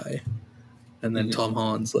to die. And then Tom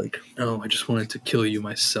Holland's like, no, I just wanted to kill you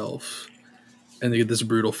myself. And they get this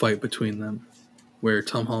brutal fight between them, where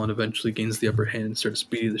Tom Holland eventually gains the upper hand and starts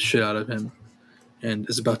beating the shit out of him, and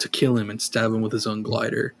is about to kill him and stab him with his own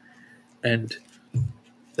glider. And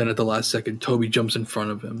then at the last second, Toby jumps in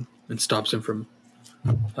front of him and stops him from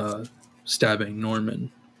stabbing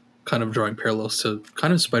Norman, kind of drawing parallels to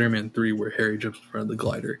kind of Spider-Man 3, where Harry jumps in front of the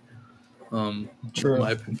glider. True. In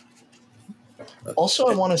my opinion. Also,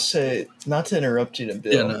 I want to say, not to interrupt you,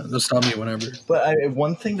 Bill. Yeah, no, stop me whenever. But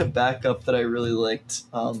one thing to back up that I really liked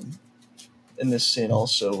in this scene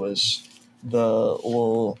also was the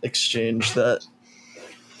little exchange that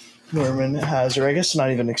Norman has, or I guess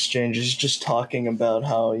not even exchange, he's just talking about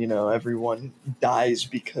how, everyone dies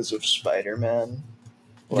because of Spider-Man.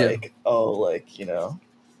 I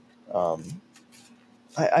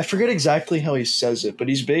forget exactly how he says it, but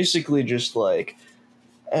he's basically just like...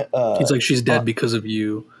 he's like, she's dead because of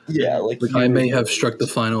you. Yeah, like I may have struck the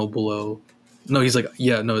final blow. No, he's like,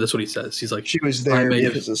 yeah, no, that's what he says. He's like, she was there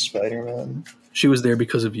because of Spider-Man. She was there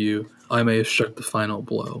because of you. I may have struck the final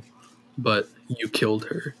blow, but you killed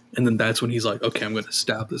her. And then that's when he's like, okay, I'm going to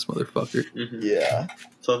stab this motherfucker. Mm-hmm. Yeah.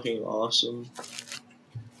 Fucking awesome.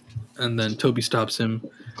 And then Toby stops him.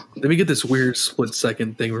 Then we get this weird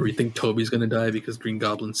split-second thing where we think Toby's going to die because Green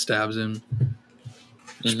Goblin stabs him.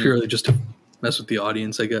 It's purely just to mess with the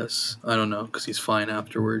audience, I guess. I don't know, because he's fine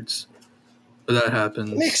afterwards. But that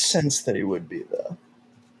happens. It makes sense that he would be, though.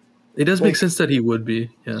 It does make sense that he would be,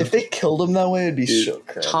 yeah. If they killed him that way, it'd be so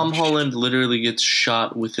crazy. Tom Holland literally gets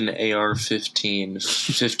shot with an AR-15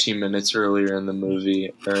 15 minutes earlier in the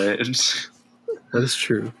movie. All right? That is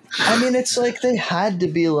true. I mean, it's like they had to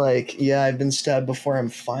be like, yeah, I've been stabbed before, I'm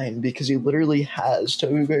fine, because he literally has.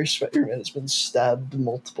 Tobey Maguire's Spider-Man has been stabbed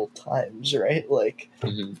multiple times, right? Like,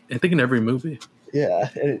 I think in every movie. Yeah,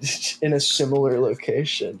 and it's in a similar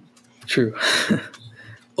location. True.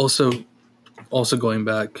 Also going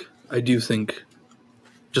back, I do think,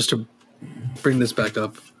 just to bring this back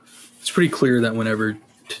up, it's pretty clear that whenever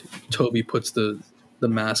Toby puts the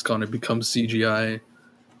mask on, it becomes CGI.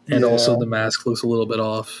 And also the mask looks a little bit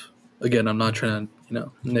off. Again, I'm not trying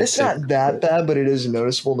to, nitpick. It's not that bad, but it is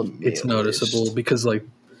noticeable to me. It's noticeable because, like,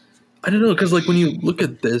 I don't know, because, like, when you look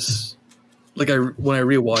at this, like, when I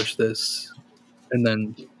rewatched this, and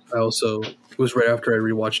then it was right after I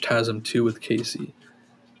rewatched TASM 2 with Casey.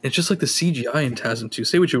 It's just like the CGI in TASM 2.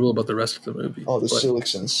 Say what you will about the rest of the movie. Oh, the suit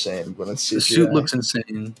looks insane when it's CGI. The suit looks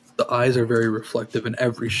insane. The eyes are very reflective in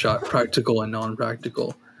every shot, practical and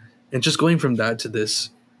non-practical. And just going from that to this,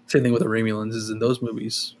 same thing with the Raimi lenses in those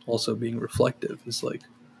movies also being reflective. It's like,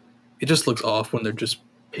 it just looks off when they're just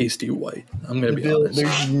pasty white. I'm going to be honest.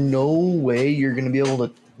 There's no way you're going to be able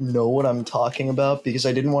to know what I'm talking about because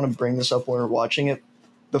I didn't want to bring this up when we were watching it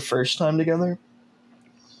the first time together.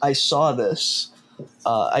 I saw this.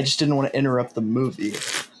 I just didn't want to interrupt the movie.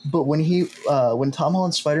 But when Tom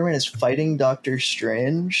Holland's Spider-Man is fighting Doctor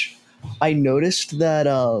Strange, I noticed that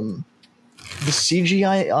the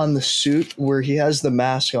CGI on the suit where he has the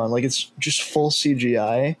mask on, like it's just full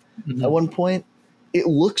CGI at one point. It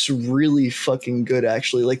looks really fucking good,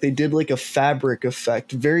 actually. Like they did like a fabric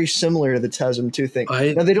effect, very similar to the TASM 2 thing.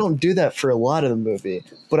 Now they don't do that for a lot of the movie,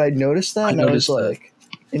 but I noticed that and I was like,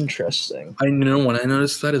 interesting. I know when I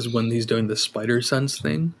noticed that is when he's doing the spider sense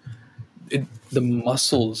thing. The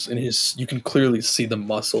muscles in you can clearly see the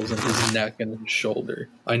muscles in his neck and his shoulder.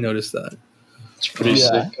 I noticed that. It's pretty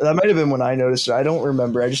sick. That might have been when I noticed it. I don't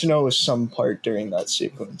remember. I just know it was some part during that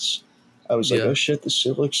sequence. I was like, oh shit, this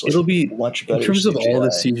suit looks like it'll be much better. In terms CGI. of all the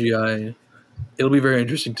CGI, it'll be very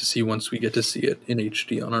interesting to see once we get to see it in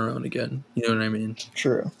HD on our own again. You know what I mean?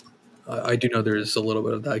 True. I do know there's a little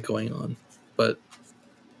bit of that going on, but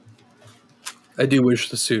I do wish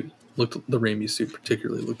the Raimi suit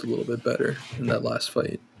particularly looked a little bit better in that last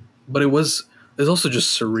fight. But it's also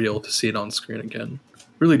just surreal to see it on screen again.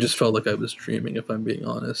 Really just felt like I was dreaming, if I'm being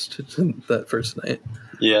honest, that first night.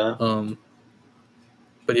 Yeah.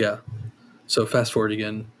 But yeah. So fast forward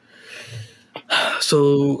again.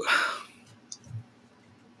 So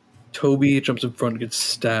Toby jumps in front, gets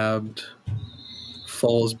stabbed,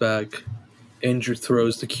 falls back. Andrew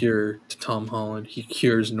throws the cure to Tom Holland. He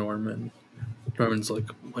cures Norman. Norman's like,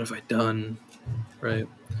 what have I done? Right.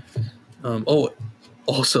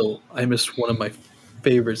 Also, I missed one of my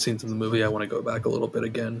favorite scenes in the movie. I want to go back a little bit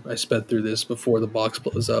again. I sped through this before the box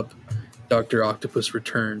blows up. Dr. Octopus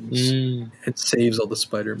returns and saves all the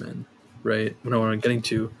Spider-Men, right? What I'm getting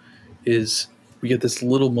to is we get this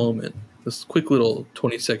little moment, this quick little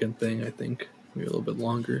 20-second thing, I think. Maybe a little bit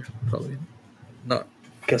longer. Probably not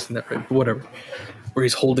guessing that right, but whatever. Where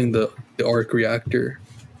he's holding the arc reactor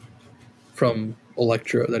from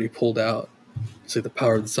Electro that he pulled out. It's like the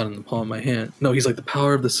power of the sun in the palm of my hand. No, he's like the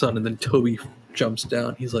power of the sun, and then Toby jumps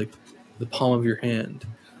down. He's like the palm of your hand.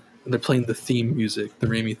 And they're playing the theme music, the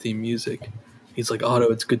Raimi theme music. He's like,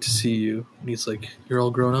 Otto, it's good to see you. And he's like, you're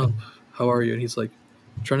all grown up. How are you? And he's like,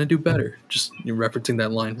 trying to do better. Just referencing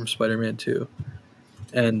that line from Spider-Man 2.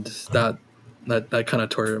 And that kind of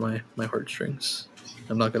tore at my heartstrings.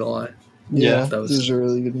 I'm not going to lie. Yeah, that was this is a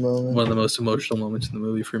really good moment. One of the most emotional moments in the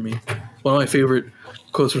movie for me. One of my favorite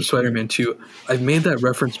quotes from Spider-Man 2. I've made that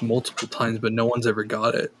reference multiple times, but no one's ever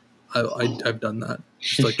got it. I've done that.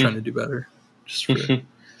 Just like trying to do better. Just for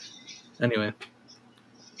anyway.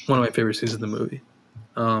 One of my favorite scenes in the movie.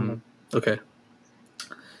 Okay.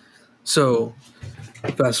 So,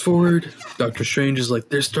 fast forward, Doctor Strange is like,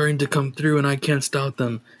 they're starting to come through and I can't stop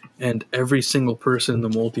them. And every single person in the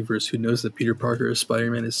multiverse who knows that Peter Parker is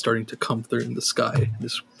Spider-Man is starting to come through in the sky,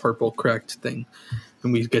 this purple cracked thing.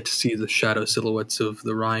 And we get to see the shadow silhouettes of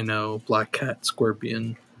the Rhino, Black Cat,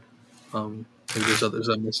 Scorpion. Maybe there's others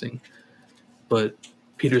I'm missing. But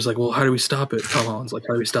Peter's like, well, how do we stop it? Tom Holland's like,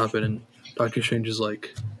 how do we stop it? And Doctor Strange is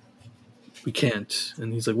like, we can't.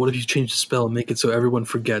 And he's like, what if you change the spell and make it so everyone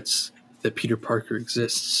forgets that Peter Parker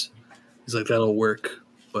exists? He's like, that'll work,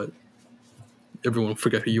 but everyone will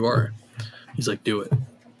forget who you are. He's like, do it.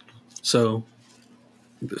 So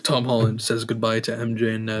Tom Holland says goodbye to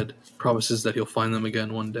MJ and Ned, promises that he'll find them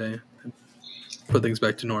again one day and put things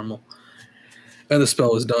back to normal. And the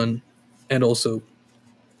spell is done. And also,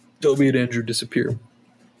 Toby and Andrew disappear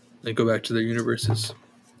and go back to their universes.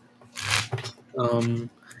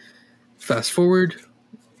 Fast forward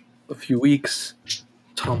a few weeks,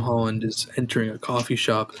 Tom Holland is entering a coffee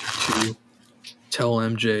shop to tell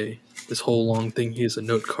MJ this whole long thing. He has a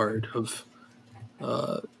note card of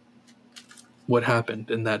what happened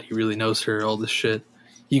and that he really knows her, all this shit.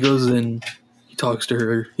 He goes in, he talks to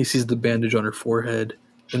her, he sees the bandage on her forehead.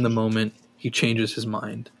 In the moment, he changes his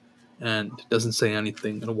mind and doesn't say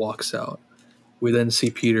anything and walks out. We then see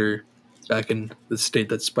Peter back in the state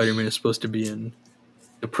that Spider-Man is supposed to be in,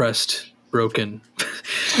 depressed, broken,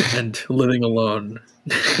 and living alone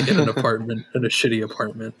in an apartment, in a shitty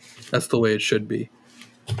apartment. That's the way it should be.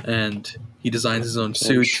 And he designs his own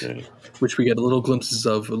suit, which we get little glimpses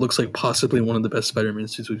of. It looks like possibly one of the best Spider-Man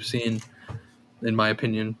suits we've seen, in my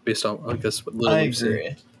opinion, based on, I guess, what little we've seen. I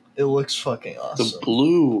agree. It looks fucking awesome. The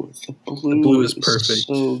blue is perfect.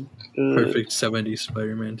 So good. Perfect 70s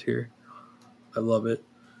Spider-Man tier. I love it.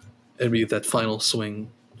 And we get that final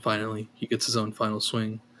swing. Finally, he gets his own final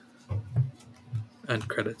swing. And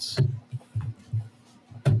credits.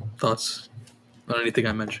 Thoughts on anything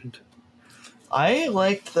I mentioned? I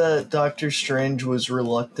liked that Doctor Strange was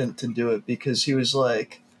reluctant to do it because he was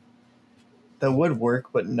like, that would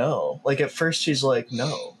work, but no. Like, at first he's like,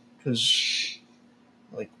 no, because,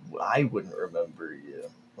 like, I wouldn't remember you.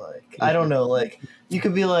 Like, I don't know, like, you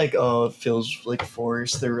could be like, oh, it feels like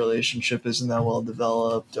forced, their relationship isn't that well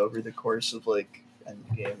developed over the course of, like,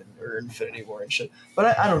 Endgame or Infinity War and shit.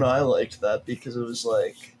 But I don't know, I liked that because it was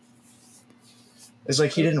like, it's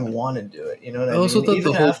like he didn't want to do it, you know what I mean?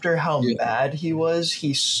 Even after how bad he was,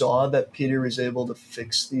 he saw that Peter was able to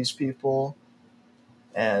fix these people,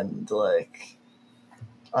 and like,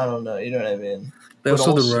 I don't know, you know what I mean?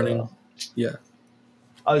 Also the running,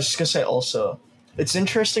 I was just gonna say also, it's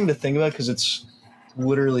interesting to think about because it's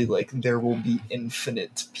literally like there will be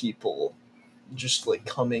infinite people just like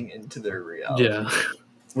coming into their reality,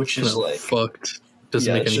 which is like fucked.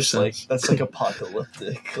 Doesn't make any sense. Like, that's like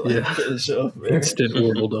apocalyptic. Like, it's over. Instant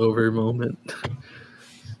world over moment.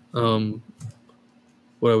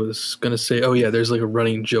 What I was gonna say. Oh yeah, there's like a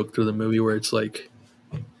running joke through the movie where it's like,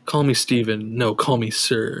 "Call me Steven. No, call me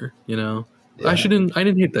Sir." You know. Yeah. I didn't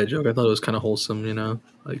hate that joke. I thought it was kind of wholesome. You know.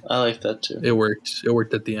 Like, I like that too. It worked. It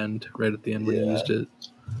worked at the end. Right at the end when he used it.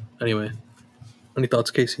 Anyway, any thoughts,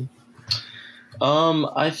 Casey?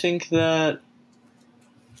 I think that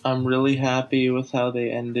I'm really happy with how they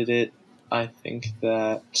ended it. I think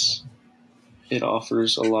that it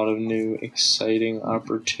offers a lot of new, exciting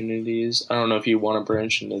opportunities. I don't know if you want to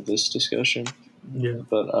branch into this discussion. Yeah.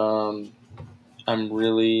 But I'm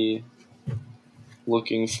really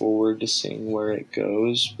looking forward to seeing where it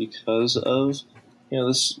goes because of,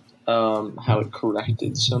 this how it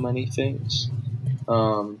corrected so many things.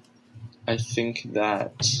 I think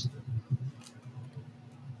that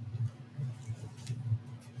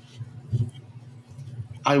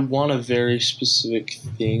I want a very specific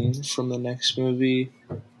thing from the next movie,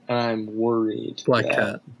 and I'm worried Black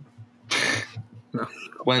that Cat. No.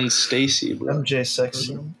 Gwen Stacy, bro. MJ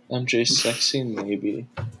Sexy. MJ Sexy, maybe.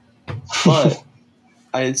 But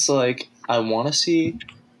it's like, I want to see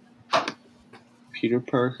Peter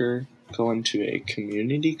Parker go into a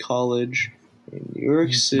community college in New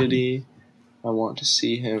York City. I want to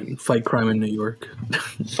see him Fight crime in New York.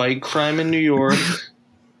 fight crime in New York.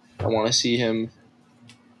 I want to see him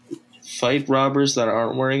fight robbers that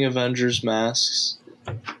aren't wearing Avengers masks.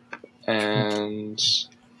 And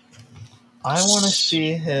I want to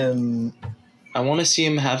see him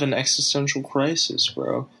have an existential crisis,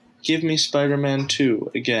 bro. Give me Spider-Man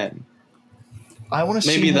 2 again. I want to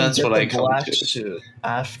see Maybe him that's get what the I come black to. suit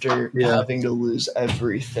after Yeah. having to lose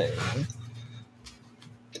everything.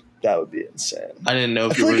 That would be insane. I didn't know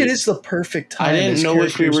I if feel you like were. it is the perfect time. I didn't His know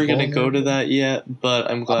if we character's were going to go to vulnerable. that yet,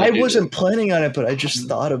 but I'm glad. I you wasn't did. planning on it, but I just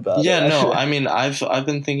thought about it. Yeah, no. feel- I mean, I've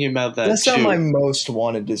been thinking about that that's too. not my most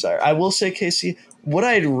wanted desire. I will say, Casey, what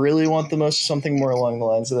I'd really want the most is something more along the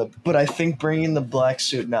lines of that. But I think bringing the black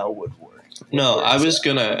suit now would work. No, Would I work was out.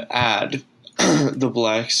 gonna add the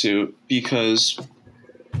black suit because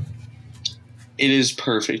it is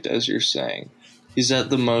perfect, as you're saying. He's at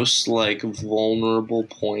the most like vulnerable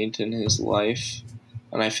point in his life,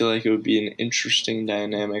 and I feel like it would be an interesting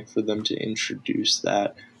dynamic for them to introduce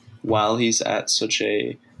that while he's at such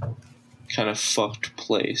a kind of fucked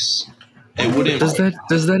place. It wouldn't.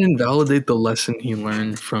 Does that invalidate the lesson he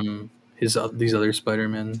learned from these other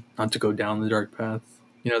Spider-Men not to go down the dark path?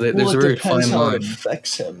 You know, there's a It very depends fine how line. it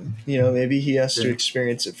affects him. You know, maybe he has to Yeah.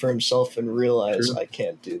 experience it for himself and realize True. I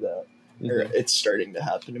can't do that, or it's starting to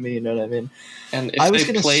happen to me. You know what I mean? And I if was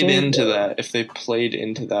they gonna played say into that- that, if they played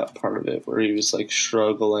into that part of it where he was like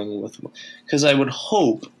struggling with, because I would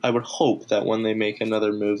hope that when they make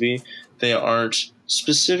another movie, they aren't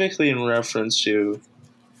specifically in reference to,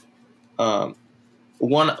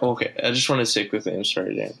 one. Okay, I just want to say quickly. I'm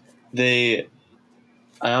sorry, Dan.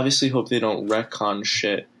 I obviously hope they don't retcon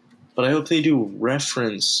shit, but I hope they do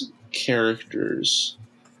reference characters,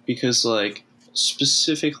 because like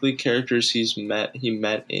specifically characters he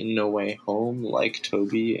met in No Way Home, like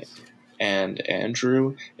Toby and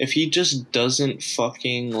Andrew. If he just doesn't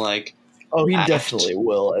fucking like Oh, he act definitely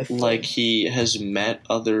will. I think. like he has met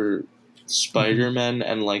other Spider-Men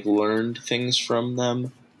and like learned things from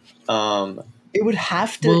them, It would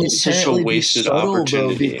have to Well, it's such a inherently be wasted subtle, though,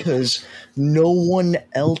 opportunity. because no one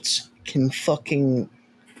else can fucking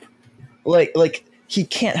like he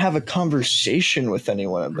can't have a conversation with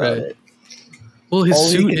anyone about Right. it. Well, his All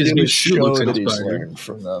he suit, can his do new is suit show looks that he's inspired. learned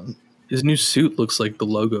from them. His new suit looks like the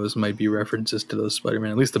logos might be references to those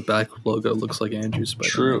Spider-Man. At least the back logo looks like Andrew's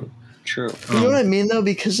Spider-Man. True. You know what I mean, though,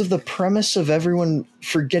 because of the premise of everyone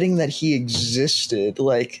forgetting that he existed.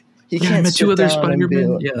 Like he Yeah, I can't met sit two other down and be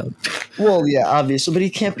Spider-Man. like, Yeah, well, yeah, obviously, but he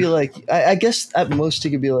can't be like. I guess at most he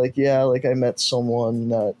could be like, yeah, like I met someone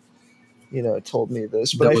that, you know, told me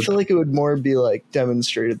this. But That I would- feel like it would more be like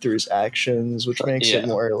demonstrated through his actions, which makes it Yeah.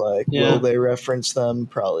 more like, Yeah. will they reference them?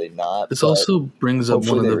 Probably not. this but also brings up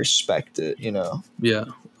hopefully one of they the respect it. You know.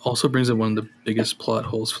 also brings up one of the biggest plot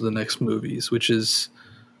holes for the next movies, which is,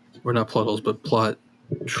 or not plot holes, but plot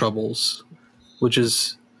troubles, which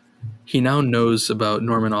is he now knows about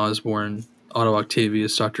Norman Osborn, Otto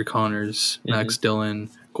Octavius, Dr. Connors, Max Dillon,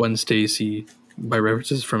 Gwen Stacy, by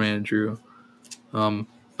references from Andrew,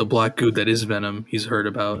 the black goo that is Venom. He's heard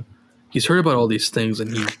about all these things,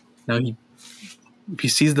 and if he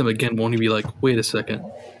sees them again, won't he be like, wait a second,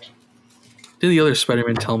 did the other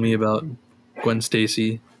Spider-Man tell me about Gwen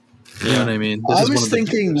Stacy? You know what I mean? I is one was of the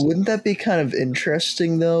thinking, biggest- wouldn't that be kind of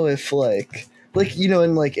interesting though, if like you know,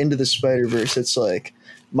 in like Into the Spider-Verse, it's like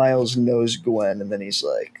Miles knows Gwen, and then he's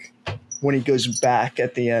like, when he goes back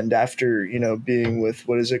at the end after, you know, being with,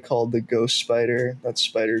 what is it called, the Ghost Spider? That's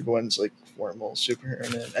Spider-Gwen's like formal superhero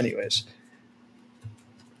name. Anyways,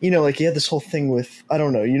 you know, like he had this whole thing with, I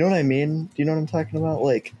don't know, you know what I mean? Do you know what I'm talking about?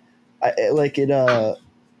 Like, it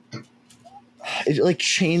like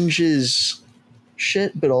changes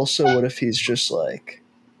shit, but also what if he's just like,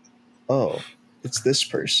 oh, it's this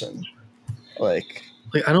person, like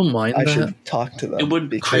I don't mind I that. should talk to them. It would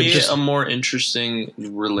because- create a more interesting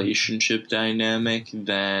relationship dynamic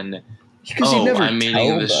than, because he'd never I'm meeting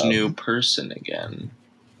tell this them. new person again.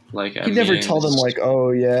 Like He'd never tell them like,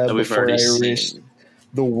 oh yeah, that we've before I already erased seen.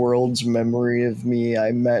 the world's memory of me,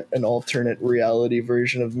 I met an alternate reality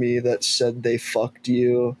version of me that said they fucked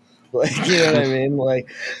you. Like, you know what I mean? Like,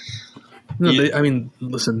 No,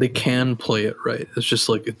 listen, they can play it right. It's just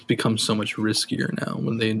like it's become so much riskier now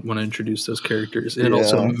when they want to introduce those characters. And it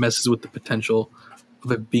also messes with the potential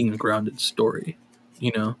of it being a grounded story,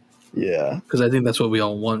 you know? yeah. Because I think that's what we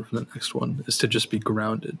all want from the next one, is to just be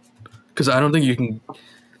grounded. Because I don't think you can...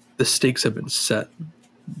 The stakes have been set.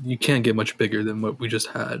 You can't get much bigger than what we just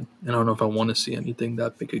had. And I don't know if I want to see anything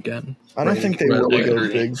that big again. I don't think they will go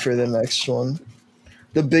big for the next one.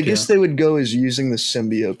 The biggest they would go is using the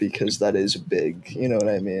symbiote because that is big. You know what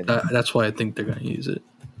I mean? That's why I think they're going to use it.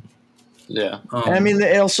 Yeah. And I mean,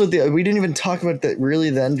 we didn't even talk about that.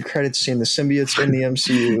 Really, the end credits scene. The symbiote's in the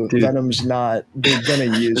MCU. Dude. Venom's not. They're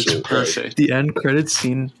gonna use it. Perfect. The end credits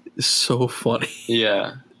scene is so funny.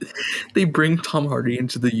 Yeah. They bring Tom Hardy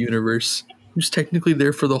into the universe, who's technically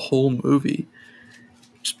there for the whole movie,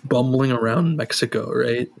 just bumbling around Mexico,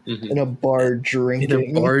 right? In a bar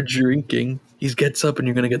drinking. He gets up, and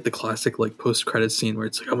you're gonna get the classic like post-credit scene where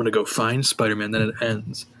it's like, I'm gonna go find Spider-Man. Then it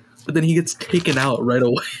ends, but then he gets taken out right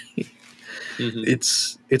away.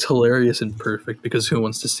 It's hilarious and perfect because who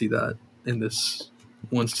wants to see that in this?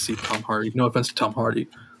 Who wants to see Tom Hardy? No offense to Tom Hardy.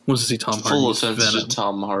 Who wants to see Tom Hardy? Full offense to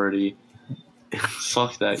Tom Hardy.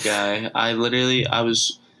 Fuck that guy.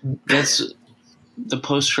 That's the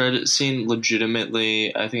post-credit scene.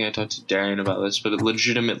 Legitimately, I think I talked to Darian about this, but it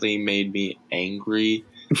legitimately made me angry.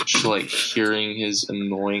 Just like hearing his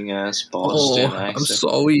annoying ass Boston accent. I'm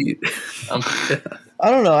sorry.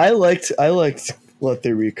 I don't know. I liked Let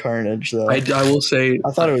There Be Carnage though. I will say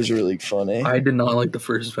I thought it was really funny. I did not like the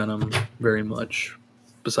first Venom very much,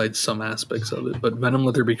 besides some aspects of it. But Venom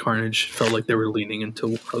Let There Be Carnage felt like they were leaning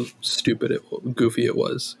into how goofy it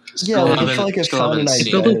was. Yeah, I felt like it found an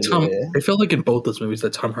idea. It felt like in both those movies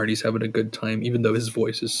that Tom Hardy's having a good time, even though his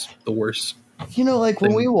voice is the worst. You know, like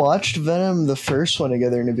when we watched Venom, the first one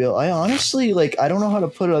together, Nabil, I honestly, I don't know how to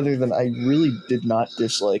put it other than I really did not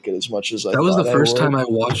dislike it as much as I thought. That was the first time I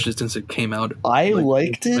watched it since it came out. I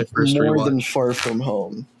liked it more than Far From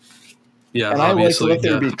Home. Yeah, and I liked Let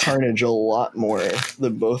There Be Carnage a lot more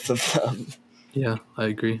than both of them. Yeah, I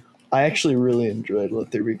agree. I actually really enjoyed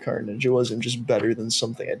Let There Be Carnage. It wasn't just better than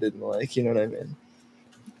something I didn't like, you know what I mean?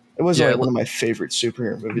 It wasn't one of my favorite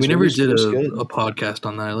superhero movies. We never did a podcast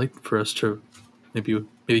on that. I'd like for us to maybe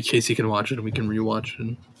Casey can watch it and we can rewatch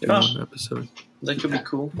it in one episode. That could be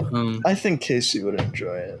cool. I think Casey would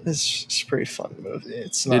enjoy it. It's a pretty fun movie.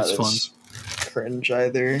 It's not as cringe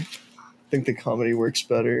either. I think the comedy works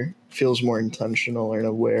better. Feels more intentional and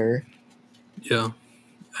aware. Yeah.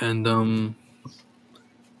 And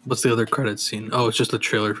what's the other credits scene? Oh, it's just the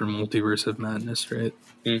trailer for Multiverse of Madness, right?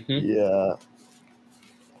 Yeah.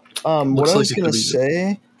 What I was gonna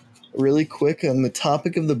say, really quick, on the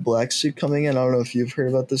topic of the black suit coming in, I don't know if you've heard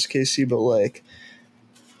about this, Casey, but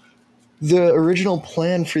the original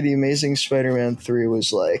plan for the Amazing Spider-Man 3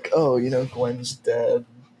 was Gwen's dead.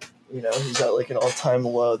 He's at an all-time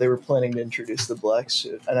low. They were planning to introduce the black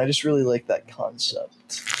suit, and I just really like that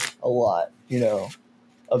concept a lot.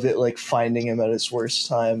 Of it finding him at his worst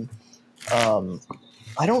time.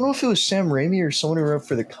 I don't know if it was Sam Raimi or someone who wrote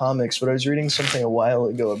for the comics, but I was reading something a while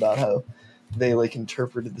ago about how they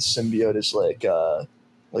interpreted the symbiote as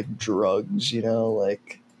drugs.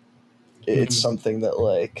 It's something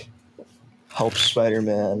that helps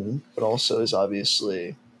Spider-Man, but also is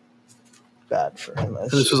obviously bad for him.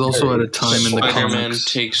 This was also at a time in the comics. Spider-Man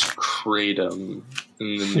takes Kratom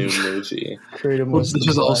in the new movie. Kratom was this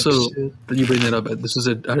is also that you bring that up. This is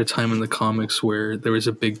at a time in the comics where there was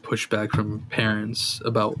a big pushback from parents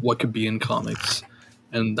about what could be in comics,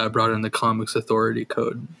 and that brought in the Comics Authority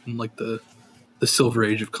Code and the Silver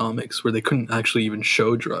Age of comics, where they couldn't actually even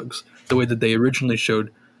show drugs the way that they originally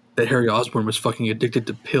showed that Harry Osborn was fucking addicted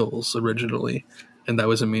to pills originally, and that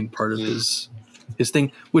was a main part of his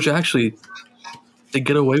thing, which actually they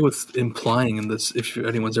get away with implying in this. If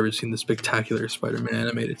anyone's ever seen the Spectacular Spider-Man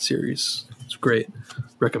animated series, it's great.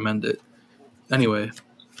 Recommend it. Anyway,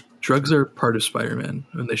 drugs are part of Spider-Man,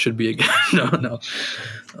 and they should be again. No.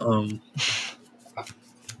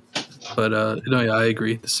 I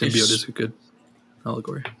agree. The symbiote is a good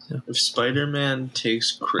allegory. Yeah. If Spider-Man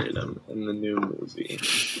takes Kratom in the new movie,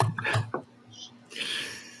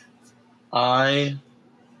 I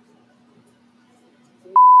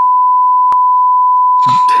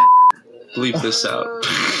bleep this out.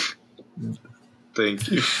 Thank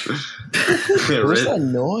you. What's that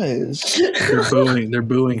noise? They're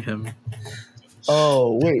booing him.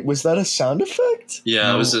 Oh, wait, was that a sound effect? Yeah,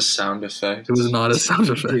 no. It was a sound effect. It was not a sound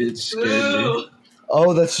effect. It scared me.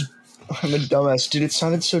 Oh, I'm a dumbass. Dude, it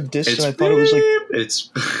sounded so distant. I thought it was It's...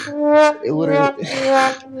 It literally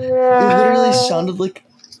sounded like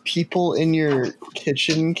people in your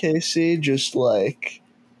kitchen, Casey, just like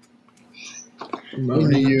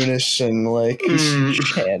in unison, like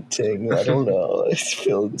chanting. I don't know. I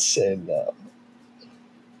feel insane now.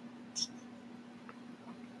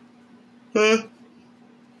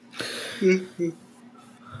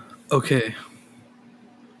 Okay.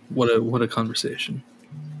 What a conversation.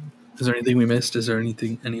 Is there anything we missed? Is there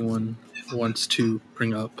anything anyone wants to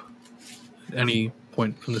bring up at any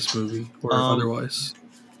point from this movie or otherwise?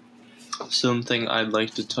 Something I'd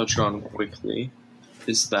like to touch on quickly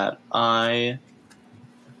is that I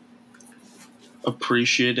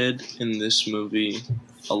appreciated in this movie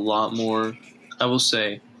a lot more, I will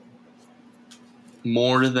say,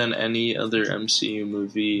 more than any other MCU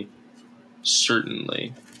movie,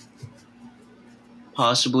 certainly.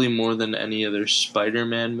 Possibly more than any other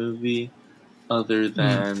Spider-Man movie, other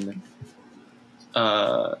than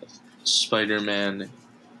Spider-Man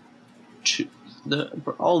 2.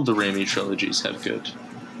 All of the Raimi trilogies have good.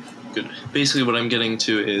 Basically, what I'm getting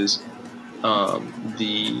to is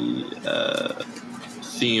the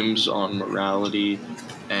themes on morality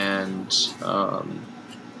and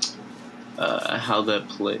how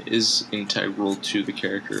that is integral to the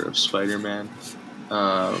character of Spider-Man.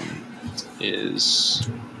 Is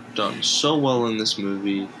done so well in this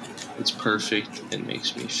movie. It's perfect. It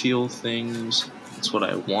makes me feel things. It's what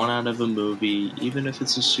I want out of a movie, even if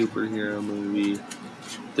it's a superhero movie.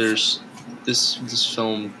 There's this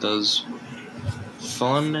film does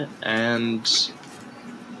fun and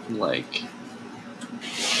like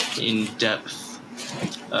in-depth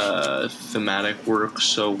thematic work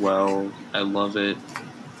so well. I love it.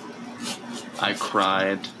 I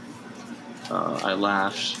cried. I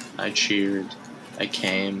laughed. I cheered. I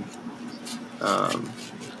came. I'm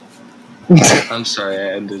sorry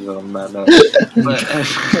I ended on that note. But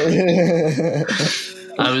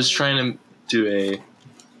I was trying to do a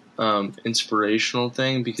inspirational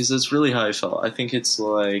thing because that's really how I felt. I think it's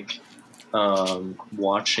like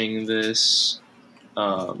watching this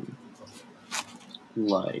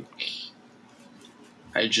like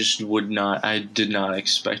I did not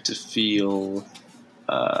expect to feel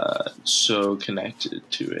so connected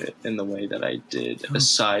to it in the way that I did,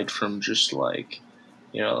 aside from just like,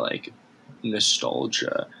 like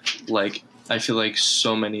nostalgia. Like, I feel like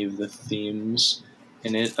so many of the themes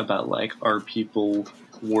in it about like, are people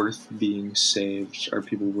worth being saved? Are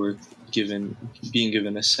people worth being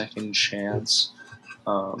given a second chance?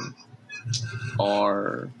 Are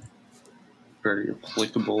very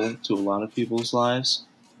applicable to a lot of people's lives.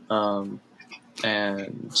 And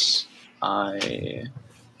I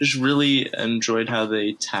just really enjoyed how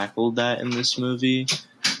they tackled that in this movie,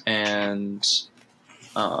 and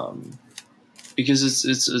because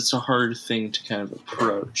it's a hard thing to kind of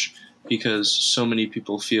approach, because so many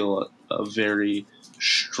people feel a very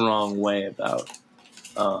strong way about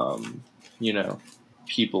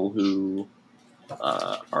people who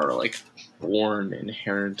are like born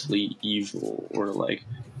inherently evil or like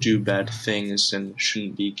do bad things and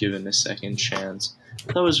shouldn't be given a second chance.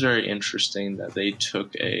 That was very interesting that they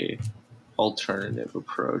took a alternative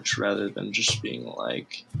approach rather than just being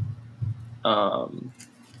like I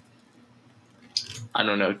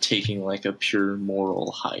don't know, taking like a pure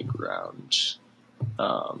moral high ground,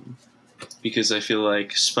 because I feel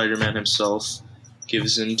like Spider-Man himself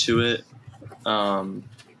gives into it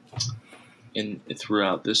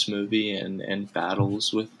throughout this movie and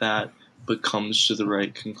battles with that, but comes to the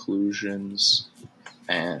right conclusions,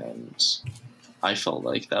 and I felt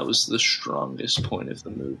like that was the strongest point of the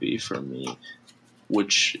movie for me,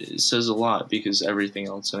 which says a lot because everything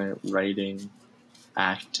else in it, writing,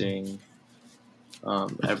 acting,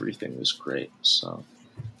 everything was great. So,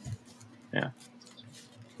 yeah.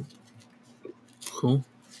 Cool.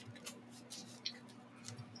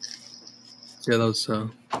 Yeah, that was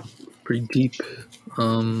pretty deep.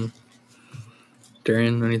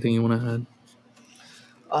 Darian, anything you want to add?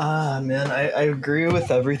 Man, I agree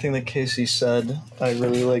with everything that Casey said. I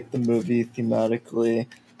really liked the movie thematically.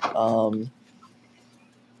 I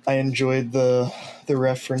enjoyed the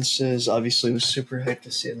references. Obviously, was super hyped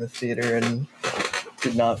to see it in the theater and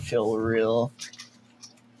did not feel real.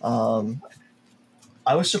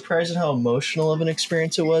 I was surprised at how emotional of an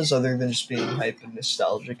experience it was, other than just being hype and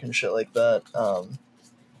nostalgic and shit like that.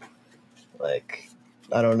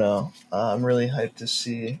 I don't know. I'm really hyped to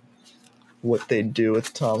see what they do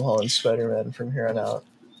with Tom Holland's Spider-Man from here on out.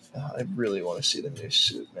 I really want to see the new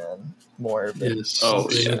suit, man. More of it. Yes.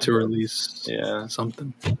 They need to release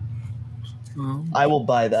something. I will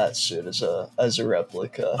buy that suit as a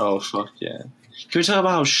replica. Oh fuck yeah! Can we talk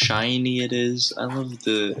about how shiny it is? I love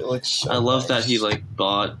It looks so I love that nice. he like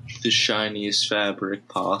bought the shiniest fabric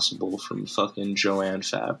possible from fucking Joanne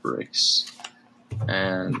Fabrics,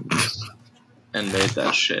 and made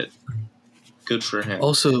that shit. Good for him.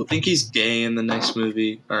 Also, I think he's gay in the next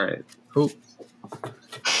movie. All right.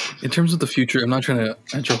 in terms of the future, I'm not trying to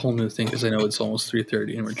enter a whole new thing because I know it's almost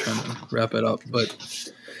 3:30 and we're trying to wrap it up. But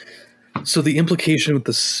so the implication with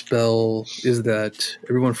the spell is that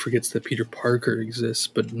everyone forgets that Peter Parker exists,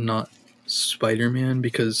 but not Spider-Man,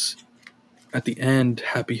 because at the end,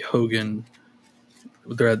 Happy Hogan,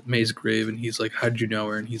 they're at May's grave, and he's like, "How did you know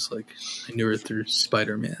her?" And he's like, "I knew her through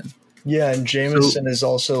Spider-Man." Yeah, and Jameson is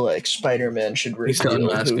also like, Spider-Man should He's to reveal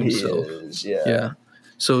unmask who he himself. is. Yeah. Yeah.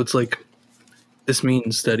 So it's like, this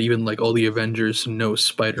means that even like all the Avengers know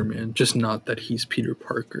Spider-Man, just not that he's Peter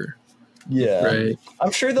Parker. Yeah. Right? I'm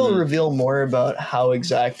sure they'll reveal more about how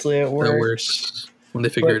exactly it That works. works when they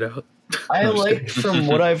figure it out. I I'm just like, kidding. from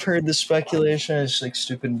what I've heard, the speculation is like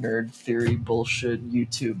stupid nerd theory bullshit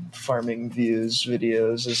YouTube farming views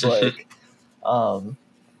videos is like,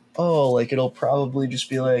 like it'll probably just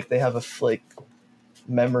be like they have a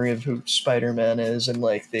memory of who Spider-Man is, and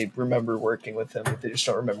like they remember working with him, but they just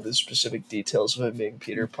don't remember the specific details of him being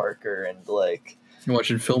Peter Parker. And like, You're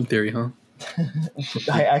watching Film Theory, huh?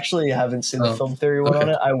 I actually haven't seen the Oh, film theory one okay. on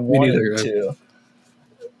it. I Me wanted neither. to.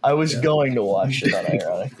 I was Yeah. going to watch it,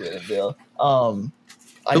 unironically reveal.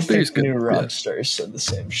 I Film Theory's think good, New yeah. Rockstar said the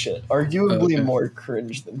same shit. Arguably Okay. more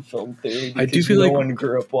cringe than Film Theory, because I do feel no like- one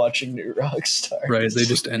grew up watching New Rockstar. Right, they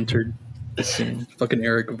just entered the scene. Fucking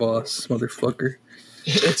Eric Voss, motherfucker.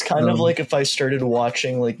 It's kind of like if I started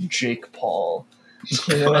watching like Jake Paul.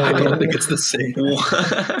 You know what I I don't mean? think it's the same.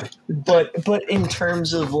 But in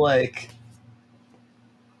terms of like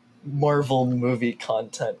Marvel movie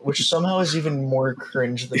content, which somehow is even more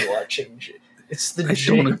cringe than watching it's the I don't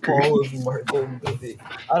Jake agree. Paul of Marvel movie.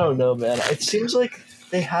 I don't know, man. It seems like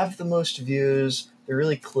they have the most views. They're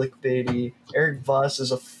really clickbaity. Eric Voss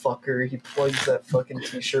is a fucker. He plugs that fucking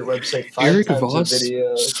t-shirt website 5 Eric times Voss a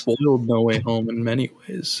video. spoiled No Way Home in many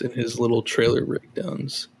ways in his little trailer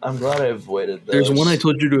breakdowns. I'm glad I avoided those. There's one I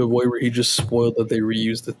told you to avoid where he just spoiled that they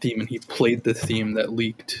reused the theme and he played the theme that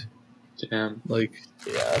leaked. Damn. Like,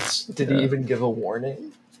 Yeah, did he Yeah. even give a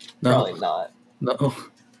warning? no, Probably not. no.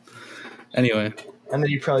 Anyway, And then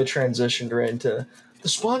he probably transitioned right into the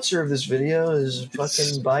sponsor of this video is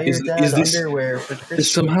fucking buy your is dad this- underwear for Christmas.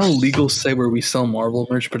 it's somehow legal to say where we sell Marvel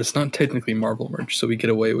merch, but it's not technically Marvel merch, so we get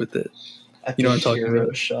away with it. At You know the what I'm talking hero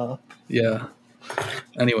about. shop. Yeah.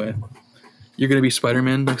 Anyway, you're gonna be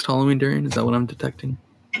Spider-Man next Halloween, Darian? Is that what I'm detecting?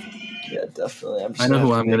 Yeah, definitely. I know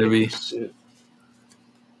who I'm gonna be.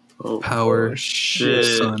 Oh, Power, shit.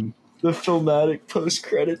 Sun, The filmatic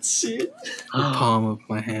post-credits scene. the palm of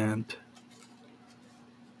my hand.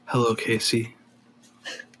 Hello, Casey.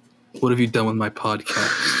 What have you done with my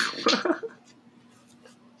podcast?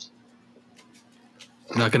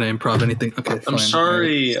 I'm not gonna improv anything. Okay, fine. I'm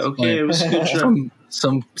sorry. Okay, it was a good job.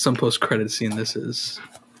 Some post credit scene. This is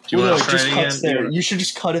Do you Well, want no, to it try just it cuts again? there. You should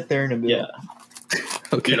just cut it there in a bit. Yeah.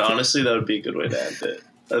 okay. Dude, honestly, that would be a good way to end it.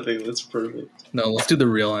 I think that's perfect. No, let's do the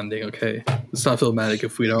real ending. Okay, it's not filmatic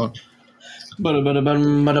if we don't.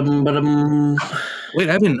 Ba-da-ba-da-bum, ba-da-bum, ba-da-bum. Wait,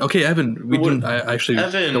 Evan. Okay, Evan. We What- didn't. I actually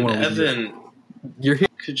don't want to. Evan, You're here.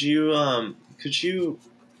 could you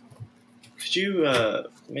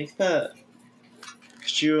make that?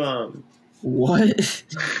 Could you What?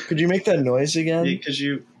 Could you make that noise again? could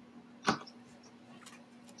you?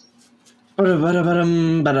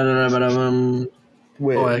 Ba-da-ba-da-ba-dum, ba-da-da-ba-da-bum.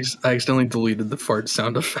 Wait. Oh, I accidentally deleted the fart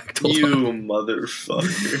sound effect. Hold You on.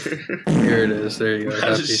 motherfucker! Here it is. There you go.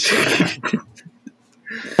 That is Happy.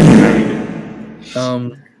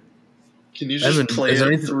 Can you just Evan, play is there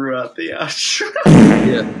it anything- throughout the outro?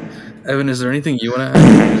 Yeah. Evan, is there anything you want to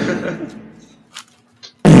add?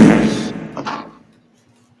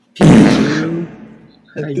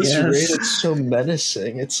 At I this guess. rate, it's so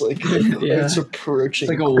menacing. It's like Yeah. it's approaching.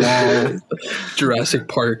 It's like a wall. Jurassic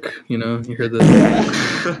Park. You know, you hear the.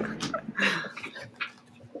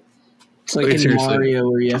 It's like Okay, in seriously. Mario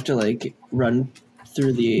where you have to like run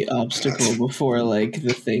through the obstacle before like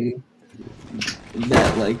the thing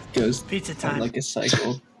that like goes Pizza on time. like a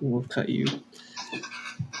cycle will cut you.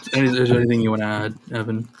 Is there anything you want to add,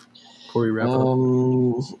 Evan, before we wrap up?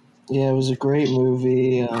 Yeah, it was a great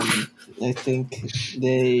movie. I think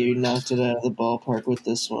they knocked it out of the ballpark with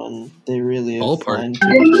this one. They really have Ballpark?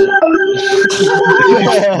 fine-tuned it.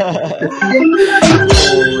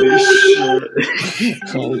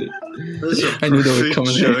 Holy shit! That's a I knew they were perfect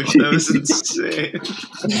coming joke. there. That was insane.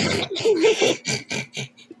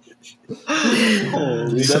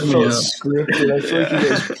 Holy, that Set me felt up. scripted. I feel like you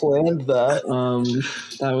guys planned that.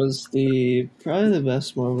 That was probably the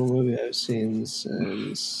best Marvel movie I've seen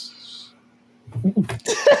since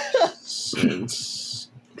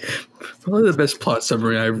Probably the best plot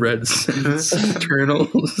summary I've read since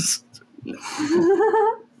Eternals.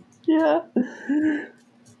 Yeah.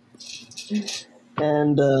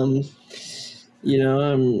 And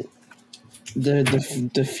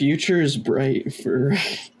the future is bright for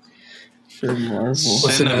Marvel.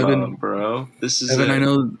 Listen, Cinema, Evan, bro. This is Evan,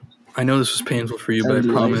 it. I know this was painful for you, but I And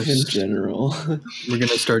life in promise general. we're gonna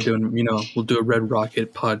start doing. We'll do a Red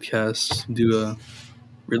Rocket podcast. Do a I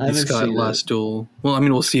Ridley haven't Scott seen Last Duel. Well, I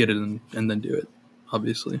mean, we'll see it and then do it.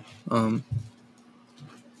 Obviously,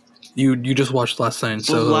 you just watched last night, The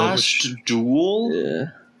so Last Duel? Yeah.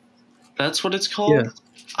 That's what it's called? Yeah.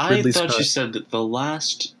 I Ridley thought Scott. you said that The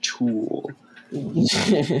Last Tool.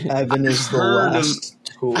 Evan is the Heard of- last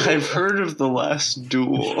tool. I've heard of The Last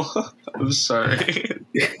Duel. I'm sorry.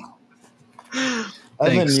 Evan,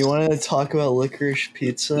 Thanks. you wanted to talk about licorice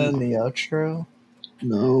pizza in the outro?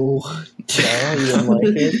 No. No, you didn't like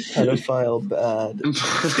it? Pedophile bad.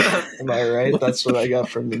 Am I right? That's what I got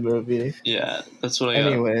from the movie. Yeah, that's what I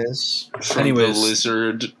got. Anyways. From the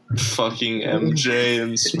lizard fucking MJ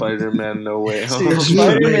and Spider-Man No Way See, Home.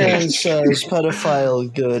 Spider-Man says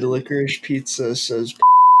pedophile good, licorice pizza says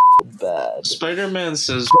bad. Spider-Man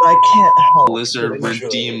says But I can't help lizard but enjoy it.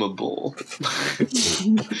 redeemable.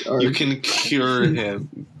 You can cure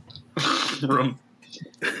him from...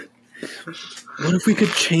 what if we could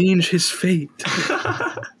change his fate?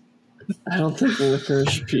 I don't think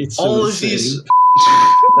licorice pizza all was of these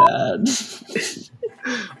bad.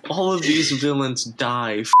 all of these villains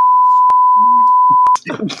die.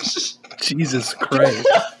 Jesus Christ!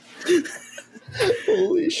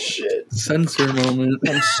 Holy shit. Censor moment.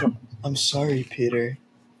 I'm sorry, Peter.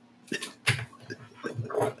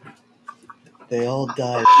 They all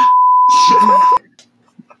died.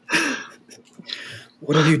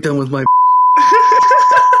 What have you done with my?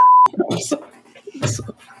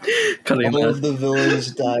 Cutting All that. of the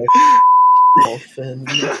villains died. Dolphin.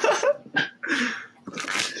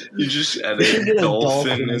 You just We should edit get a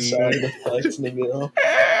dolphin dolphin in sound there. effect in the middle.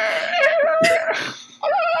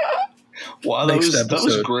 Wow, that Next was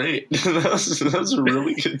episode. great. that was a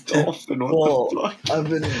really good dolphin. What Well, the fuck? I've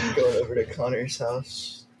been going over to Connor's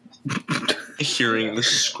house. Hearing the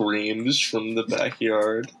screams from the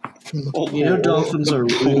backyard. Oh, You know, dolphins are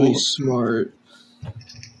really smart.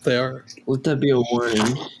 They are. Let that be a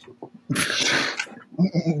warning.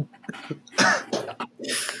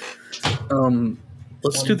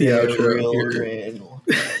 Let's do the outro here. Rain.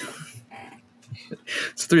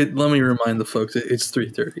 It's 3. Let me remind the folks. It's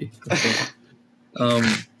 3:30.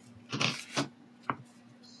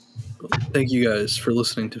 Thank you guys for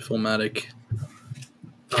listening to Filmatic.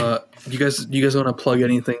 You guys want to plug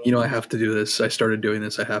anything? I have to do this. I started doing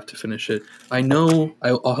this. I have to finish it. I know.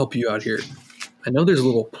 I'll help you out here. I know there's a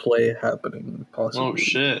little play happening. Possibly. Oh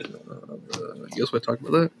shit! You guys want to talk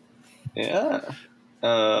about that? Yeah.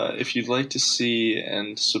 If you'd like to see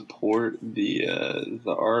and support the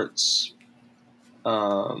arts,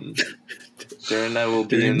 Darren and I will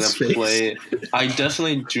be in Darren's a face. play. I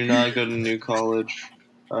definitely do not go to New College,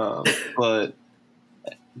 but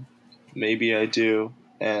maybe I do,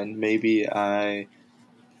 and maybe I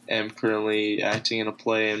am currently acting in a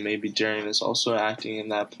play, and maybe Darian is also acting in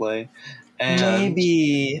that play. And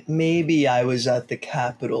Maybe I was at the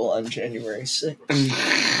Capitol on January 6th.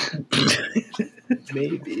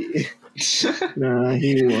 Maybe. Nah,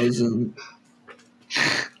 he wasn't.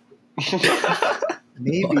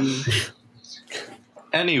 Maybe.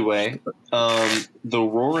 Anyway, The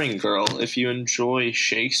Roaring Girl. If you enjoy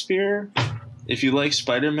Shakespeare, if you like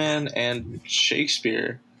Spider-Man and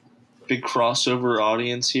Shakespeare, big crossover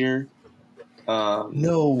audience here.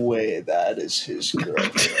 No way that is his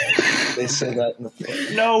girlfriend. They say that in the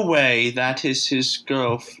play. No way that is his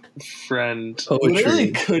girlfriend.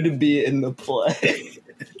 Literally Poetry. could be in the play.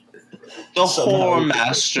 The Somehow.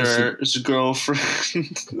 whoremaster's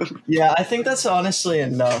girlfriend. Yeah, I think that's honestly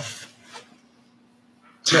enough.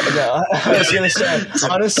 No, I was gonna say,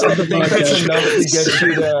 honestly, I think that's enough to get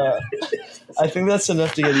you to. I think that's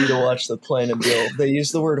enough to get you to watch the play and be able. They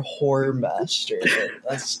use the word whore master.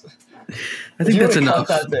 That's. I think that's If you wanna enough.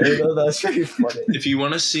 cut that there, though, that's pretty funny. If you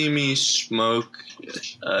want to see me smoke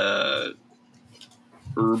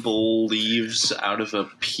herbal leaves out of a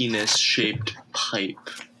penis-shaped pipe,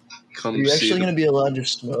 come Are you see actually the- gonna be allowed to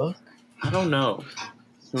smoke? I don't know.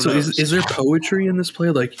 So is there poetry in this play?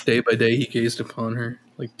 Like day by day he gazed upon her,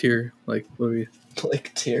 like tear, like what are we?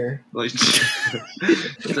 Like tear. Like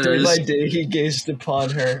Day by day he gazed upon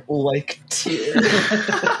her like tear.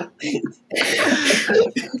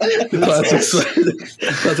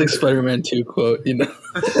 Classic Spider-Man 2 quote, you know.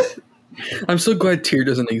 I'm so glad Tear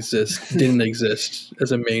didn't exist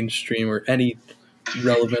as a mainstream or any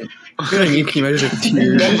relevant. You know what I mean? Can you imagine if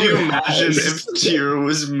Tear? Can you imagine if Tear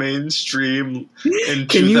was mainstream in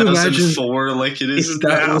 2004 like it is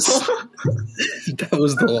now? That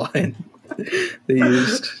was the line they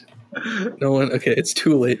used. No one. Okay, it's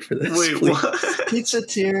too late for this. Wait, please. what? Pizza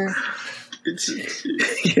Tear.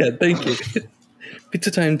 Yeah, thank you.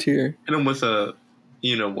 Pizza time Tear. And I'm with a,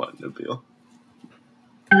 you know what, Nabil.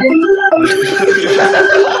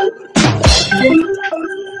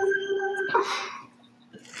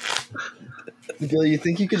 Bill, you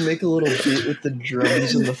think you could make a little beat with the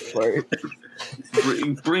drums and the fart?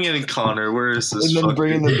 Bring in Connor. Where is this? And then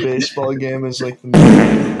bring in the baseball game as like the.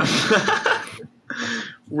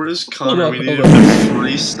 Where's Connor? We need to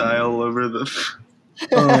freestyle over the.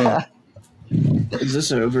 Is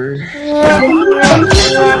this over?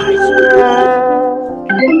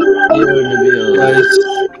 Guys,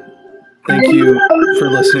 thank you for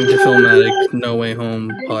listening to Filmatic No Way Home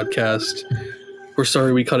podcast. We're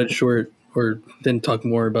sorry we cut it short or didn't talk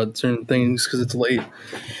more about certain things because it's late.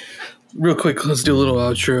 Real quick, let's do a little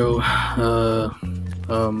outro.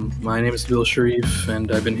 My name is Bill Sharif,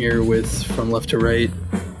 and I've been here with From Left to Right.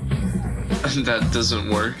 That doesn't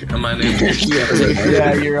work. And my name is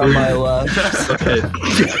Yeah, you're on my left. Okay.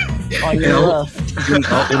 On your left.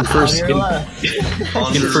 In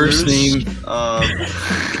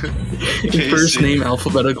first name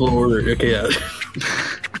alphabetical order. Okay, yeah.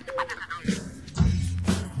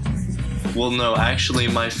 Well, no, actually,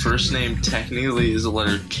 my first name technically is the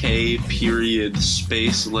letter K period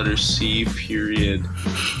space letter C period.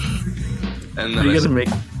 And then You gotta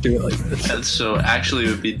do it like this. And so actually, it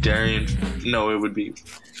would be Darian. No, it would be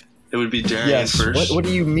Darian Yes. first. What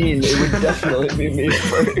do you mean? It would definitely be me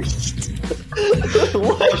first.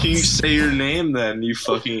 What? You say your name then, you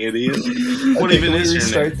fucking idiot. What Okay, even can we is your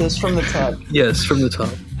restart name? this from the top? Yes, from the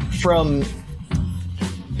top. From.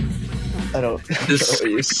 I don't know This- what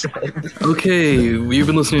you said. Okay, you've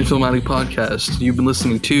been listening to Filmatic Podcast. You've been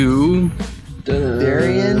listening to...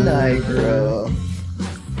 Darian Nigro.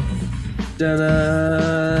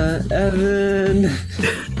 Evan.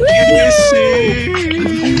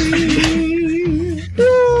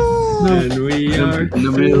 And we are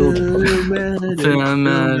Filmatic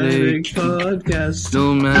Filmatic Podcast.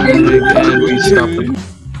 Filmatic, and we stop the...